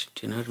bitch,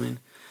 do you know what I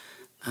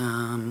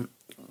mean?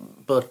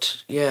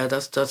 But yeah,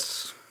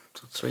 that's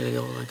really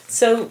all. Like.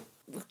 So,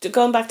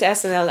 going back to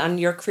SNL and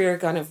your career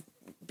kind of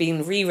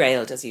being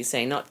derailed, as you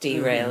say, not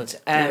derailed.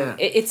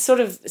 It sort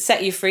of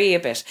set you free a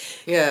bit.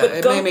 Yeah, but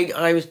it made me.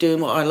 I was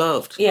doing what I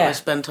loved. Yeah, I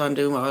spent time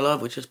doing what I love,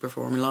 which is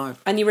performing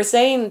live. And you were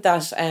saying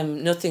that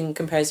nothing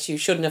compares to you,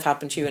 shouldn't have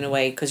happened to you in a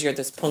way because you're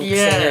this punk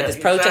singer, this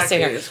protest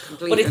singer.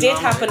 But it did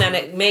happen, and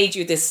it made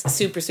you this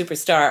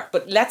superstar.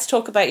 But let's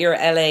talk about your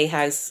LA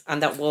house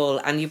and that wall,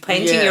 and you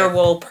painting your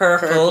wall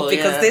purple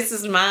because this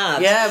is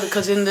mad. Yeah,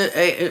 because in the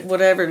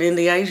in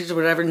the 80s or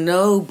whatever,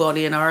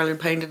 nobody in Ireland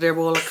painted their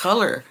wall a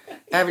colour.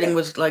 Everything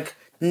was like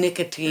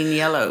nicotine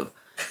yellow,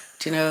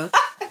 do you know?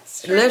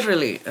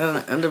 Literally.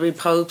 And there'd be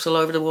popes all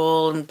over the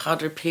wall and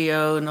Padre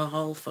Pio and the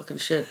whole fucking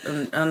shit.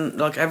 And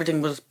like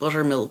everything was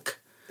buttermilk.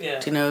 Yeah.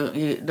 Do you know?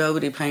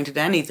 Nobody painted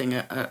anything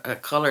a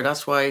colour.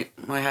 That's why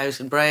my house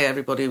in Bray,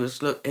 everybody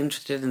was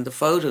interested in the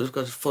photos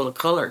because it's full of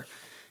colour.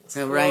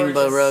 You know,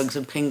 rainbow rugs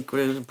and pink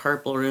rooms and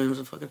purple rooms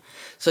and fucking...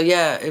 So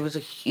yeah, it was a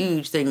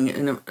huge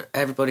thing.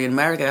 Everybody in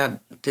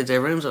America did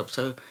their rooms up,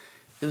 so...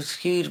 It was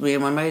huge. Me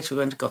and my mates, we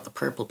went and got the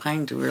purple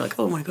paint, and we were like,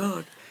 "Oh my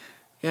god!"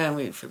 Yeah,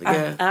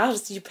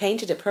 you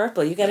painted it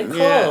purple. You get a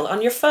call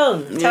on your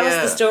phone. Tell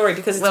us the story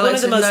because it's one of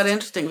the most. That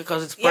interesting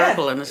because it's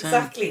purple and it's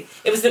exactly.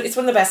 It's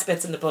one of the best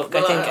bits in the book.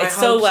 I think it's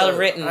so well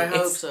written. I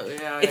hope so.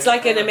 Yeah, it's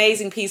like an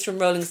amazing piece from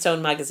Rolling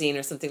Stone magazine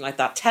or something like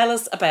that. Tell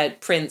us about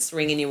Prince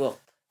ringing you up.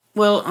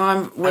 Well,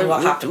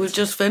 we've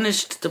just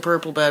finished the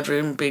purple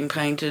bedroom being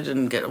painted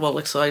and get all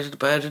excited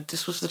about it.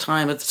 This was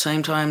the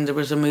same time there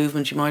was a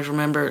movement, you might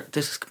remember,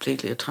 this is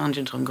completely a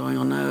tangent I'm going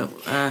on now.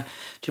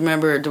 Do you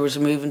remember there was a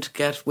movement to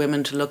get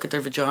women to look at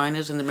their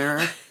vaginas in the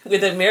mirror?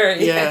 With a mirror,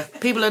 yeah.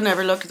 People had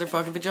never looked at their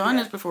fucking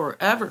vaginas before,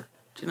 ever,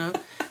 do you know?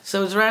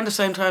 So it was around the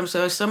same time,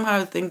 so I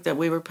somehow think that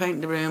we were painting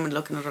the room and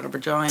looking at our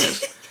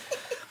vaginas.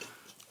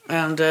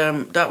 And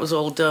that was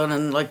all done,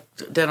 and like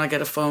then I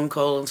get a phone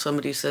call and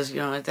somebody says,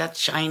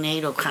 that's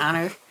Sinead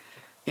O'Connor,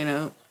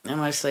 and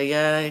I say,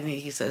 yeah, and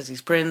he says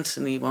he's Prince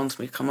and he wants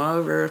me to come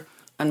over,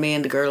 and me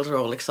and the girls are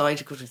all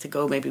excited because we think,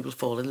 maybe we'll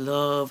fall in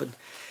love, and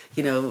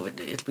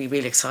it'll be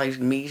really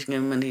exciting meeting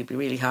him, and he'd be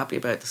really happy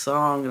about the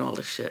song and all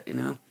this shit,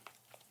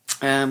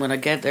 And when I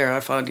get there,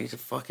 I find he's a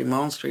fucking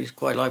monster. He's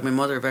quite like my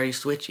mother, very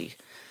switchy.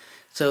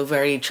 So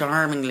very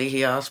charmingly,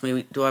 he asked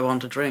me, do I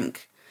want a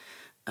drink?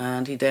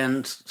 And he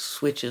then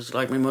switches,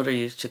 like my mother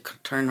used to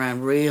turn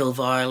around real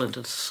violent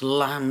and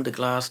slam the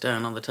glass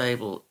down on the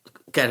table.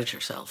 Get it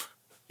yourself,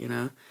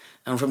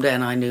 And from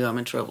then I knew I'm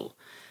in trouble.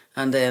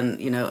 And then,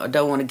 I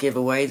don't want to give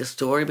away the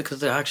story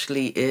because it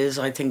actually is,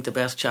 I think, the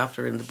best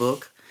chapter in the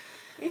book.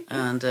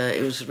 And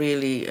it was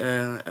really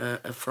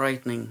a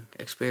frightening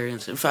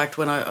experience. In fact,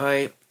 when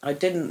I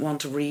didn't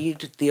want to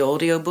read the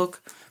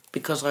audiobook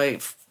because I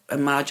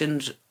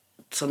imagined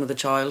some of the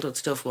childhood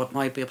stuff, what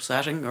might be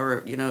upsetting,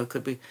 or, it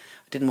could be...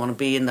 didn't want to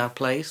be in that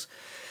place.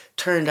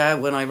 Turned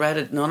out when I read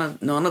it,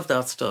 none of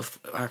that stuff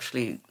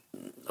actually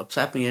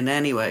upset me in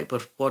any way.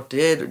 But what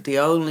did, the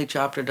only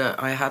chapter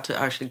that I had to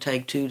actually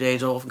take 2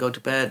 days off and go to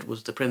bed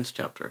was the Prince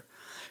chapter,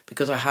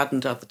 because I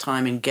hadn't at the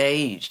time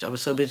engaged. I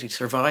was so busy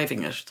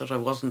surviving it that I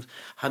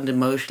hadn't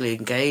emotionally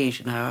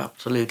engaged in how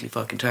absolutely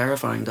fucking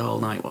terrifying the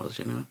whole night was,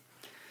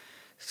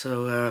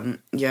 So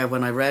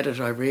when I read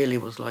it, I really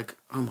was like,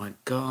 oh my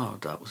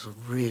God, that was a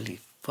really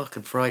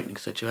fucking frightening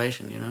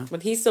situation,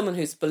 But he's someone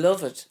who's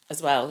beloved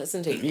as well,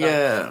 isn't he?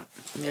 Yeah.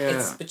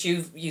 But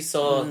you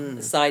saw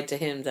the side to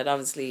him that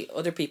obviously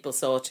other people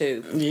saw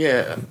too.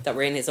 Yeah. That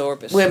were in his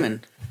orbit.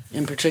 Women,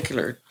 in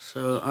particular.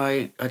 So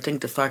I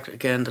think the fact,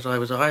 again, that I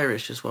was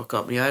Irish is what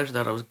got me out of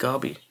that. I was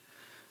gobby.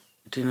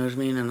 Do you know what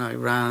I mean? And I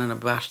ran and I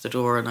bashed the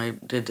door and I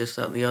did this,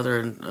 that and the other,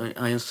 and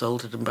I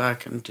insulted him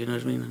back, and do you know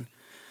what I mean? And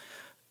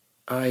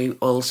I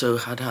also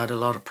had a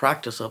lot of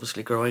practice,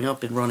 obviously, growing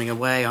up in running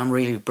away. I'm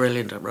really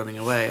brilliant at running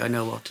away. I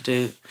know what to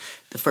do.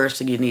 The first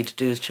thing you need to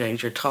do is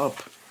change your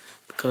top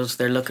because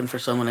they're looking for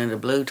someone in a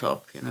blue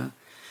top,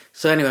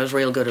 So anyway, I was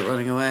real good at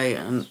running away,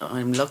 and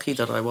I'm lucky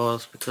that I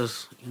was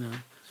because,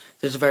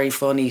 there's a very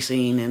funny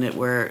scene in it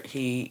where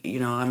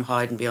I'm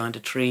hiding behind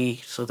a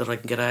tree so that I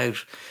can get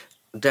out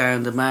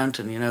down the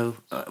mountain, out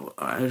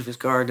of his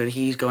garden.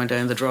 He's going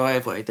down the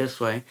driveway this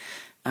way.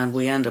 And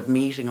we end up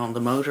meeting on the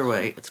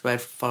motorway. It's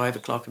about 5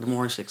 o'clock in the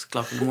morning, 6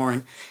 o'clock in the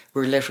morning.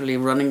 We're literally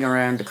running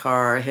around the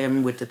car,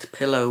 him with the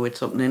pillow with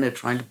something in it,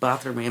 trying to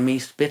batter me, and me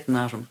spitting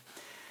at him.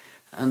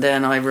 And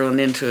then I run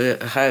into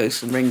a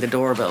house and ring the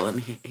doorbell, and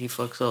he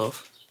fucks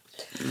off.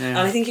 Yeah. And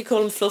I think you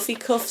call them fluffy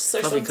cuffs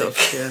or something. Fluffy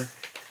cuffs,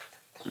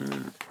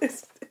 yeah.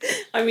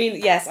 I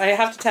mean, yes, I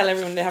have to tell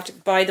everyone they have to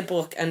buy the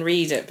book and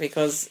read it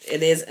because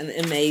it is an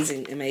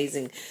amazing,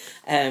 amazing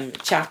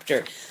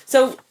chapter.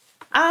 So...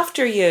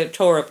 after you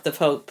tore up the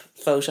Pope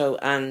photo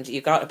and you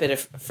got a bit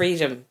of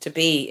freedom to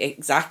be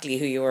exactly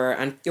who you were,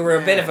 and you were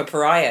a bit of a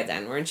pariah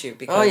then, weren't you?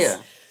 Because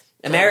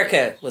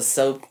America was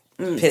so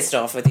pissed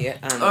off with you.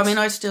 And I mean,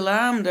 I still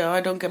am. I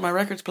don't get my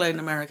records played in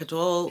America at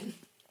all.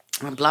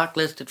 I'm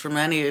blacklisted from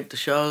any of the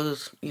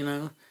shows,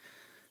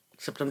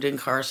 except I'm doing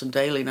Carson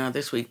Daly now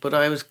this week. But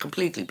I was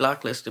completely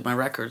blacklisted. My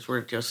records were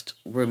just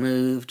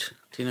removed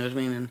Do you know what I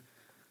mean?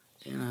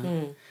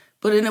 And,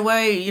 But in a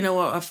way, you know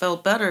what, I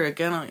felt better.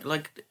 Again,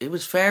 it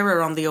was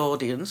fairer on the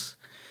audience.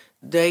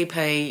 They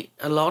pay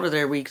a lot of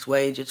their week's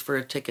wages for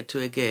a ticket to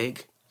a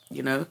gig,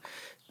 you know.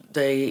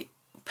 They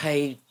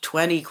pay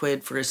 20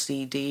 quid for a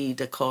CD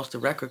that cost the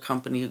record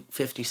company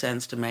 50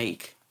 cents to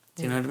make.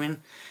 Do you know what I mean?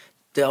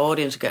 The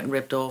audience are getting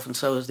ripped off, and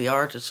so is the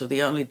artist. So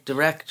the only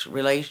direct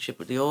relationship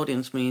with the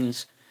audience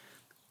means,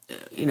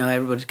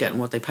 everybody's getting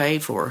what they pay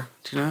for.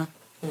 Do you know?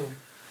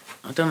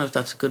 I don't know if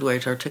that's a good way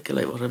to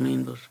articulate what I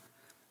mean, but...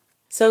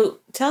 So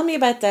tell me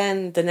about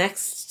then the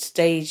next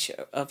stage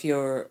of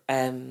your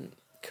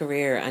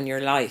career and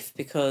your life,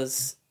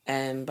 because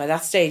by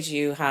that stage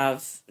you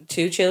have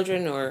 2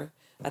 children, or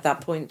at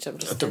that point I'm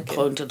just at the thinking.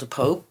 point of the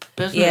Pope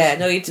business? Yeah,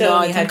 no, you still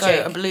only had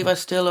Jake. I believe I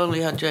still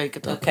only had Jake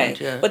at that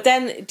point, yeah. But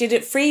then did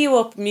it free you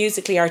up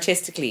musically,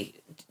 artistically?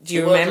 Do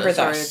you remember that?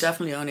 Sorry, I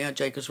definitely only had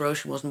Jake because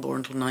Roshan wasn't born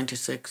until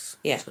 96.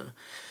 Yeah. So.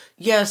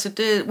 Yes, it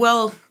did.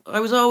 Well, I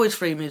was always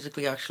free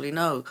musically, actually.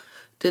 No,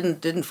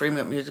 didn't free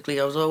me up musically.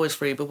 I was always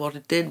free, but what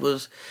it did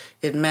was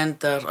it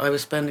meant that I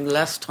was spending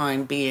less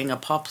time being a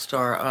pop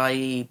star,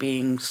 i.e.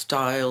 being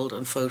styled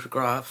and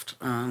photographed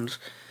and,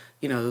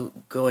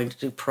 going to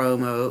do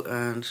promo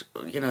and,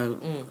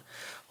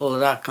 all of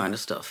that kind of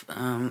stuff.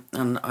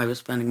 And I was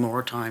spending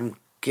more time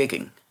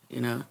gigging,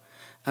 and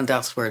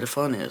that's where the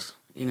fun is,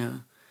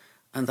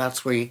 And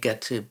that's where you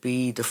get to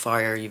be the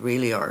fire you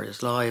really are,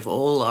 is live.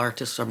 All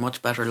artists are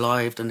much better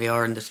live than they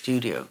are in the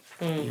studio,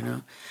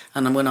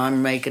 And when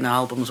I'm making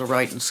albums or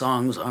writing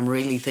songs, I'm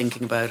really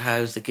thinking about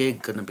how's the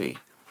gig going to be,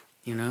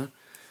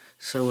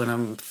 So when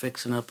I'm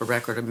fixing up a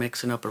record or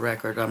mixing up a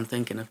record, I'm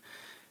thinking of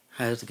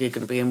how's the gig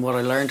going to be. And what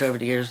I learned over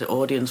the years, the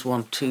audience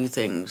want 2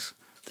 things.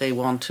 They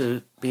want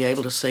to be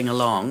able to sing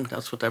along,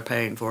 that's what they're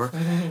paying for,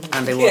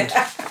 and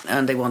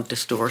they want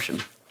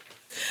distortion.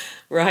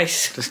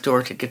 Right.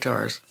 Distorted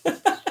guitars.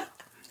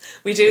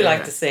 We do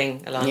like to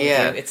sing along with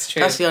you. It's true.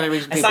 That's the only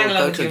reason people go to a gig. I sang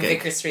along with you in gig.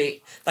 Vicar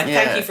Street.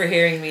 Thank you for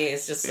hearing me.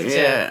 It's just such all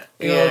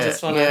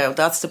just want to... Yeah,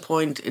 that's the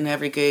point in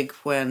every gig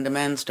when the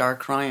men start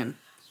crying.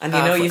 And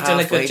you've done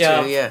a good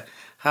job.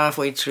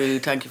 Halfway through,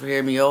 thank you for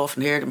hearing me. You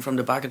often hear them from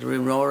the back of the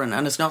room roaring.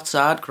 And it's not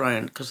sad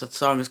crying, because that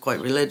song is quite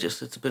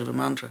religious. It's a bit of a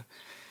mantra.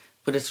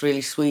 But it's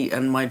really sweet.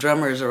 And my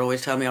drummers are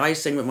always telling me, I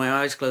sing with my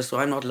eyes closed, so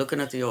I'm not looking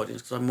at the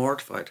audience because I'm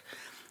mortified.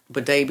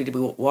 But they be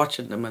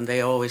watching them, and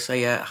they always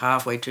say,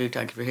 halfway through,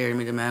 thank you for hearing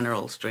me, the men are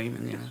all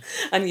streaming,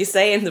 And you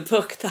say in the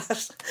book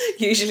that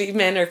usually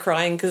men are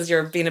crying because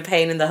you're being a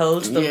pain in the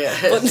hole to them. Yeah,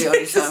 it's the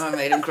only time I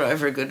made them cry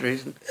for a good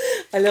reason.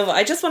 I love it.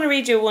 I just want to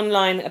read you one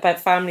line about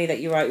family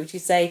that you write, which you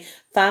say,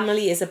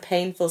 family is a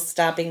painful,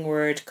 stabbing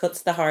word,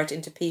 cuts the heart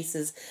into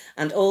pieces,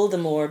 and all the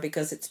more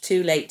because it's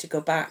too late to go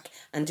back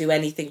and do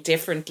anything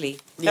differently.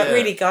 That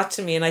really got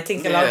to me, and I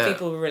think a lot of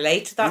people will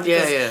relate to that,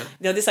 because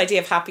this idea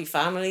of happy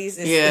families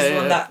is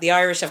one that the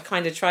Irish have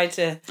kind of tried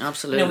to...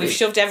 Absolutely. We've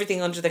shoved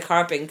everything under the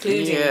carpet,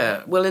 including...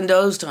 Yeah, well, in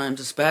those times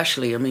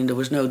especially, there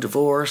was no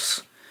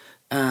divorce,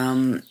 there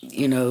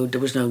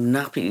was no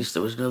nappies,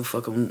 there was no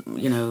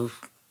fucking,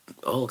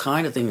 all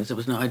kind of things. There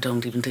was no, I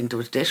don't even think there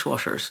was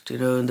dishwashers,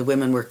 and the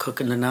women were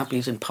cooking the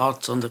nappies in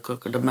pots on the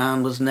cooker. The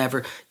man was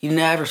never... You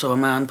never saw a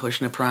man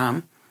pushing a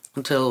pram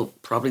until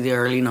probably the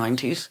early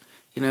 90s,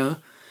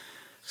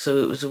 So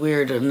it was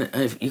weird,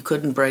 and you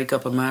couldn't break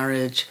up a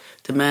marriage.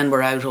 The men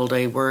were out all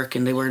day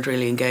working. They weren't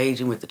really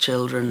engaging with the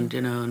children,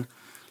 and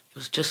it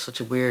was just such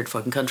a weird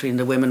fucking country, and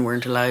the women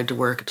weren't allowed to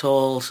work at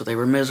all, so they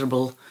were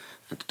miserable.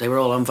 They were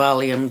all on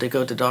Valium. They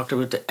go to the doctor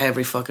with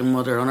every fucking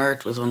mother on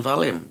earth was on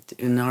Valium,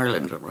 in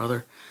Ireland,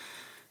 rather.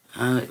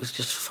 And it was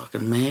just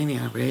fucking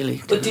mania,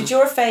 really. But did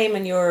your fame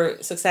and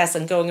your success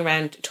and going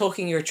around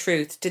talking your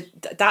truth, did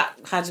that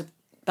had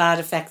bad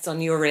effects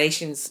on your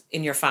relations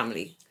in your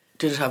family?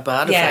 Did it have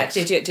bad effects?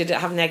 Yeah, did it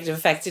have negative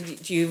effects?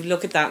 Did you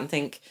look at that and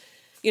think,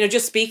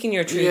 just speaking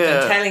your truth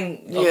and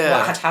telling of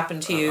what had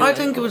happened to you? I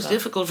think it was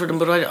difficult for them,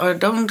 but I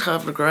don't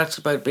have regrets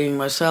about being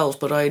myself.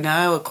 But I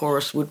now, of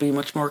course, would be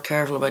much more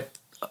careful about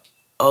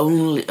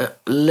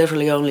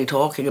literally only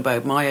talking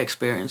about my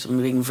experience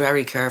and being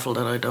very careful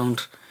that I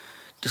don't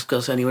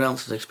discuss anyone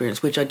else's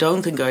experience, which I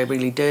don't think I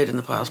really did in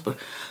the past. But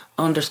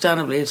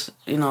understandably, it's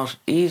not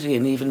easy,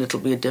 and even it'll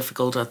be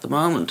difficult at the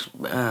moment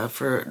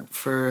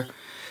for.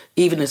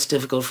 Even it's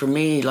difficult for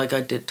me. Like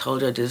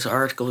told you I did this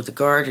article with The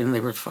Guardian. They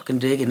were fucking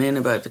digging in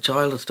about the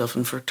child and stuff.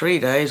 And for 3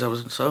 days I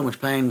was in so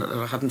much pain that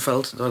I hadn't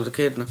felt since I was a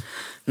kid, and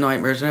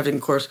nightmares and everything.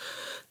 Of course,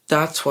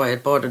 that's why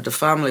it bothered the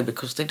family,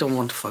 because they don't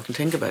want to fucking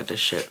think about this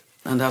shit.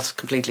 And that's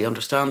completely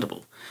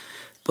understandable.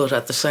 But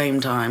at the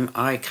same time,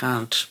 I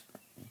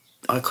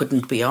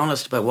couldn't be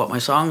honest about what my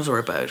songs were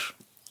about.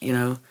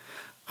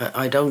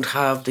 I don't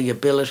have the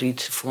ability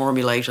to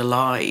formulate a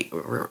lie,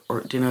 or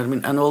do you know what I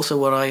mean? And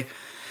also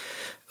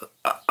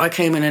I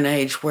came in an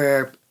age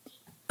where,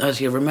 as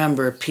you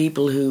remember,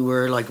 people who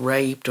were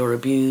raped or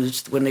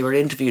abused, when they were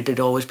interviewed, they'd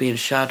always be in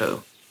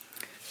shadow.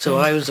 So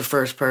I was the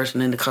first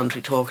person in the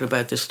country talking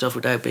about this stuff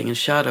without being in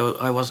shadow.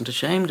 I wasn't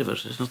ashamed of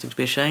it. There's nothing to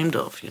be ashamed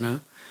of,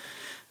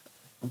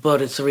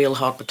 but it's a real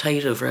hot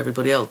potato for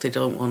everybody else. They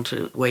don't want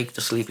to wake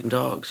the sleeping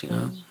dogs, you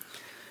know.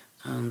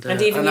 And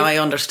I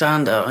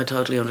understand that. I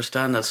totally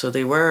understand that. So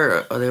they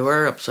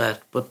were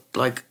upset, but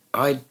like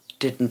I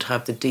didn't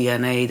have the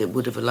DNA that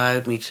would have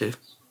allowed me to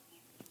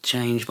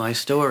change my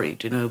story,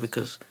 you know,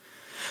 because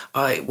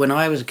when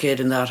I was a kid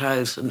in that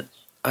house, and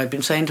I've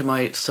been saying to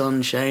my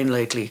son Shane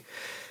lately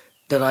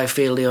that I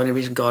feel the only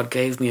reason God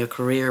gave me a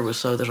career was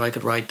so that I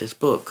could write this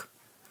book.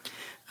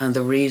 And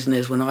the reason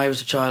is, when I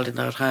was a child in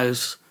that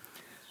house,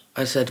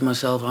 I said to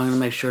myself, I'm going to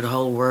make sure the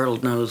whole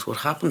world knows what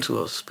happened to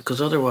us,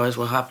 because otherwise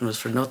what happened was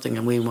for nothing,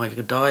 and we might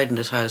have died in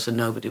this house and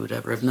nobody would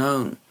ever have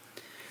known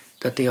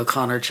that the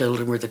O'Connor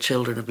children were the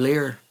children of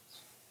Lear,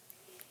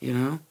 you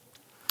know.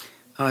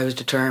 I was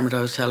determined,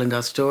 I was telling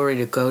that story,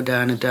 to go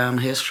down in damn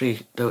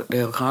history.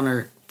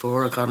 The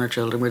four O'Connor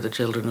children were the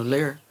children of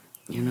Lear,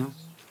 you know.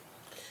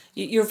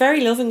 You're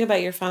very loving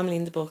about your family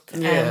in the book.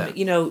 Yeah.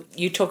 You know,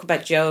 you talk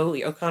about Joe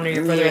O'Connor,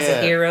 your brother, as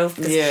a hero,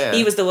 because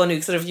he was the one who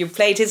sort of, you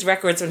played his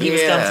records when he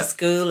was gone to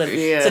school,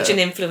 and such an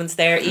influence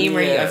there.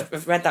 Emery,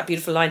 I've read that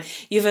beautiful line.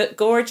 You have a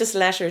gorgeous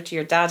letter to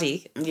your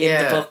daddy in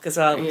the book as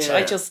well, which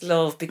I just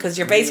love, because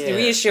you're basically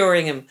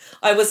reassuring him,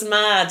 I was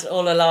mad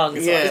all along.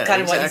 So it's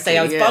kind of what you say,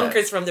 I was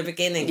bonkers from the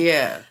beginning.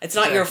 Yeah. It's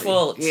not your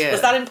fault. Yeah.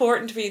 Was that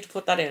important for you to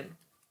put that in?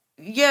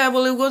 Yeah,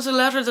 well, it was a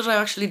letter that I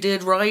actually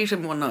did write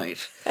him one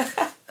night.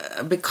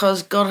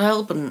 Because God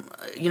help him,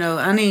 you know,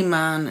 any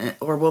man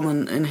or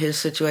woman in his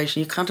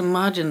situation, you can't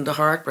imagine the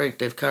heartbreak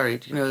they've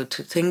carried. You know,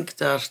 to think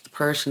that the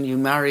person you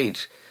married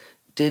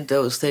did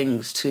those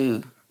things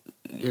to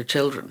your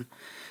children,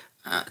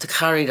 to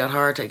carry that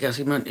heartache. As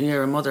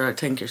you're a mother, I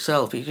think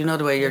yourself. You know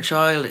the way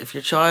if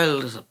your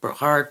child is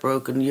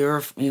heartbroken,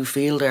 you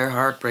feel their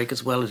heartbreak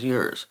as well as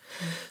yours.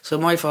 So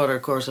my father,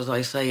 of course, as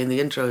I say in the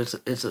intro, is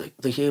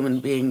the human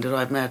being that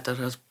I've met that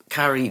has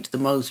carried the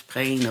most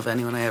pain of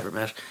anyone I ever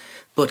met,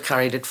 but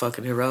carried it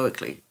fucking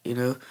heroically, you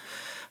know.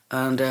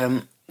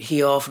 And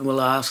he often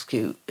will ask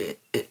you,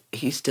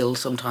 he still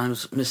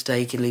sometimes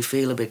mistakenly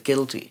feel a bit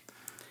guilty.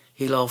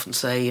 He'll often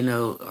say, you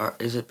know,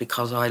 is it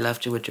because I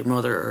left you with your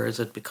mother, or is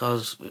it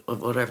because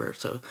of whatever?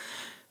 So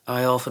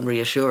I often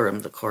reassure him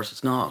that, of course,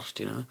 it's not,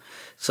 you know.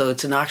 So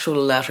it's an actual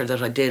letter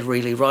that I did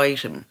really write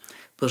him,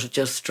 but it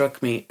just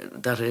struck me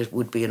that it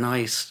would be a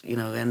nice, you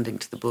know, ending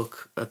to the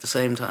book at the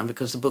same time,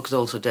 because the book is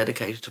also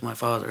dedicated to my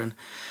father, and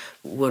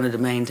one of the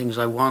main things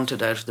I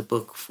wanted out of the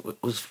book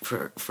was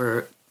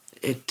for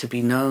it to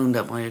be known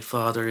that my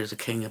father is a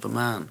king of a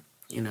man,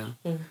 you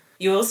know.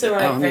 You also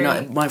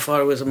write my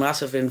father was a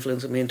massive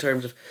influence on me in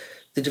terms of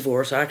the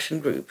divorce action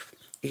group.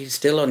 He's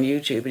still on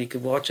YouTube, and you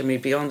could watch him.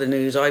 He'd be on the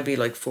news. I'd be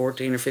like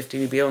 14 or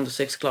 15. He'd be on the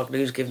 6 o'clock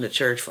news giving the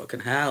church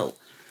fucking hell.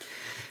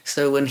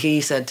 So when he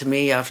said to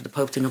me after the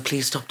Pope thing, oh,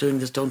 please stop doing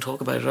this, don't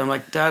talk about it, I'm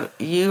like, Dad,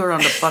 you are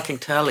on the fucking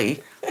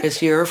telly.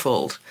 It's your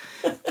fault.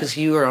 Because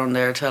you were on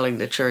there telling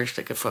the church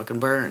they could fucking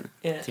burn,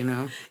 you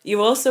know.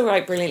 You also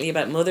write brilliantly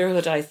about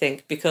motherhood, I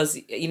think, because,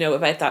 you know,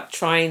 about that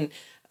trying,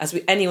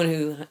 anyone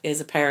who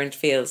is a parent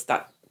feels,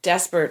 that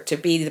desperate to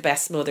be the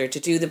best mother, to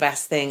do the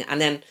best thing,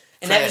 and then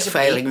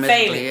inevitably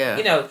failing,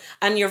 you know.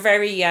 And you're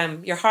very,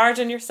 you're hard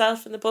on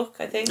yourself in the book,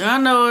 I think. I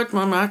know it,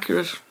 I'm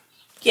accurate.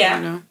 Yeah.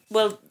 You know.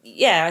 Well,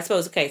 yeah, I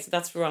suppose, okay, so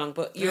that's wrong,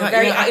 but you're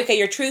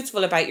you're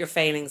truthful about your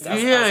failings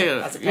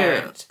as a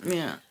parent.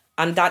 Yeah.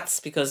 And that's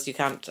because you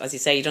can't, as you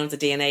say, you don't have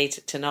the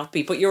DNA to not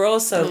be. But you're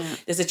also,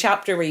 there's a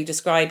chapter where you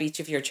describe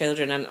each of your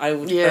children, and I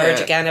would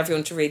urge again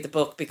everyone to read the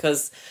book,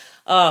 because,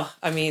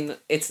 I mean,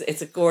 it's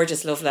a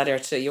gorgeous love letter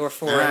to your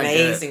four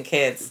amazing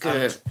kids. Good.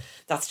 And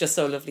that's just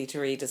so lovely to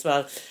read as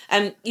well.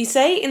 And you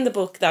say in the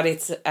book that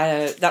it's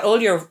that all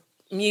your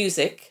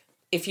music,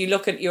 if you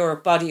look at your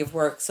body of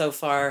work so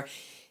far,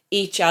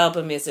 each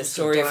album is a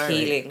story of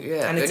healing,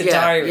 and it's a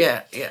diary.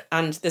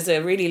 And there's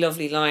a really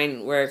lovely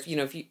line where, you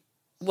know,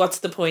 what's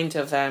the point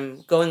of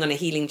going on a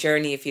healing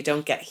journey if you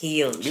don't get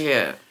healed?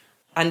 Yeah.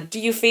 And do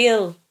you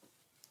feel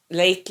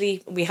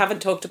lately, we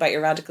haven't talked about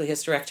your radical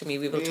hysterectomy,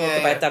 we will talk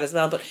about that as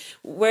well, but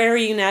where are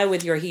you now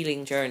with your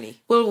healing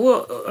journey?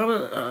 Well,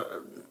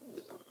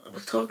 I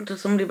was talking to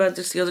somebody about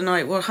this the other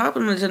night. What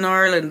happened was, in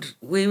Ireland,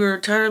 we were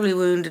terribly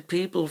wounded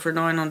people for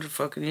 900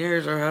 fucking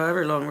years, or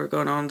however long we're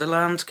going on. The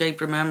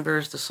landscape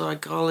remembers, the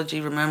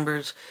psychology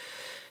remembers.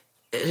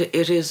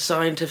 It is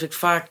scientific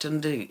fact,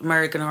 and the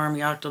American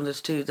Army Act on this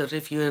too, that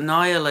if you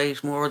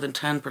annihilate more than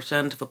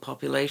 10% of a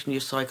population, you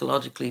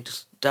psychologically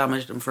just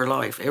damage them for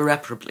life,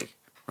 irreparably,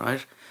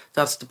 right?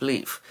 That's the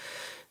belief.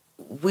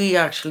 We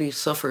actually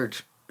suffered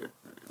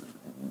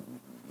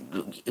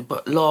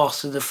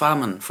loss in the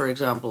famine, for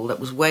example, that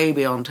was way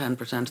beyond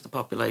 10% of the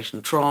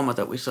population. Trauma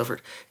that we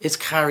suffered is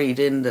carried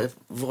in the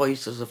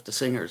voices of the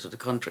singers of the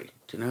country,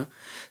 you know?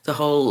 The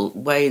whole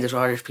way that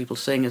Irish people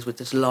sing is with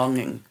this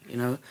longing, you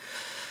know?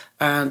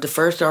 And the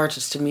first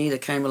artist to me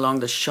that came along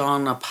that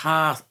shone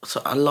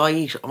a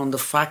light on the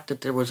fact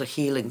that there was a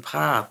healing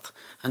path,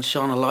 and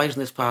shone a light on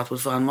this path,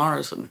 was Van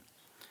Morrison,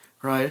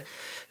 right?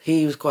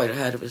 He was quite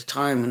ahead of his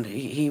time, and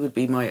he would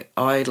be my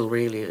idol,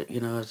 really, you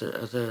know, as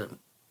a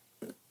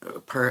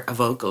a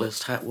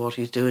vocalist, what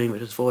he's doing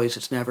with his voice.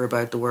 It's never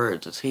about the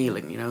words, it's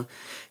healing, you know.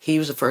 He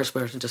was the first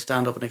person to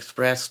stand up and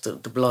express the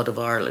blood of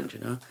Ireland, you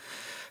know.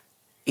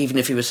 Even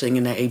if he was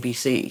singing the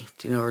ABC,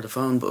 you know, or the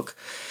phone book.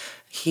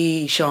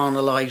 He shone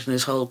a light, and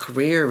his whole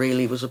career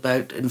really was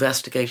about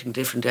investigating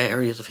different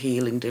areas of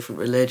healing, different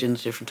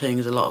religions, different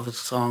things. A lot of his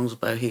songs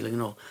about healing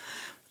and all.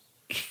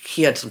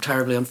 He had some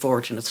terribly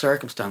unfortunate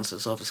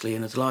circumstances, obviously,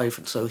 in his life,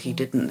 and so he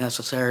didn't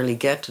necessarily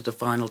get to the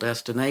final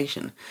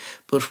destination.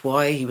 But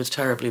why he was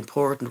terribly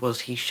important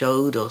was he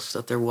showed us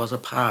that there was a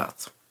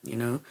path, you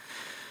know.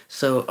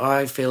 So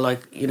I feel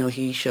like, you know,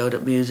 he showed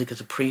that music is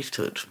a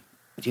priesthood,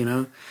 you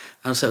know,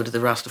 and so did the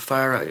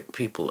Rastafari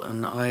people,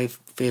 and I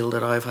feel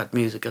that I've had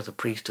music as a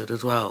priesthood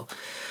as well.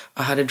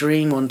 I had a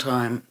dream one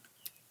time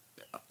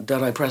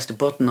that I pressed a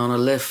button on a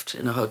lift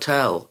in a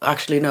hotel.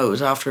 Actually, no, it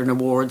was after an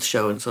awards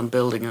show in some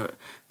building, a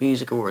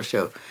music awards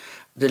show.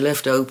 The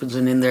lift opens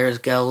and in there is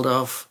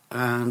Geldof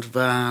and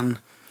Van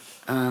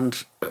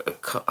and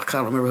I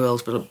can't remember who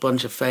else, but a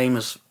bunch of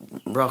famous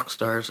rock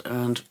stars.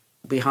 And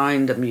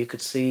behind them you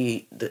could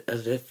see,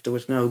 as if there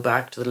was no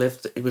back to the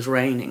lift, it was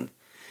raining.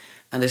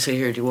 And they say,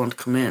 "Here, do you want to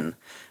come in?"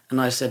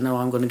 And I said, "No,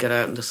 I'm going to get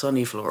out on the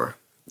sunny floor,"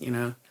 you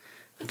know.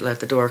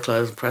 Let the door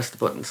close and press the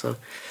button. So,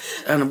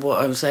 and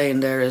what I'm saying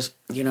there is,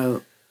 you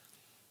know,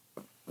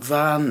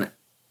 Van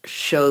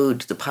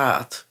showed the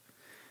path.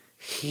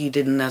 He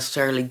didn't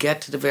necessarily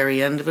get to the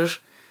very end of it,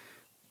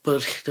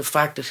 but the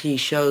fact that he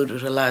showed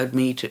it allowed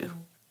me to,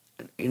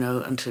 you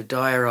know, and to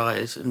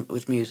diarise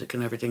with music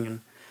and everything.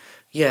 And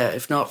yeah,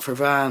 if not for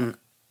Van,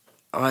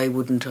 I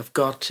wouldn't have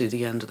got to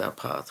the end of that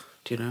path.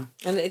 Do you know?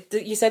 And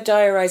you said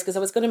diarise, because I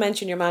was going to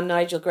mention your man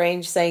Nigel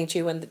Grange saying to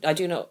you, when I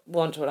do not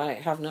want what I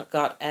have not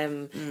got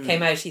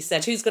came out, he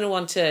said, "Who's going to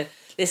want to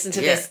listen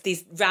to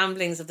these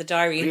ramblings of the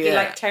diary?" It'd be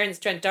like Terence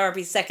Trent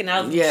D'Arby's second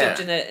album shoved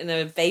in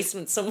a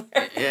basement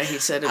somewhere. Yeah, he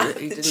said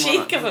he didn't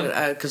want to put it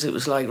out because it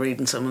was like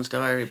reading someone's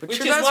diary. But which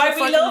sure, is why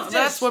we loved it.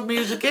 That's what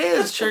music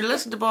is. Sure,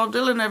 listen to Bob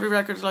Dylan. Every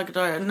record's like a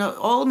diary. No,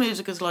 all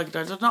music is like a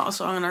diary. There's not a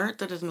song on earth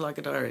that isn't like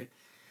a diary.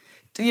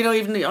 You know,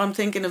 even I'm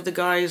thinking of the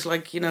guys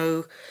like, you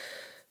know,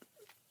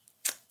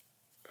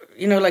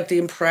 like the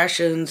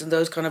Impressions and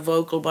those kind of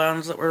vocal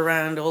bands that were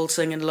around, all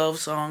singing love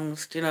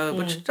songs, you know,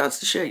 but that's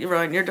the shit you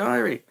write in your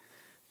diary,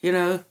 you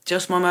know,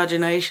 Just My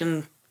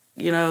Imagination,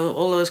 you know,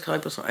 all those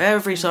type of songs.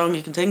 Every song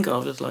you can think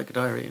of is like a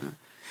diary, you know.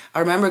 I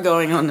remember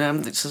going on,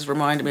 this has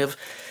reminded me of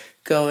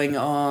going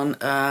on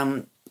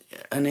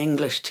an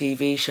English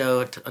TV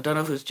show, I don't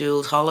know if it was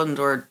Jules Holland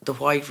or The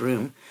White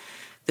Room.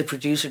 The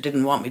producer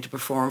didn't want me to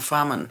perform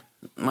Famine,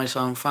 my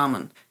song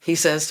Famine. He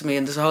says to me,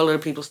 and there's a whole lot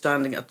of people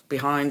standing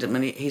behind him,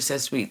 and he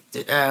says to me,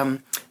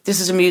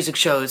 "This is a music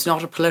show, it's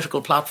not a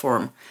political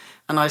platform."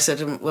 And I said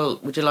to him, "Well,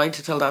 would you like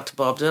to tell that to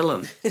Bob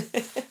Dylan?"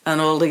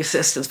 And all the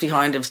assistants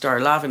behind him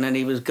started laughing, and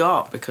he was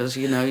got, because,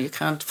 you know, you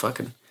can't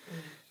fucking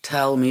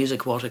tell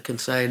music what it can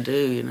say and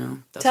do, you know.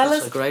 That's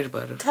what's so great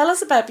about it. Tell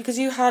us about, because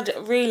you had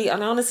really,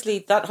 and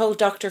honestly, that whole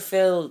Dr.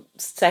 Phil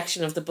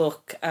section of the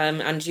book,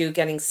 and you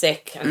getting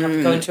sick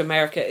and going to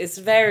America, is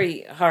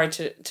very hard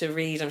to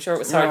read. I'm sure it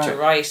was hard to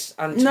write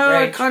and to No,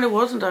 break, it kind of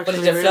wasn't actually.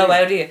 but it did flow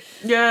out of you.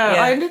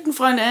 Yeah, I didn't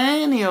find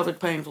any of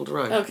it painful to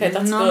write. Okay,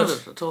 that's None good.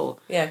 of it at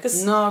all. Yeah,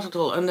 cause not at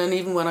all. And then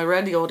even when I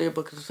read the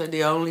audiobook, I said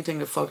the only thing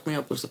that fucked me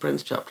up was the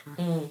Prince chapter.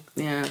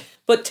 Yeah.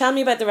 But tell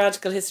me about the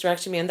radical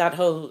hysterectomy and that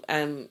whole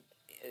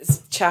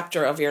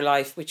chapter of your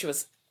life, which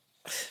was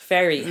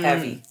very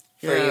heavy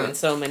for you in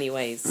so many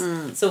ways.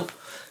 So,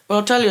 well,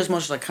 I'll tell you as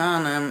much as I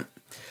can.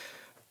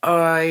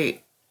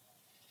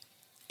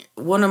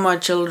 One of my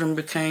children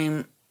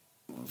became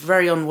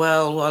very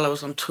unwell while I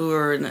was on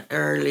tour in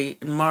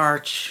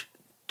March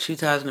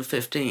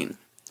 2015.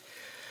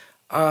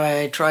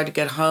 I tried to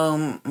get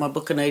home. My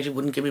booking agent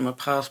wouldn't give me my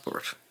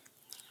passport,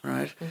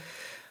 right?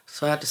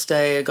 So I had to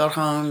stay. I got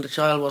home. The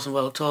child wasn't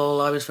well at all.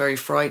 I was very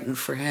frightened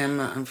for him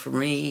and for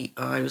me.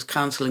 I was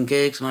cancelling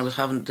gigs and I was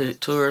having the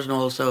tours, and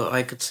also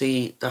I could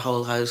see the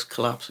whole house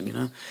collapsing, you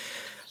know.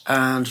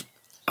 And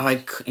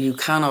you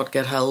cannot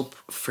get help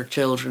for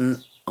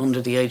children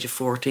under the age of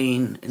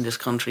 14 in this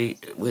country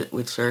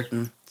with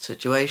certain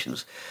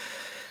situations.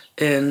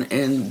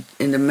 In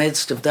the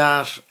midst of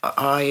that,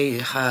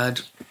 I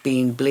had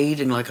been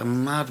bleeding like a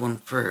mad one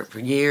for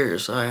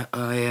years.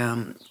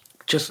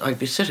 I'd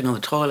be sitting on the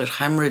toilet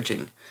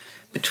hemorrhaging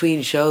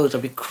between shows.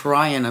 I'd be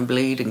crying and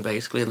bleeding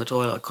basically in the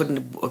toilet. I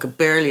could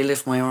barely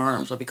lift my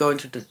arms. I'd be going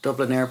to the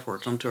Dublin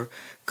airport on tour.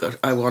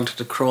 I wanted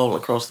to crawl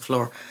across the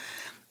floor.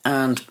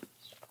 And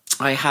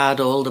I had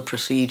all the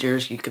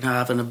procedures. You can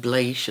have an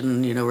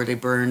ablation, you know, where they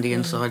burn the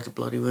inside of the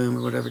bloody womb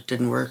or whatever. It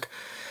didn't work.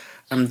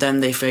 And then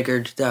they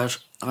figured that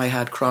I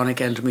had chronic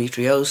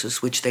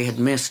endometriosis, which they had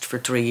missed for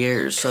 3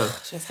 years. So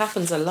it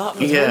happens a lot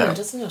with women,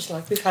 doesn't it?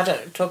 Like, we've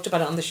talked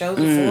about it on the show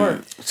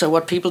before. So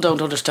what people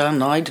don't understand,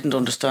 and I didn't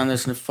understand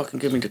this, and it fucking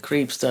gave me the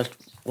creeps, that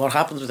what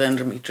happens with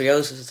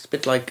endometriosis is a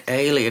bit like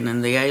Alien.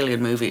 In the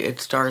Alien movie,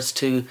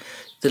 the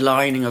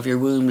lining of your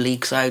womb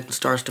leaks out and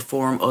starts to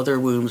form other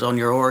wombs on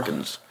your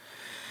organs.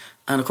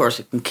 And of course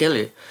it can kill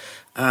you.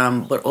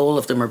 But all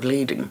of them are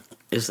bleeding.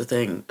 is the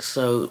thing.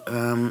 So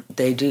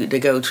they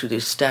go through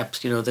these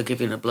steps, you know, they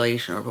give you an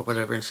ablation or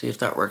whatever and see if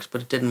that works,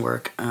 but it didn't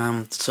work.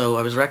 So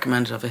I was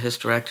recommended to have a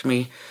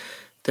hysterectomy.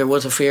 There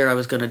was a fear I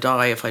was going to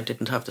die if I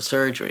didn't have the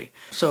surgery.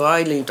 So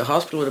I leave the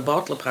hospital with a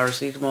bottle of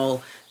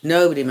paracetamol.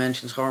 Nobody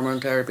mentions hormone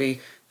therapy.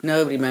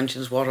 Nobody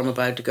mentions what I'm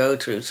about to go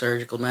through,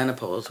 surgical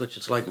menopause, which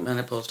is like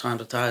menopause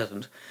times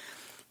 1,000.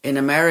 In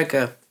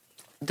America,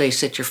 they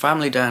sit your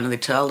family down and they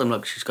tell them,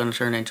 look, she's going to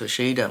turn into a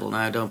she-devil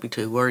now, don't be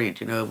too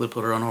worried, you know, we'll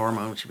put her on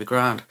hormone, she'll be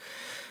grand.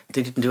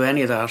 They didn't do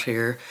any of that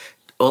here.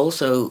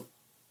 Also,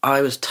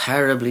 I was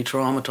terribly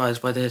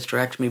traumatised by the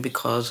hysterectomy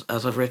because,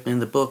 as I've written in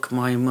the book,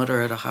 my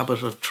mother had a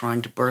habit of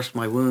trying to burst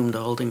my womb.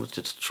 The whole thing was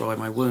to destroy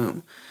my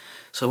womb.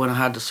 So when I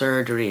had the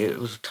surgery, it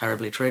was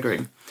terribly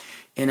triggering.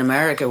 In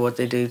America, what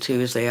they do too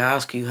is they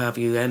ask you, have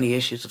you any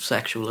issues of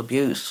sexual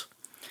abuse?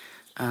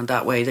 And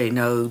that way they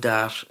know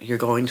that you're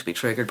going to be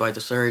triggered by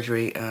the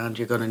surgery and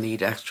you're going to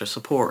need extra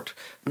support.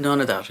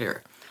 None of that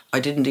here. I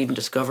didn't even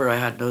discover I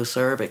had no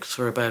cervix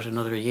for about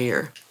another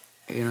year,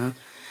 you know.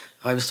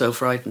 I was so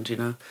frightened, you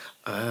know.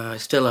 I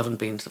still haven't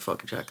been to the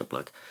fucking checkup.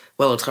 Like,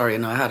 well,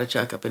 sorry, I had a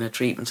checkup in a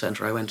treatment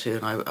centre I went to,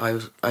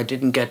 and I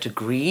didn't get to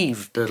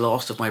grieve the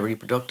loss of my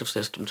reproductive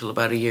system till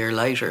about a year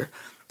later,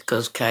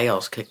 because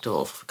chaos kicked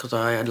off, because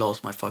I had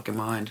lost my fucking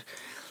mind,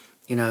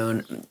 you know,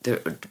 and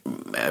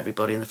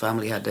everybody in the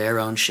family had their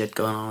own shit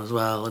going on as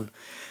well, and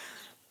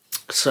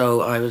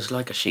so I was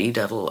like a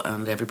she-devil,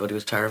 and everybody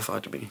was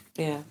terrified of me.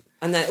 Yeah.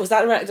 And then was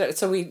that right?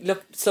 So we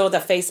saw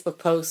that Facebook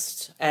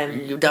post.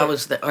 That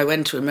was I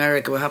went to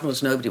America. What happened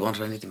was nobody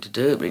wanted anything to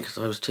do with me because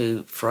I was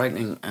too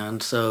frightening,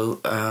 and so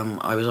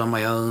I was on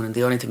my own. And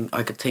the only thing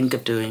I could think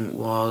of doing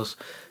was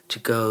to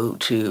go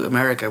to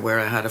America, where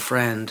I had a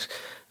friend,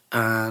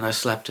 and I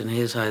slept in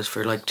his house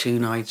for like 2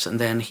 nights, and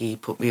then he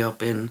put me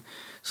up in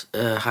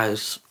a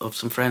house of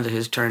some friends of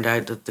his. Turned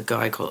out that the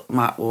guy called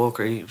Matt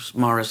Walker, he was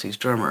Morrissey's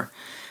drummer,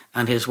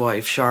 and his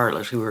wife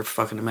Charlotte, who were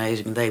fucking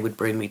amazing, and they would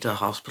bring me to the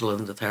hospital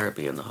and the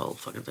therapy and the whole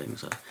fucking thing.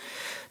 So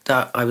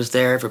that I was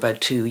there for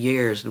about 2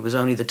 years. It was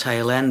only the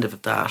tail end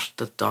of that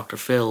Dr.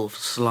 Phil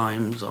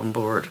Slime's on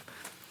board.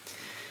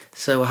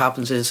 So what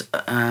happens is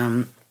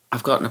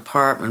I've got an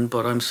apartment,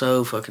 but I'm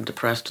so fucking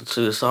depressed and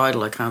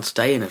suicidal I can't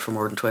stay in it for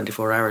more than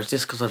 24 hours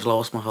just because I've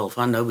lost my whole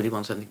family. Nobody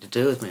wants anything to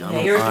do with me.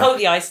 Yeah, you're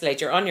totally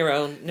isolated. You're on your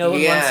own. No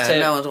one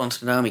wants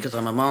to know me because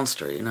I'm a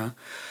monster, you know.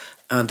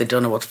 And they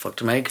don't know what the fuck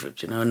to make of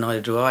it, you know, and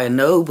neither do I. And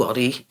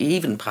nobody,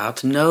 even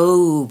Pat,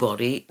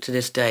 nobody to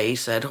this day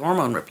said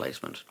hormone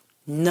replacement.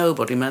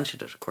 Nobody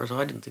mentioned it. Of course,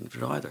 I didn't think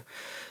of it either.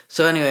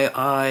 So anyway,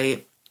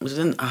 I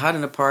had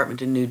an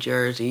apartment in New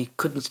Jersey,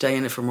 couldn't stay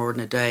in it for more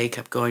than a day,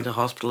 kept going to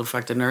hospital. In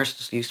fact, the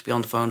nurses used to be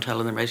on the phone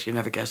telling them, you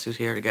never guess who's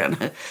here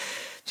again,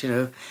 you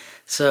know.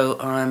 So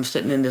I'm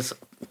sitting in this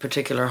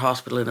particular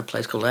hospital in a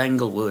place called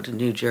Englewood in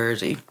New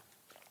Jersey,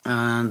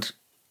 and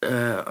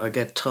I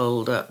get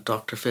told that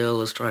Dr. Phil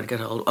was trying to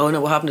get hold. Oh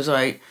no, what happened is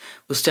I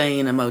was staying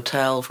in a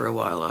motel for a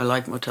while. I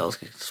like motels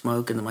because you can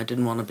smoke in them. I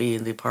didn't want to be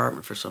in the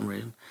apartment for some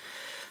reason.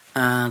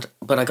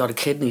 But I got a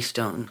kidney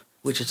stone,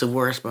 which is the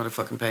worst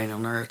motherfucking pain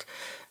on earth.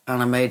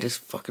 And I made this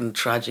fucking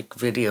tragic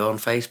video on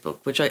Facebook,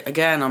 which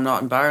I'm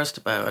not embarrassed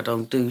about. I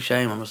don't do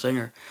shame, I'm a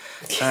singer.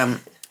 And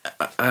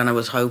I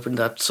was hoping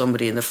that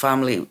somebody in the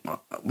family,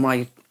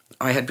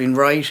 I had been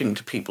writing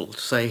to people to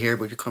say, here,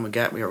 would you come and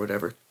get me or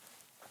whatever.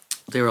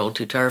 They were all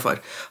too terrified.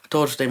 I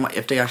thought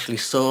if they actually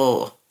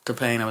saw the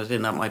pain I was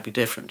in, that might be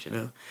different, you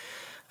know.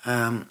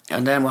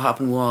 And then what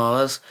happened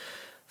was,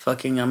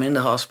 I'm in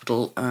the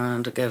hospital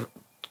and I get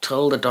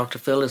told that Dr.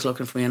 Phil is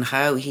looking for me, and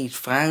how he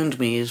found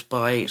me is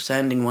by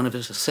sending one of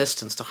his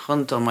assistants to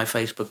hunt on my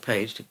Facebook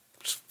page to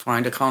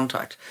find a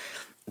contact.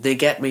 They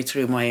get me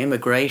through my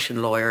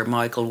immigration lawyer,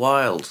 Michael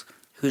Wilds,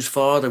 whose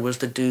father was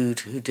the dude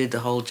who did the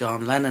whole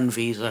John Lennon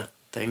visa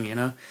thing, you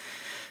know.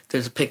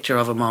 There's a picture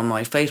of him on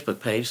my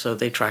Facebook page, so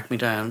they tracked me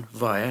down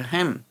via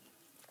him.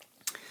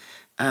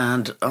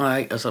 And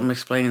as I'm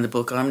explaining in the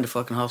book, I'm in the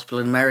fucking hospital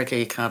in America.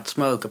 You can't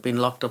smoke. I've been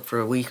locked up for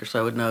a week or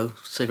so with no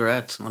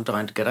cigarettes, and I'm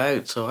dying to get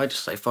out. So I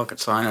just say, fuck it,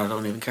 sign it. I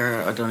don't even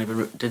care.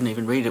 Didn't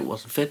even read it.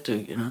 Wasn't fit to,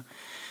 you know.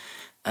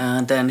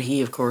 And then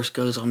he, of course,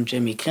 goes on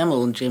Jimmy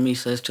Kimmel, and Jimmy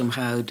says to him,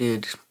 how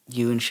did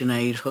you and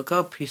Sinead hook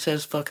up? He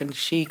says, fucking,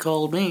 she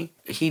called me.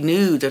 He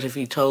knew that if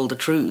he told the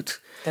truth,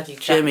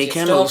 Jimmy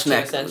Kimmel's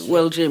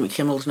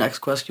next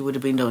question would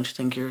have been, don't you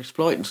think you're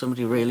exploiting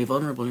somebody really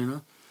vulnerable, you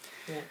know?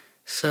 Yeah.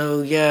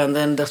 So, yeah, and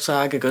then the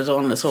saga goes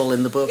on. It's all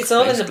in the book. It's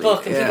all basically in the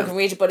book, and people can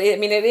read it. But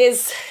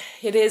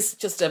it is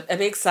just a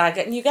big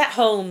saga. And you get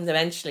home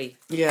eventually.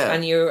 Yeah.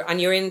 And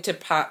you're into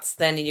Pat's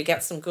then, and you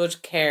get some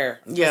good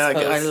care. Yeah,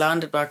 I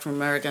landed back from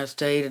America. I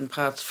stayed in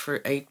Pat's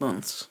for 8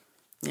 months.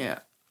 Yeah.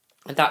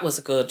 And that was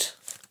a good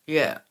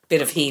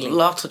bit of healing.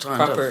 Lots of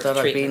times that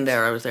I've been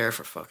there. I was there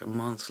for fucking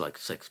months, like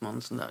 6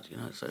 months and that, you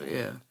know. So,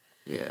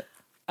 yeah.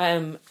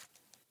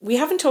 We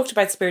haven't talked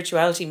about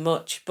spirituality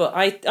much, but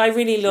I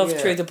really loved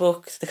through the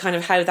book the kind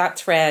of how that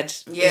thread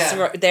is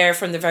there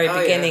from the very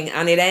beginning,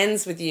 and it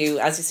ends with you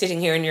as you're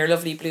sitting here in your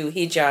lovely blue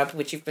hijab,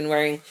 which you've been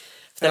wearing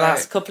the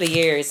last couple of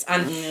years.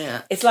 And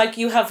it's like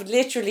you have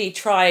literally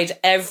tried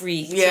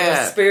every sort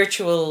of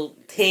spiritual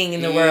thing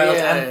in the world.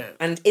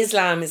 And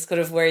Islam is kind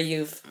of where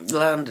you've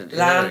landed.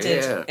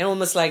 And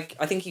almost like,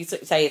 I think you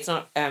say it's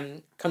not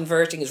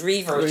converting, it's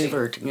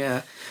reverting.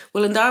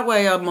 Well, in that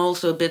way, I'm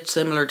also a bit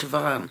similar to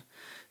Van.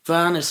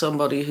 Van is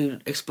somebody who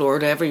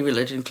explored every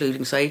religion,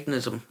 including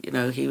Satanism. You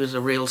know, he was a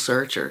real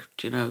searcher,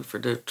 you know, for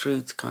the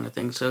truth kind of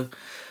thing. So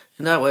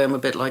in that way, I'm a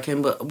bit like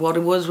him. But what it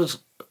was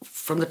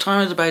from the time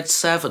I was about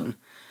 7,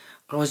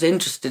 I was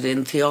interested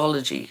in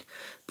theology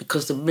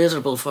because the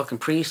miserable fucking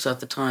priests at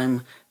the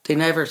time, they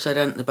never said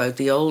anything about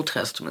the Old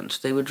Testament.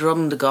 They would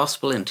drum the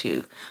gospel into you.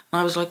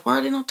 And I was like, why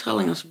are they not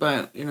telling us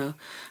about, you know?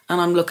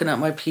 And I'm looking at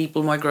my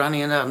people, my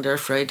granny and that, and they're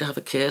afraid to have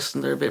a kiss,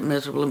 and they're a bit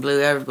miserable and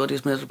blue.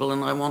 Everybody's miserable,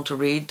 and I want to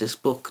read this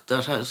book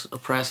that has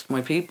oppressed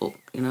my people,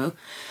 you know?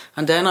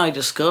 And then I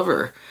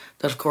discover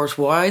that, of course,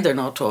 why they're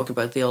not talking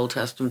about the Old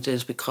Testament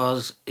is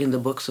because in the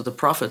books of the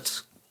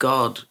prophets,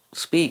 God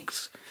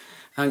speaks.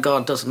 And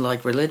God doesn't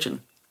like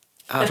religion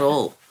at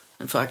all.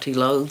 In fact, he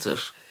loathes it,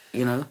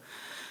 you know?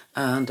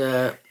 And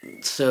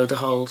so the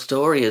whole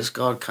story is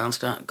God can't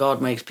stand.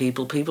 God makes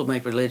people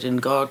make religion.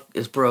 God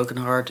is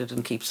brokenhearted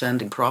and keeps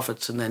sending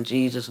prophets, and then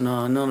Jesus,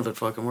 none of it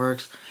fucking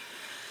works.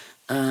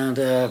 And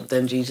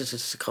then Jesus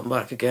is to come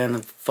back again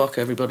and fuck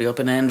everybody up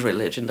and end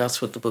religion.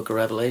 That's what the book of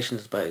Revelation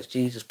is about. It's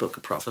Jesus' book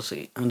of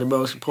prophecy. And the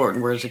most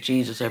important words that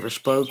Jesus ever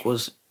spoke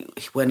was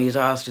when he's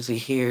asked, is he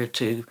here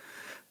to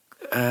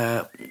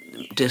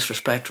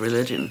disrespect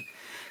religion?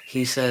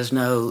 He says,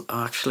 no,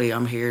 actually,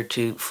 I'm here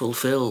to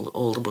fulfill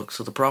all the books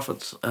of the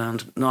prophets,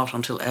 and not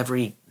until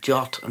every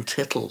jot and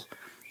tittle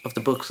of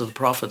the books of the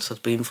prophets has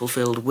been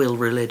fulfilled will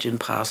religion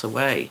pass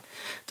away.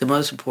 The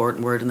most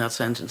important word in that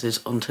sentence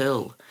is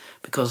until,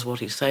 because what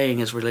he's saying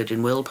is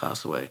religion will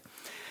pass away.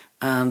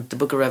 And the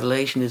book of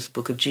Revelation is the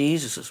book of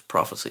Jesus'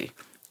 prophecy,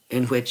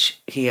 in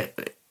which he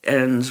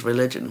ends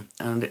religion,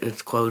 and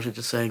it's quoted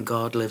as saying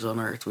God lives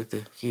on earth with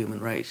the human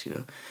race, you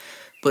know.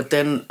 But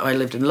then I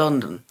lived in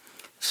London,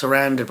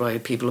 surrounded by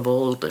people of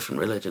all different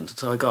religions.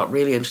 So I got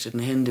really interested in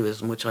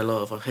Hinduism, which I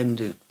love. I have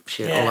Hindu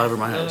shit all over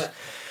my house.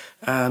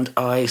 And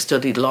I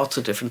studied lots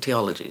of different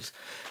theologies.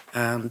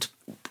 And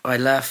I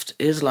left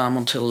Islam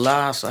until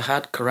last. I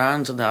had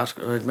Qurans and that.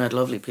 I'd met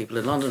lovely people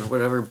in London or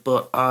whatever,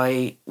 but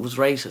I was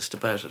racist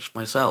about it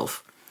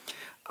myself.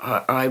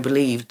 I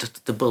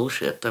believed the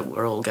bullshit that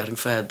we're all getting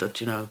fed,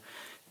 that, you know,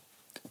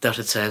 that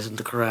it says in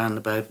the Quran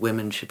about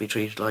women should be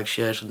treated like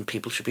shit and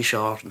people should be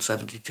shot and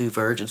 72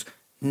 virgins.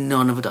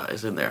 None of that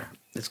is in there.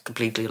 It's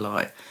completely a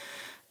lie.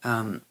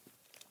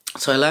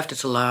 So I left it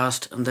to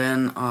last, and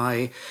then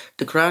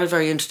the Quran is a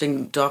very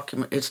interesting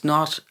document. It's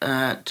not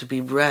to be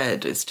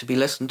read, it's to be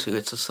listened to.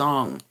 It's a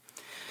song.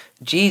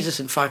 Jesus,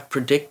 in fact,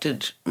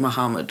 predicted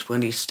Muhammad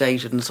when he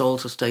stated, and it's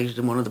also stated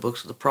in one of the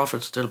books of the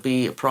prophets, there'll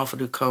be a prophet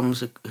who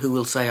comes who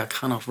will say, I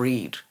cannot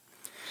read.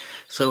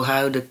 So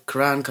how the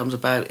Quran comes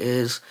about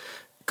is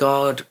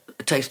God,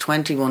 it takes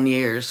 21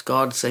 years,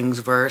 God sings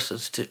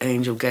verses to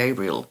Angel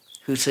Gabriel,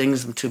 who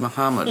sings them to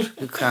Muhammad,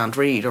 who can't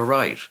read or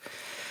write.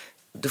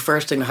 The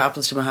first thing that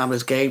happens to Muhammad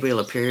is Gabriel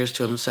appears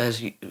to him and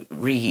says,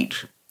 read,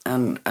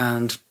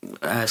 and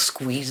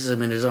squeezes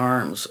him in his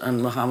arms.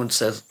 And Muhammad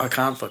says, I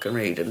can't fucking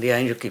read. And the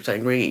angel keeps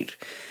saying, read.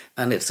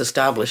 And it's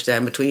established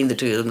then between the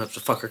two of them that the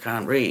fucker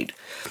can't read.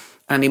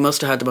 And he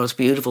must have had the most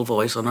beautiful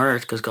voice on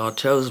earth because God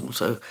chose him.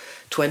 So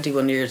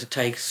 21 years it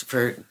takes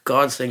for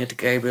God sing it to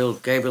Gabriel,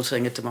 Gabriel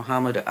sing it to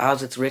Muhammad.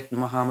 As it's written,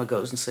 Muhammad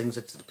goes and sings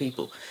it to the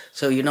people.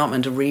 So you're not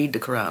meant to read the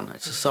Quran.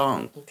 It's a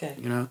song,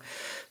 you know.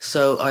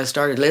 So I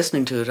started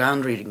listening to it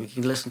and reading. You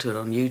can listen to it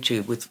on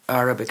YouTube with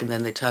Arabic, and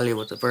then they tell you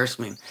what the verse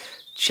means.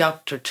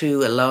 Chapter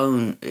 2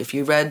 alone, if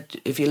you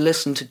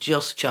listen to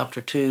just chapter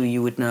 2,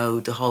 you would know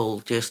the whole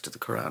gist of the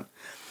Quran.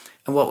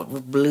 And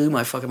what blew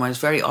my fucking mind is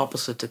very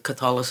opposite to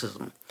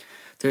Catholicism.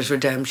 There's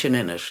redemption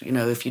in it. You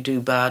know, if you do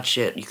bad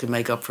shit, you can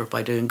make up for it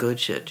by doing good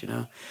shit, you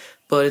know.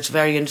 But it's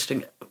very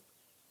interesting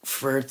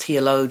for a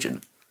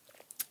theologian.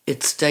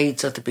 It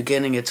states at the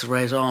beginning, it's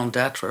raison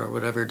d'etre or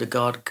whatever, the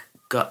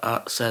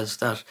God says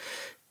that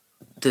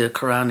the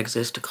Quran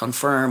exists to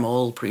confirm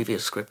all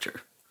previous scripture.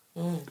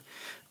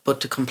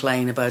 But to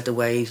complain about the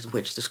ways in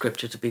which the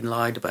scriptures have been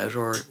lied about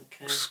or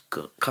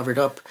covered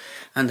up.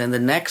 And then the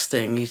next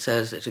thing he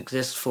says it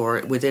exists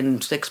for, within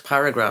 6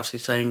 paragraphs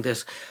he's saying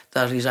this,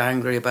 that he's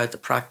angry about the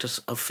practice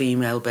of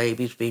female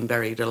babies being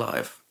buried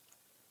alive.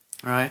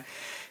 All right?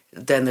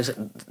 Then there's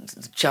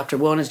chapter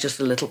 1 is just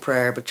a little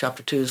prayer, but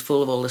chapter 2 is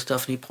full of all this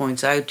stuff, and he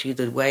points out to you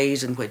the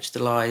ways in which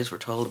the lies were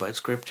told about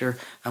scripture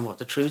and what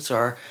the truths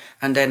are.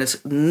 And then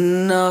it's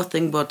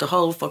nothing but the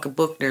whole fucking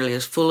book nearly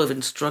is full of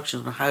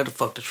instructions on how to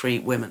fuck to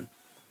treat women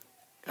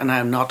and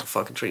how not to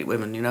fucking treat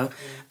women, you know.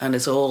 And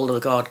it's all the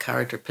God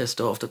character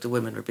pissed off that the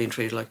women are being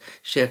treated like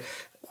shit.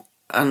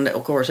 And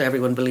of course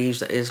everyone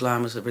believes that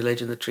Islam is a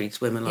religion that treats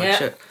women like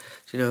shit,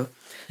 you know.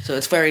 So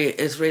it's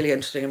really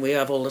interesting, and we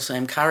have all the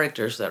same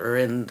characters that are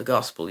in the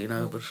gospel, you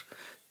know, but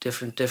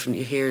different.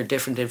 You hear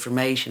different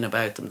information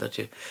about them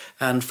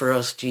and for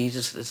us,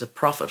 Jesus is a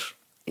prophet,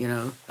 You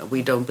know,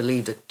 we don't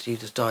believe that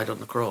Jesus died on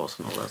the cross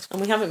and all that. And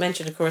we haven't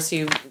mentioned, of course,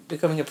 you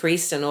becoming a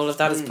priest and all of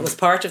that was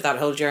part of that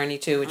whole journey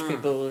too, which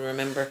people will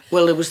remember.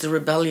 Well, it was the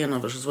rebellion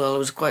of it as well. It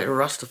was quite a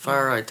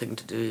Rastafari thing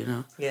to do, you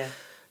know. Yeah.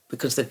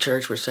 Because the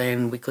church were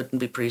saying we couldn't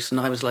be priests, and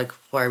I was like,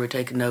 why are we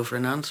taking no for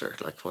an answer?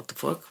 Like, what the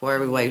fuck? Why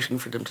are we waiting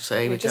for them to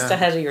say You're we just can?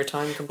 ahead of your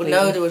time completely.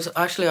 Well, no, there was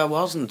actually I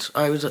wasn't.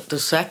 I was the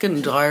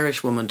second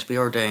Irish woman to be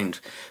ordained.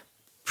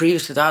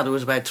 Previous to that, there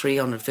was about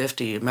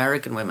 350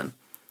 American women.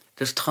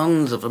 There's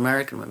tons of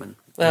American women.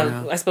 Well, you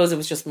know? I suppose it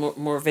was just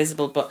more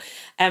visible. But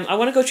I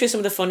want to go through some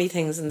of the funny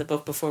things in the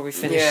book before we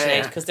finish,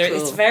 Sinead, because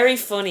it's very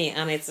funny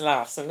and it's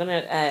laughs. So I'm going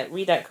to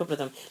read out a couple of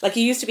them. Like,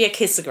 you used to be a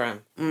kissogram,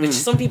 which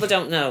some people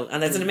don't know.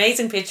 And there's an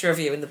amazing picture of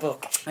you in the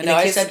book. I know,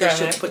 I said they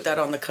should put that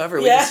on the cover.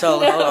 We could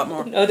sell a whole lot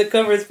more. No, the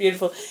cover is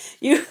beautiful.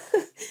 You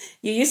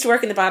used to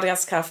work in the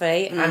Badass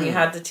Cafe and you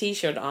had the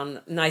T-shirt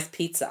on Nice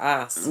Pizza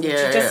Ass.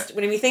 Yeah.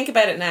 When we think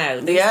about it now,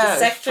 they used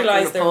to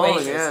sexualise their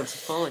waiters. Yeah,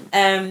 it's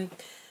appalling.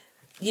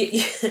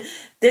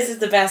 This is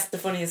the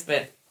funniest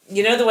bit.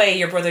 You know the way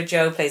your brother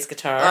Joe plays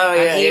guitar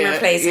and Emer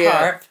plays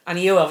harp and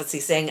you obviously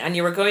sing and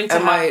you were going to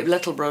and my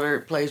little brother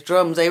plays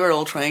drums. They were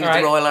all trained at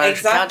the Royal Irish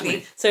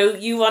Academy. So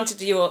you wanted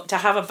to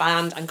have a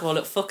band and call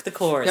it Fuck the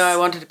Chorus. No, I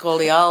wanted to call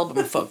the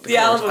album Fuck the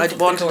Chorus. I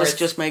wanted to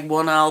just make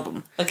one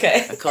album.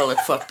 Okay. I call it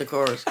Fuck the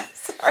Chorus.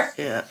 Sorry.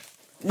 Yeah.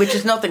 Which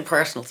is nothing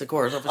personal to the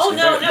chorus, obviously. Oh,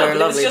 no, they're but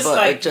lovely, it was just but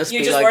like,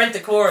 you just weren't the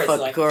chorus.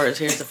 Fuck the chorus,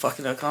 here's the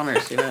fucking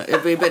O'Connors, you know.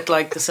 It'd be a bit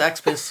like the Sex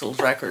Pistols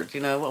record,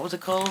 you know. What was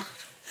it called?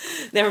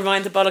 Never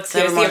mind the bollocks,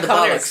 Never here's mind the the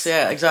O'Connors. bollocks,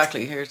 yeah,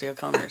 exactly, here's the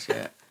O'Connors,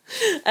 yeah.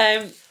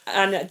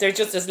 And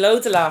there's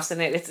loads of laughs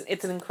in it.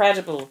 It's an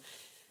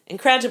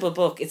incredible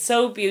book. It's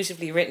so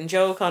beautifully written.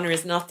 Joe O'Connor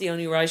is not the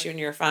only writer in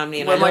your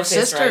family. And well, I my love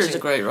sister is a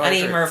great writer.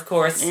 And Emer, of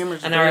course,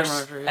 Emer's an a great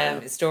art writer,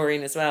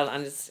 historian as well.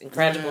 And it's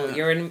incredible. Yeah.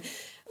 You're in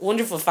a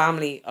wonderful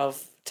family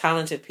of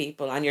talented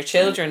people, and your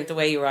children, the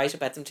way you write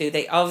about them too,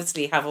 they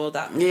obviously have all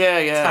that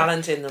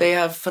talent in them. They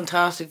have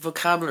fantastic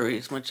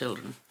vocabularies, my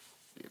children.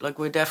 Like,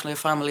 we're definitely a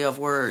family of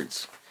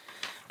words.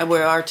 And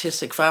we're an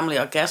artistic family,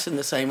 I guess, in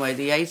the same way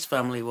the Yates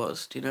family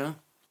was, do you know?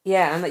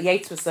 Yeah, and that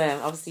Yates was,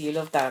 obviously you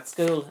loved that at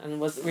school and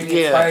was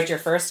really inspired your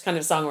first kind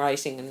of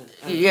songwriting. And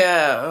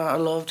yeah, I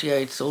loved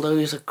Yates, although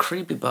he was a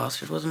creepy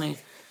bastard, wasn't he?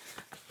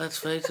 Let's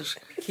face it.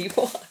 He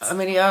was. I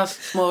mean, he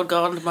asked Maud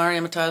Gonne to marry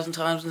him 1,000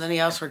 times, and then he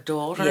asked her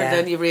daughter. Yeah. And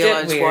then you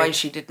realise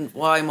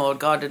why Maud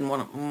Gonne didn't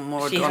want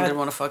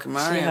to fucking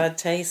marry him. She had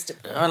taste.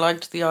 I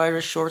liked the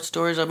Irish short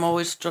stories. I'm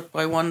always struck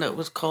by one that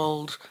was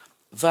called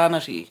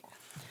Vanity,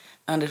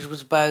 and it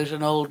was about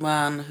an old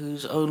man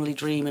whose only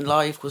dream in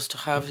life was to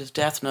have his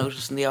death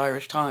notice in the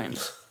Irish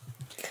Times.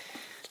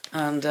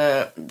 And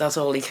that's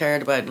all he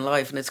cared about in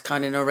life, and it's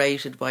kind of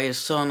narrated by his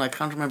son. I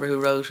can't remember who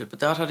wrote it,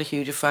 but that had a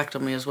huge effect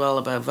on me as well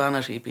about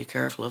vanity. Be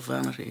careful of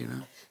vanity, you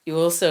know. You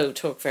also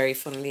talk very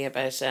funnily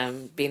about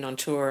being on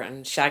tour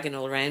and shagging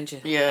all around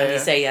you. Yeah. And you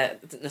say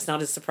it's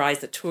not a surprise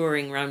that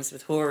touring rhymes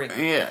with whoring.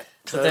 Yeah,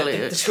 so totally.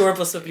 the tour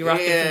bus will be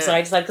rocking from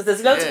side to side, because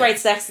there's loads of great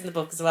sex in the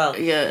book as well.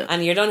 Yeah.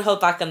 And you don't hold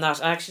back on that.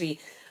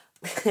 Actually,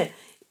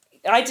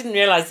 I didn't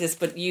realise this,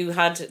 but you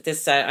had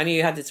this, I knew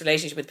you had this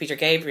relationship with Peter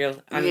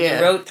Gabriel, and you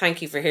wrote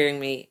Thank You for Hearing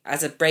Me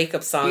as a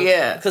breakup song.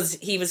 Yeah. Because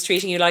he was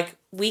treating you like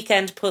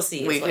weekend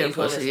pussy. Weekend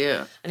pussy,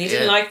 yeah. And you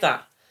didn't like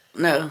that.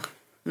 No,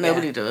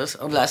 nobody does,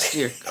 unless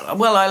you're...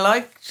 Well, I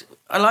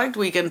liked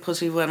weekend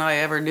pussy when I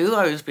ever knew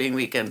I was being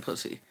weekend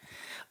pussy.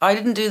 I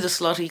didn't do the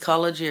slutty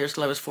college years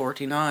till I was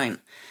 49.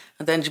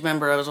 And then do you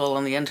remember I was all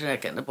on the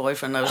internet getting a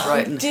boyfriend? I was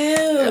writing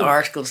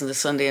articles in the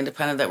Sunday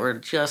Independent that were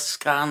just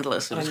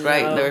scandalous. It was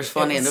great and they were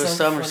funny, and there was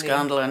so much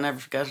scandal. I never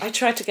forget it. I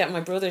tried to get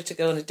my brother to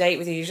go on a date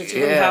with you. You just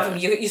wouldn't have him.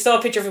 You saw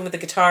a picture of him with the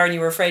guitar and you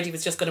were afraid he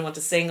was just going to want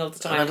to sing all the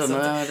time. I don't know.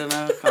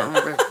 I can't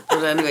remember.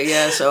 But anyway,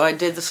 so I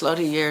did the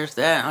slutty years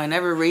then. I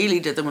never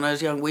really did them when I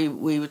was young. We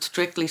would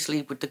strictly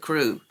sleep with the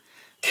crew,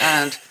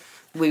 and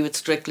we would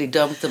strictly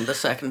dump them the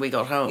second we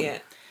got home. Yeah.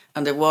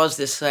 And there was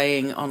this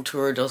saying, on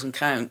tour doesn't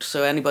count.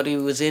 So anybody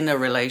who was in a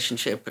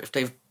relationship, if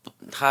they've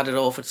had it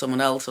off with someone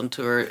else on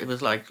tour, it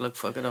was like, look,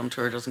 fuck it, on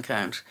tour doesn't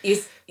count.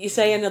 You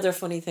say another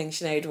funny thing,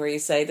 Sinead, where you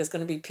say there's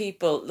going to be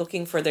people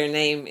looking for their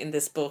name in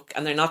this book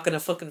and they're not going to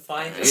fucking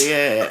find it.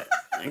 Yeah,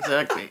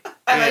 exactly.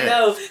 And I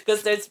know,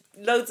 because there's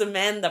loads of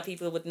men that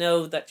people would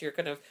know that you're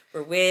kind of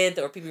were with,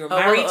 or people you're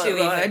married to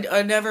even.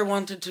 I never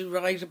wanted to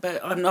write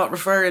about... I'm not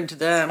referring to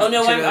them. Oh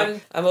no,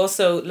 I'm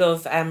also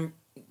love...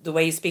 the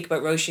way you speak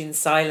about Roisin's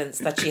silence,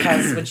 that she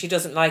has when she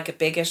doesn't like a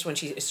bigot, when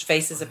she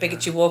faces a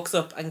bigot, she walks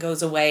up and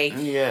goes away.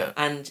 Yeah.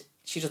 And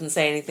she doesn't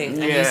say anything.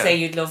 And you say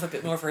you'd love a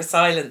bit more of her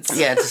silence.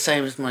 Yeah, it's the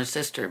same as my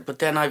sister. But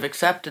then I've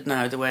accepted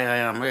now the way I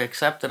am. I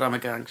accept that I'm a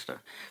gangster.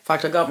 In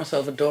fact, I got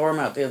myself a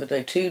doormat the other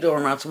day. 2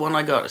 doormats. One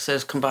I got, it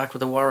says come back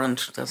with a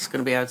warrant. That's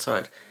going to be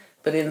outside.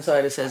 but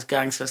inside it says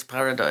Gangster's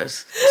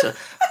Paradise. So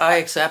I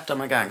accept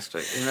I'm a gangster,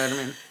 you know what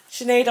I mean?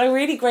 Sinead, I'm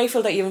really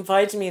grateful that you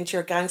invited me into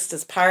your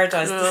Gangster's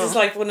Paradise. This is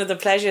like one of the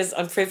pleasures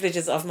and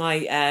privileges of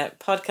my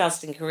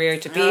podcasting career,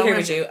 to be here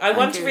with you. I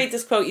want to read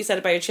this quote you said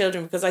about your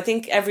children, because I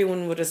think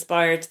everyone would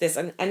aspire to this,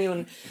 and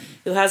anyone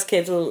who has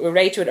kids will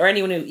relate to it, or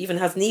anyone who even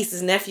has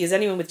nieces, nephews,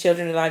 anyone with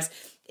children in their lives.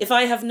 If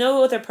I have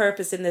no other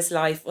purpose in this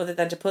life other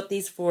than to put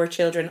these 4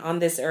 children on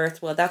this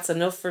earth, well, that's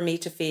enough for me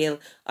to feel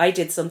I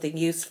did something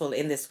useful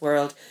in this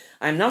world.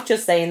 I'm not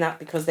just saying that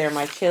because they're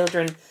my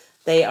children.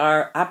 They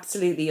are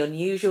absolutely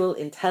unusual,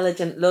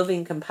 intelligent,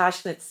 loving,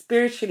 compassionate,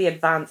 spiritually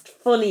advanced,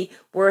 funny,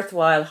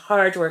 worthwhile,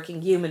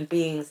 hardworking human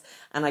beings,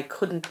 and I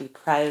couldn't be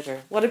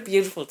prouder. What a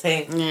beautiful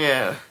thing.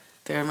 Yeah,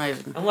 they're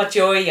amazing. And what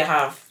joy you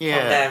have from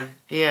them.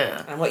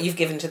 Yeah. And what you've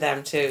given to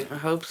them too. I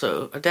hope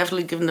so. I've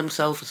definitely given them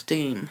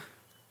self-esteem,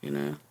 you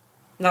know.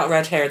 Not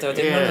red hair though.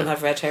 None of them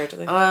have red hair, do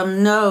they?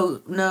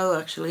 No,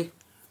 actually.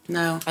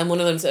 No. And one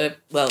of them's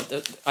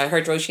I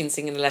heard Roisin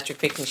singing Electric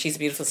Picnic. She's a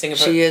beautiful singer.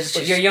 She is.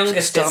 But your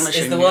youngest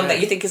is the one that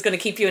you think is going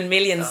to keep you in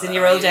millions in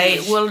your old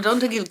age. Well, I don't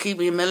think he'll keep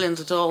me in millions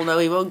at all. No,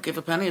 he won't give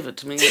a penny of it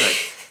to me.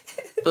 Like.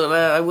 But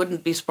I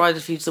wouldn't be surprised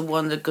if he's the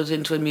one that goes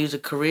into a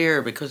music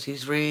career, because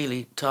he's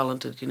really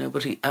talented, you know.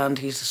 But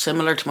he's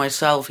similar to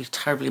myself. He's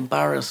terribly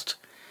embarrassed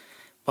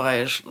by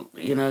it.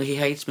 You know, he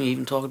hates me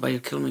even talking about it.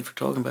 He'd kill me for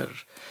talking about it.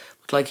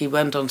 Like, he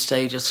went on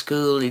stage at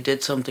school, he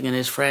did something, and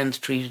his friends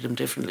treated him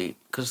differently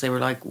because they were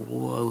like,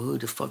 whoa, who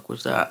the fuck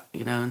was that,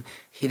 you know, and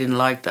he didn't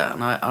like that.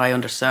 And I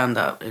understand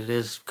that. It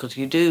is because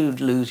you do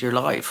lose your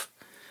life.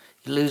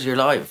 You lose your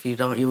life. You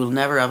will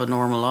never have a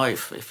normal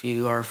life if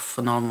you are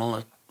phenomenal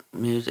at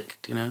music,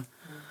 you know.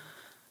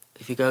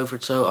 If you go for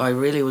it. So I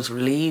really was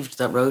relieved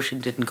that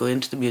Roisin didn't go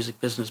into the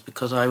music business,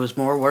 because I was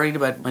more worried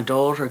about my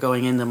daughter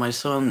going in than my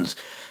sons,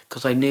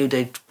 because I knew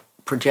they'd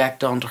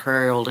project onto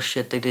her all the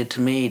shit they did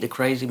to me, the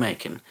crazy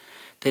making.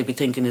 They'd be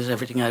thinking, is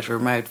everything out of her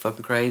mouth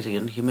fucking crazy,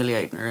 and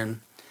humiliating her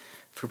and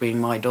for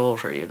being my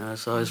daughter, you know.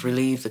 So I was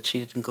relieved that she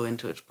didn't go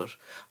into it. But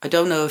I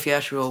don't know if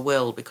Yeshua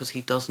will, because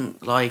he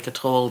doesn't like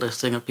at all this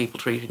thing of people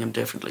treating him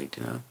differently,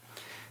 you know.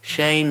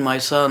 Shane, my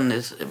son,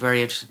 is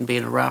very interested in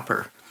being a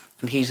rapper,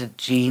 and he's a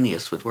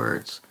genius with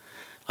words.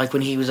 Like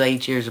when he was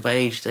 8 years of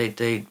age,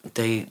 I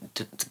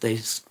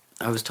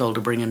was told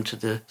to bring him to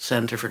the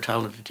Centre for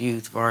Talented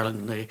Youth of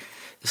Ireland, and they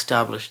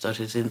established that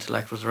his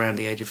intellect was around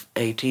the age of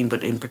 18,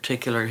 but in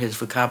particular his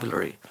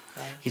vocabulary.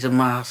 Right. He's a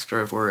master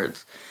of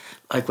words.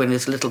 Like when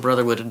his little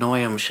brother would annoy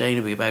him, Shane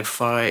would be about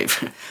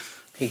 5,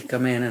 he'd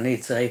come in and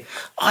he'd say,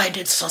 I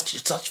did such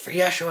and such for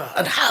Yeshua,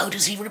 and how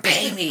does he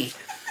repay me?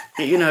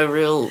 You know,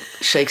 real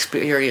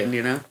Shakespearean,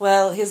 you know.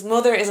 Well, his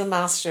mother is a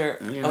master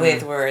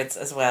with words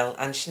as well,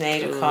 and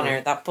Sinead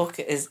O'Connor, that book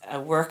is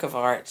a work of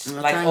art,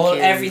 well,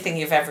 everything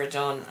you've ever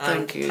done.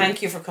 And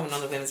thank you for coming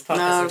on the Women's Podcast.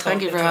 No,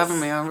 thank you for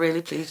having me. I'm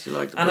really pleased you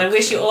liked the book. And I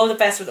wish you all the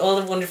best with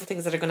all the wonderful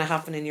things that are going to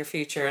happen in your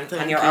future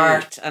and your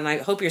art. And I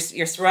hope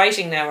you're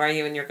writing now, are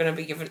you? And you're going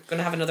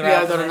to have another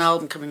album. Yeah, I got an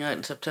album coming out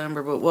in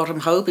September. But what I'm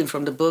hoping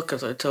from the book,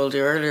 as I told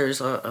you earlier,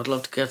 is I'd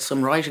love to get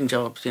some writing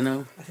jobs. You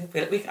know.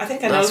 I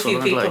think I know a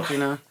few people. Like, you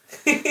know.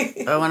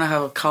 I want to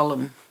have a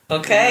column.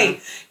 Okay,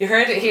 you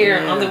heard it here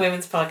on the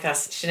Women's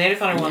Podcast. Sinead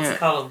O'Connor wants a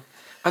column.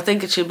 I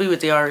think it should be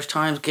with the Irish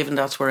Times, given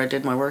that's where I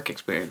did my work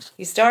experience.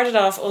 You started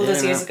off all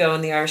those years ago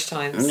in the Irish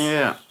Times.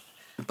 Yeah,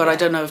 but I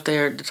don't know if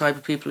they're the type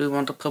of people who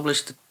want to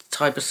publish the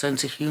type of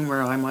sense of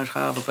humour I might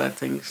have about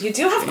things. You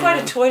do have quite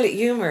a toilet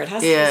humour, it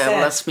has to be said. Yeah,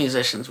 well, that's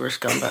musicians, we're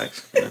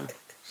scumbags. You know,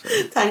 so.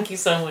 Thank you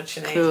so much,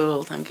 Sinead.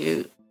 Cool, thank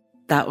you.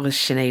 That was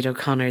Sinead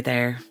O'Connor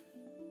there.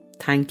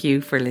 Thank you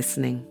for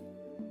listening.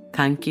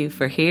 Thank you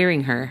for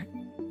hearing her,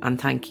 and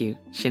thank you,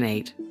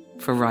 Sinead,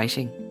 for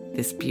writing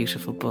this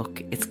beautiful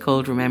book. It's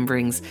called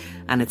Rememberings,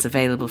 and it's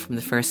available from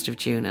the 1st of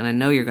June, and I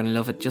know you're going to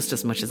love it just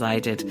as much as I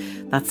did.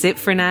 That's it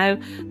for now.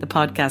 The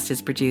podcast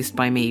is produced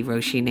by me,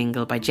 Roisin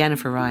Ingle, by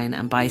Jennifer Ryan,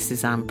 and by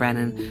Suzanne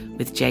Brennan,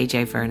 with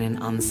JJ Vernon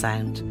on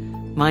sound.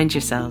 Mind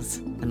yourselves,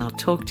 and I'll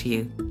talk to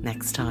you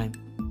next time.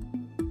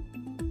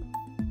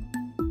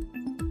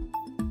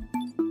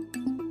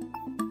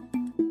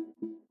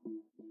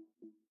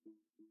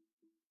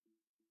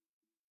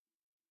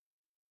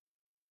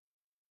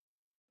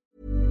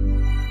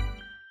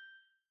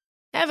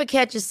 Ever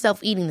catch yourself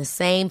eating the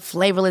same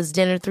flavorless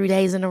dinner 3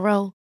 days in a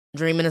row?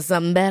 Dreaming of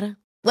something better?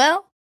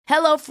 Well,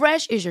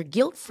 HelloFresh is your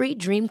guilt-free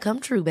dream come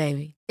true,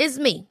 baby. It's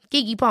me,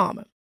 Keke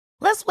Palmer.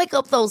 Let's wake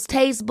up those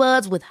taste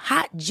buds with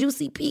hot,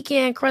 juicy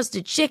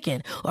pecan-crusted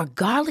chicken or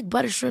garlic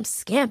butter shrimp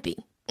scampi.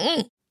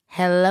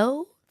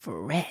 Hello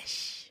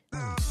Fresh.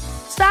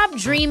 Stop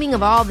dreaming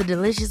of all the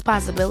delicious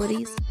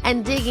possibilities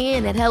and dig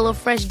in at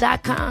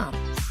HelloFresh.com.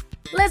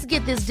 Let's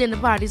get this dinner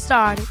party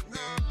started.